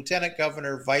 lieutenant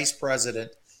governor, vice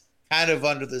president, kind of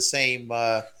under the same.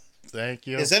 Thank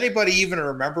you. Does anybody even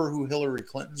remember who Hillary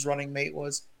Clinton's running mate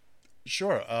was?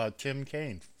 Sure, Tim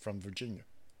Kaine from Virginia.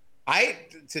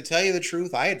 To tell you the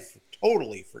truth, I had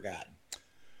totally forgotten.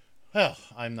 Well,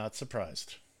 I'm not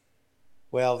surprised.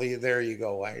 Well, there you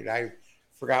go. I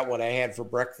forgot what I had for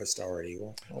breakfast already.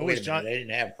 Well, wait a minute, I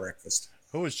didn't have breakfast.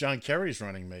 Who was John Kerry's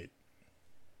running mate?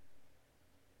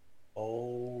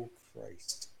 Oh,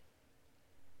 Christ.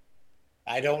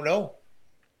 I don't know.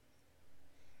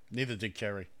 Neither did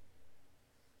Kerry.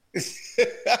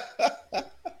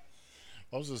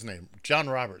 What was his name? John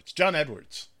Edwards.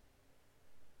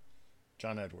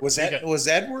 Was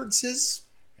Edwards his?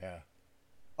 Yeah.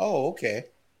 Oh, okay.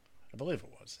 I believe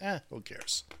it was. Who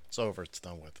cares? It's over. It's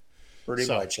done with. Pretty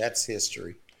much. That's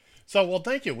history. So, well,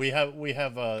 thank you. We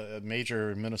have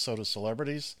major Minnesota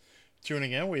celebrities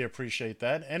tuning in. We appreciate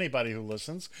that. Anybody who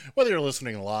listens, whether you're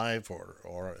listening live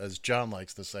or as John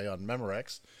likes to say, on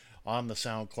Memorex, on the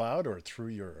SoundCloud, or through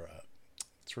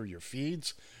your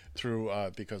feeds,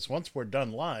 because once we're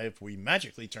done live, we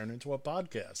magically turn into a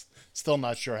podcast. Still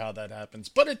not sure how that happens,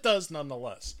 but it does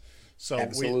nonetheless. So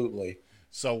absolutely.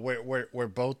 We're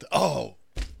both. Oh,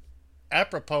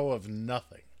 apropos of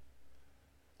nothing,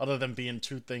 other than being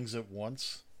two things at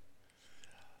once.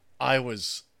 I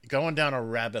was going down a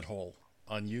rabbit hole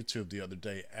on YouTube the other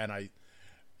day, and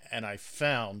I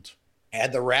found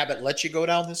And the rabbit let you go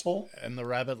down this hole? And the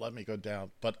rabbit let me go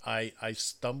down. But I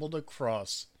stumbled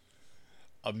across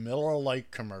a Miller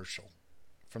Lite commercial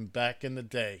from back in the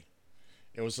day.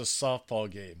 It was a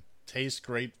softball game. Tastes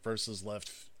great versus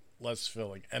less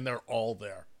filling. And they're all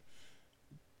there.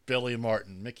 Billy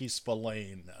Martin, Mickey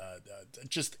Spillane,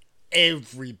 just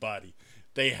everybody.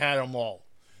 They had them all.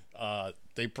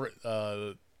 They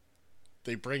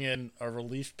bring in a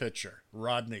relief pitcher.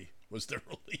 Rodney was the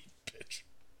relief pitcher.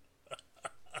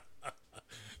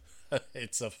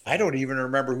 I don't even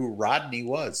remember who Rodney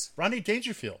was. Rodney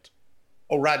Dangerfield.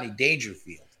 Oh, Rodney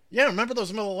Dangerfield. Yeah, remember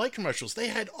those Miller Lite commercials? They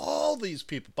had all these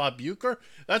people. Bob Uecker.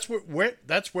 That's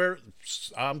where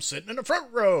I'm sitting in the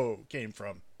front row came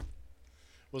from.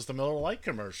 Was the Miller Lite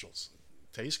commercials.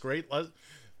 Tastes great.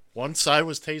 One side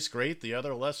was tastes great, the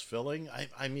other less filling.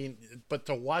 I mean, but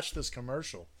to watch this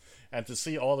commercial and to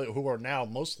see all who are now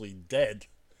mostly dead.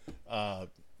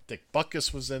 Dick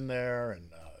Butkus was in there, and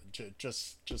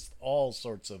just all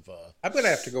sorts of. I'm gonna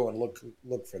have to go and look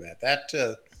for that.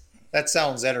 That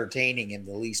sounds entertaining in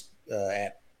the least,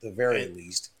 at the very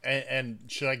least. And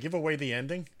should I give away the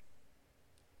ending?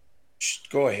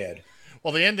 Go ahead.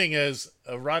 Well, the ending is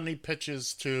Rodney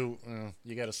pitches to.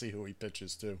 You got to see who he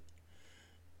pitches to.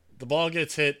 The ball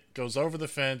gets hit, goes over the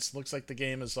fence. Looks like the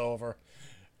game is over,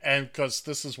 and because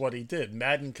this is what he did,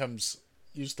 Madden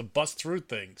used to bust through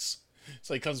things,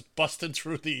 so he comes busting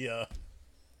through the.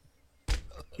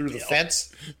 Through the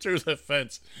fence? Through the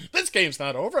fence. This game's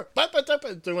not over.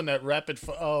 Doing that rapid.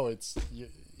 It's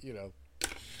you know,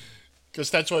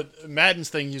 because that's what Madden's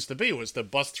thing used to be, was to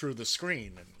bust through the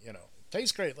screen, and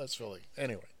tastes great. Let's Philly.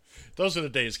 Anyway, those are the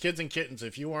days. Kids and kittens.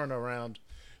 If you weren't around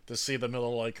to see the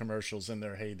Miller Lite commercials in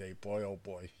their heyday, boy oh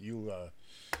boy, you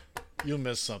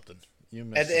missed something.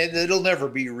 And it'll never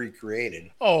be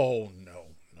recreated. Oh no.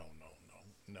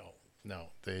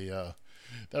 They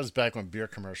that was back when beer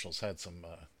commercials had some.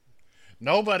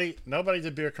 Nobody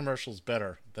did beer commercials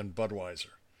better than Budweiser.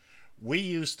 We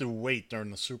used to wait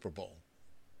during the Super Bowl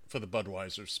for the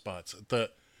Budweiser spots.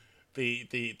 The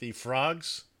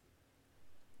frogs,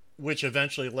 which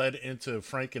eventually led into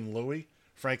Frank and Louie.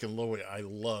 Frank and Louie, I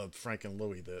loved Frank and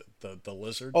Louie, the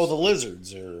lizards. Oh, the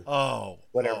lizards, or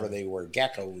whatever they were,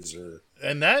 geckos, or.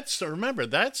 And remember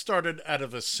that started out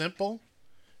of a simple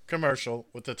commercial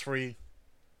with the three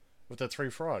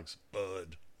frogs,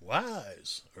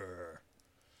 Budweiser,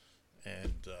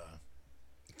 and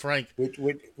Frank,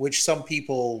 which some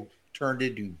people turned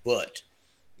into Butt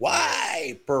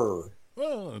Wiper.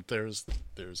 Well, there's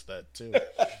that too.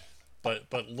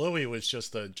 but Louis was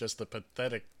just a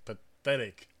pathetic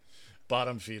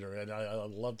bottom feeder, and I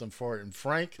loved him for it. And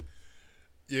Frank,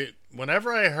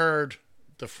 whenever I heard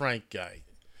the Frank guy,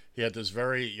 he had this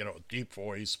very deep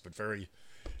voice, but very.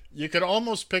 You could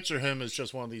almost picture him as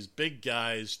just one of these big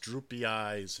guys, droopy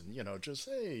eyes, and just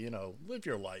live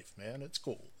your life, man. It's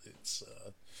cool. It's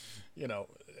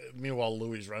meanwhile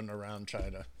Louis running around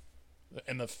trying to,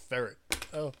 and the ferret.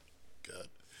 Oh, God.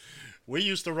 We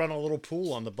used to run a little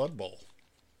pool on the Bud Bowl.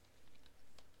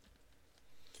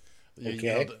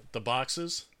 Okay. The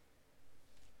boxes.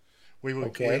 We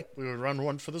would run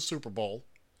one for the Super Bowl,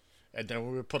 and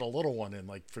then we would put a little one in,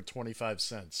 like for 25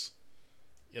 cents.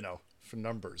 For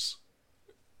numbers.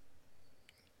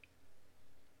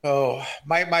 Oh,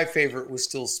 my favorite was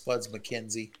still Spuds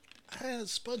McKenzie.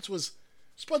 Spuds was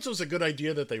a good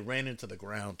idea that they ran into the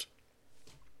ground.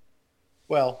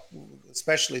 Well,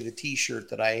 especially the T-shirt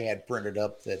that I had printed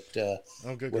up that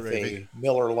good with gravy. a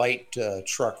Miller Lite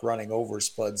truck running over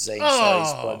Spuds saying, "Sorry,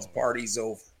 Spuds, party's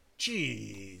over."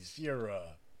 Jeez,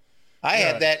 I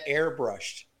had that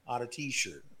airbrushed on a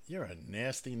T-shirt. You're a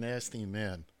nasty, nasty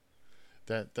man.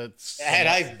 That's and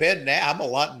I've been. I'm a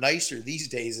lot nicer these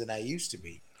days than I used to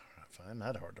be. I find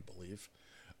that hard to believe.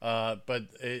 But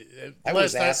I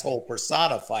was asshole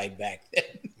personified back then.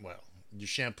 Well, you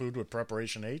shampooed with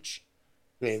Preparation H.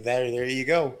 There you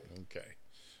go.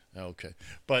 Okay.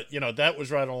 But that was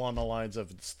right along the lines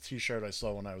of this T-shirt I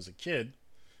saw when I was a kid,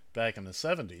 back in the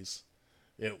 70s.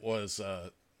 It was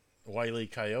Wile E.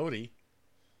 Coyote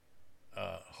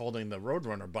holding the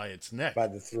Roadrunner by its neck, by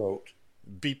the throat.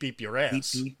 Beep beep your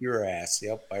ass. Beep beep your ass.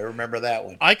 Yep, I remember that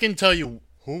one. I can tell you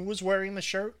who was wearing the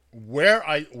shirt,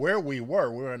 where we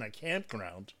were in a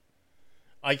campground.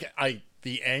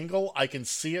 The angle, I can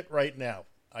see it right now.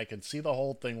 I can see the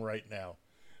whole thing right now.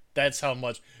 That's how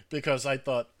much, because I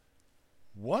thought,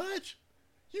 what?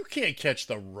 You can't catch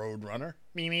the Roadrunner.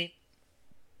 Mimi.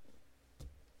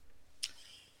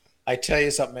 I tell you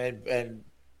something, and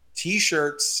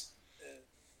T-shirts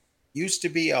used to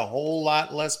be a whole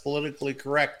lot less politically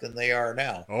correct than they are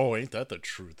now. Oh, ain't that the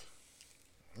truth?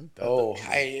 Oh,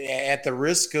 at the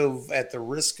risk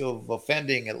of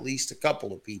offending at least a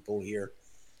couple of people here,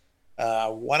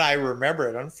 when I remember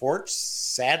it, unfortunately,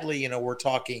 sadly,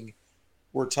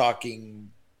 we're talking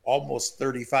almost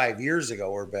 35 years ago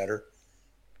or better.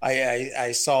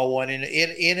 I saw one in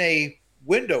a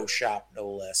window shop, no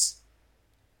less,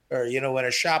 or in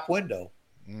a shop window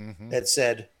that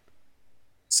said,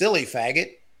 "Silly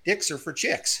faggot, dicks are for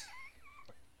chicks."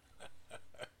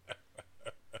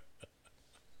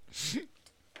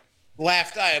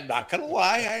 Laughed. I am not going to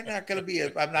lie. I'm not going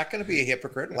to be a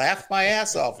hypocrite. Laughed my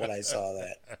ass off when I saw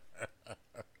that.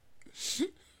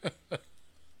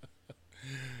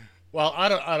 Well,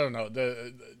 I don't know.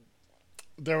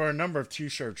 There were a number of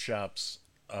T-shirt shops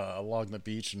along the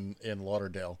beach in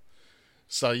Lauderdale.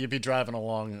 So you'd be driving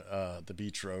along the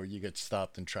beach road, you get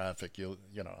stopped in traffic.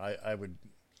 I would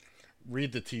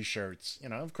read the T-shirts.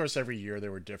 Of course, every year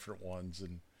there were different ones,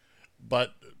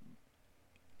 but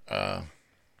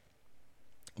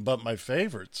my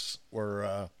favorites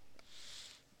were,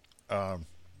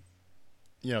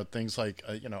 things like,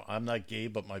 I'm not gay,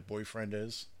 but my boyfriend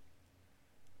is.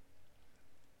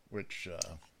 Which, you're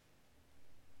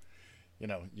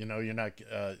not,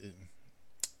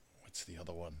 what's the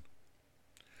other one?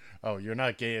 Oh, you're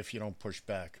not gay if you don't push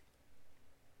back.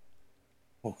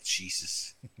 Oh,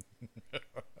 Jesus.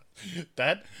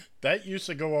 That used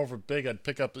to go over big. I'd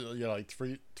pick up, like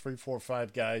three, four,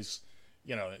 five guys,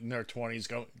 in their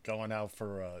 20s going out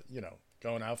for,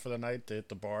 going out for the night to hit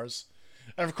the bars.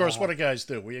 And of course, what do guys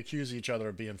do? We accuse each other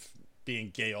of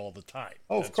being gay all the time.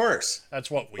 Oh, of course. That's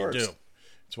what we do.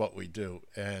 It's what we do.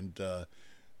 And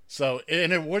so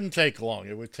it wouldn't take long.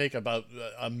 It would take about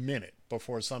a minute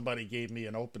before somebody gave me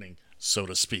an opening, so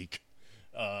to speak,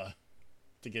 to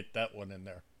get that one in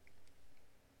there.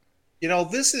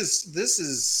 This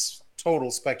is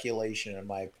total speculation on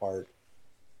my part.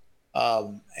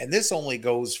 And this only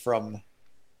goes from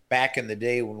back in the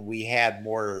day when we had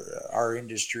our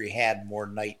industry had more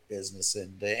night business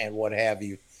and what have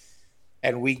you.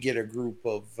 And we'd get a group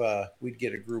of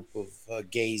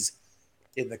gays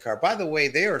in the car. By the way,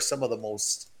 they are some of the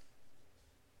most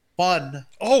fun,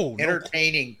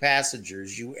 entertaining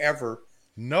passengers you ever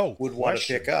would want to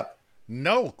pick up.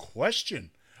 No question.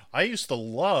 I used to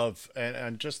love,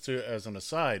 and just as an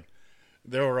aside,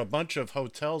 there were a bunch of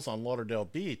hotels on Lauderdale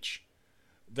Beach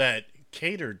that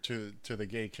catered to the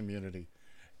gay community.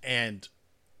 And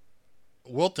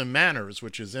Wilton Manors,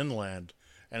 which is inland,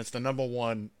 and it's the number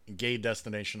one gay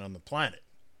destination on the planet,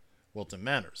 Wilton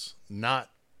Manors, not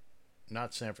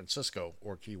San Francisco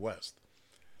or Key West.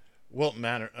 Wilton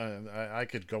Manor, I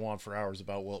could go on for hours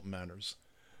about Wilton Manors.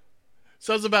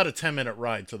 So it's about a 10-minute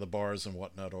ride to the bars and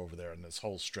whatnot over there in this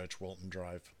whole stretch, Wilton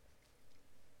Drive.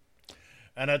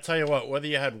 And I tell you what, whether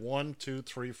you had 1, 2,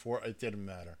 3, 4, it didn't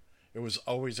matter. It was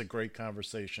always a great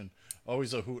conversation,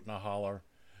 always a hoot and a holler.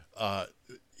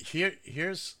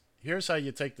 Here's how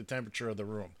you take the temperature of the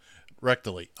room.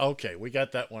 Rectally. Okay, we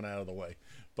got that one out of the way.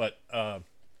 But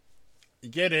you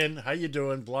get in, how you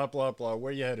doing, blah, blah, blah,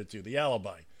 where you headed to, the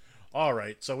alibi. All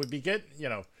right, so we'd be getting,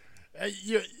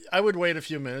 I would wait a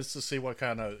few minutes to see what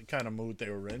kind of mood they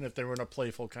were in. If they were in a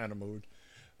playful kind of mood,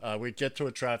 we'd get to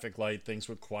a traffic light, things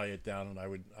would quiet down, and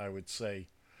I would say,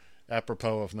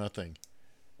 apropos of nothing,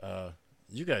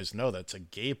 you guys know that's a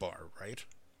gay bar, right?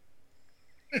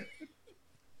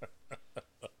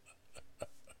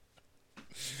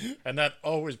 And that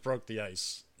always broke the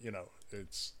ice.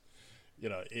 It's,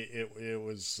 it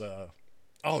was,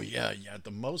 oh yeah,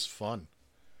 the most fun.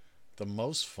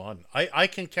 I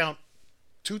can count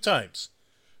two times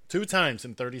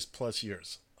in 30 plus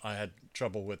years. I had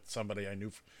trouble with somebody I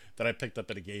knew that I picked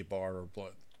up at a gay bar or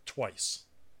twice.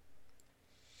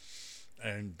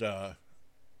 And,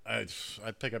 I'd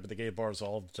pick up at the gay bars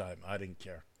all the time. I didn't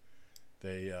care.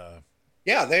 They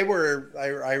were.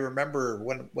 I remember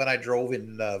when I drove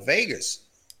in Vegas.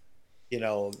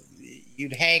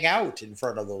 You'd hang out in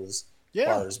front of those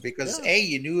bars because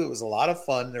you knew it was a lot of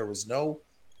fun. There was no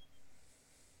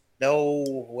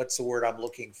what's the word I'm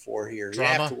looking for here?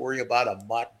 Drama? You have to worry about a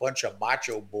bunch of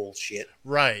macho bullshit.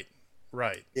 Right.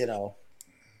 It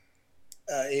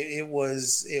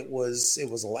was a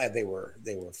lot. They were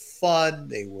fun.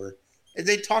 They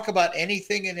talk about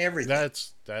anything and everything.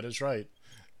 That is right.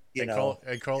 They call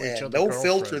each other no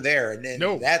filter there, and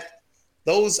no.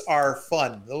 Those are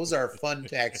fun. Those are fun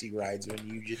taxi rides when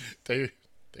you just they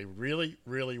really,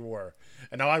 really were.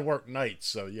 And now I work nights,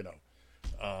 so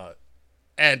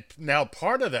and now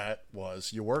part of that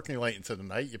was you're working late into the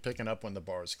night, you're picking up when the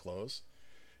bars close,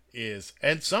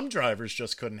 and some drivers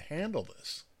just couldn't handle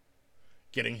this,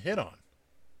 getting hit on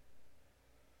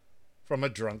from a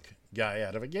drunk guy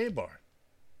out of a gay bar.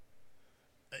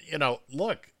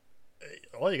 look,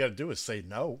 all you got to do is say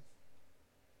no.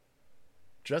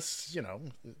 Just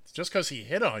because he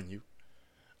hit on you.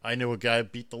 I knew a guy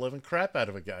beat the living crap out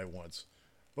of a guy once.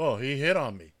 Well, he hit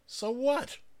on me. So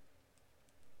what?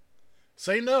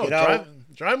 Say no.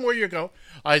 Drive him where you go.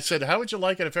 I said, how would you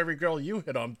like it if every girl you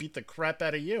hit on beat the crap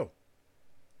out of you?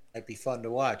 That'd be fun to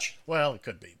watch. Well, it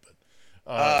could be, but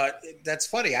that's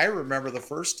funny. I remember the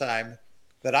first time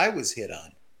that I was hit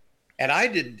on, and I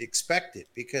didn't expect it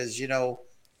because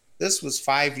this was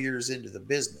 5 years into the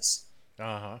business,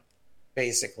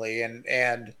 basically,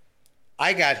 and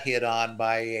I got hit on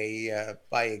by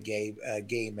a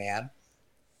gay man,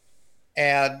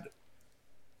 and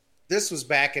this was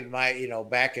back in my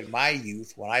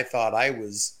youth when I thought I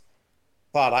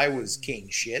was king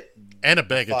shit and a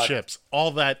bag of chips,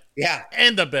 all that,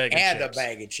 and a bag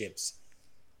of chips,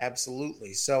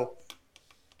 absolutely. So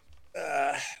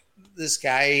this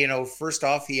guy, first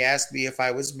off, he asked me if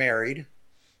I was married.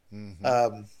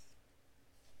 Mm-hmm.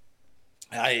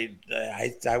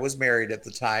 I was married at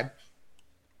the time.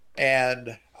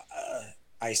 And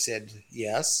I said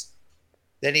yes.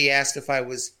 Then he asked if I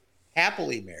was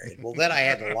happily married. Well, then I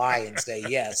had to lie and say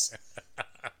yes.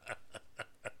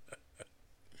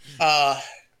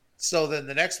 So then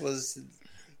the next was, he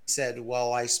said,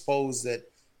 well, I suppose that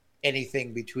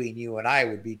anything between you and I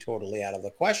would be totally out of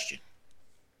the question.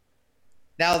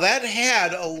 Now that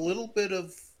had a little bit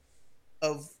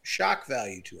of shock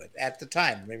value to it at the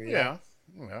time. Maybe, yeah.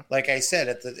 Like I said,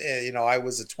 I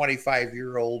was a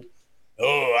 25-year-old.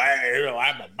 Oh,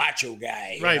 I'm a macho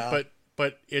guy. Right,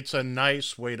 but it's a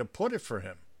nice way to put it for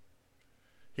him.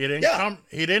 He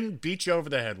didn't beat you over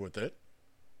the head with it.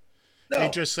 No. He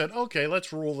just said, okay,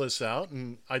 let's rule this out.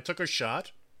 And I took a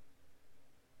shot.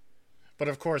 But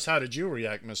of course, how did you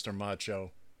react, Mr.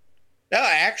 Macho? No,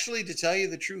 actually, to tell you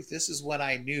the truth, this is when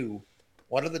I knew,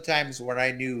 one of the times when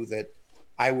I knew that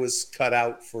I was cut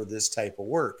out for this type of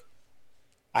work.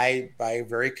 I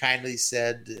very kindly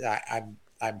said,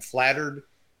 I'm flattered,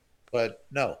 but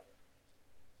no.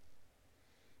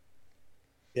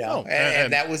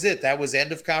 And that was it. That was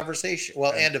end of conversation.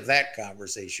 Well, end of that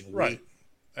conversation. Right.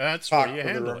 That's talked where you for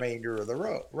handle the remainder of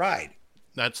the ride.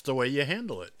 That's the way you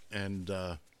handle it. And,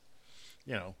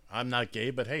 I'm not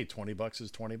gay, but hey, $20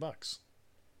 is $20.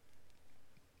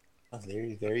 Oh,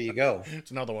 there you go.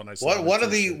 It's another one I saw. One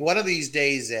of these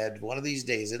days, Ed,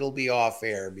 it'll be off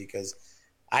air because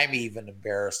I'm even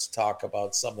embarrassed to talk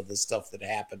about some of the stuff that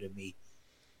happened to me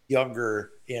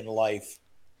younger in life.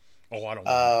 Oh, I don't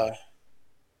know.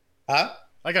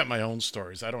 I got my own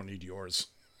stories. I don't need yours.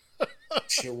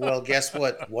 Well, guess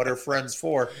what? What are friends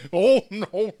for? Oh,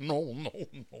 no.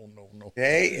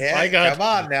 Hey, come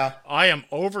on now. I am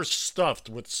overstuffed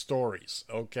with stories,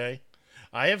 okay?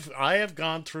 I have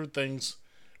gone through things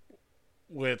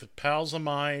with pals of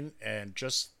mine and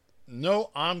just,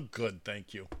 no, I'm good,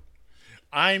 thank you.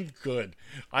 I'm good.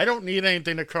 I don't need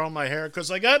anything to curl my hair because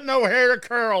I got no hair to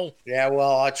curl. Yeah,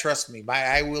 well, trust me.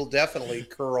 I will definitely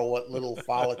curl what little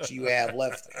follicles you have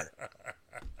left there.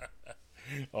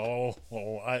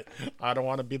 I don't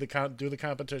want to be do the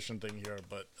competition thing here,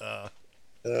 but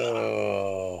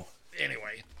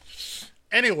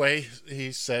Anyway,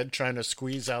 he said, trying to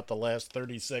squeeze out the last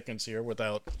 30 seconds here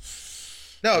without.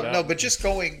 No, but just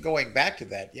going back to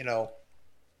that,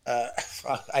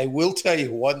 I will tell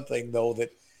you one thing though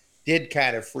that did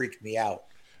kind of freak me out.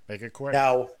 Make it quick.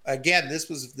 Now, again, this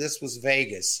was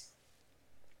Vegas,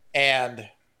 and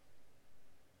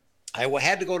I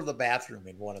had to go to the bathroom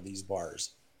in one of these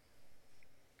bars.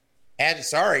 Had 10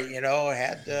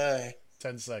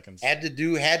 seconds. Had to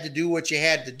do what you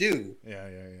had to do. Yeah.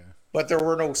 But there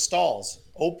were no stalls.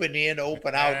 Open in,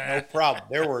 open out, no problem.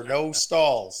 There were no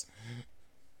stalls.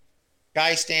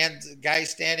 Guy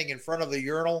standing in front of the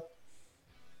urinal,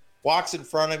 walks in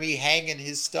front of me, hanging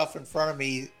his stuff in front of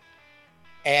me,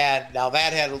 and now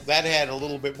that had a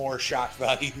little bit more shock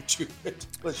value to it.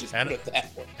 Let's just put it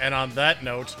that way. And on that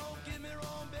note,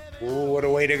 what a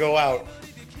way to go out!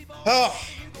 Oh,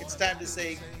 it's time to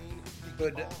say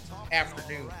good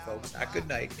afternoon, folks. Not good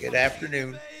night. Good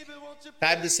afternoon.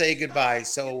 Time to say goodbye.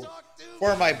 So,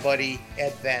 for my buddy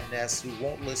Ed Van Ness, who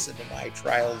won't listen to my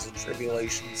trials and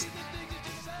tribulations,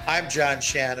 I'm John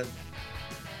Shannon,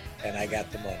 and I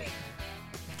got the money.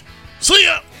 See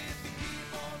ya!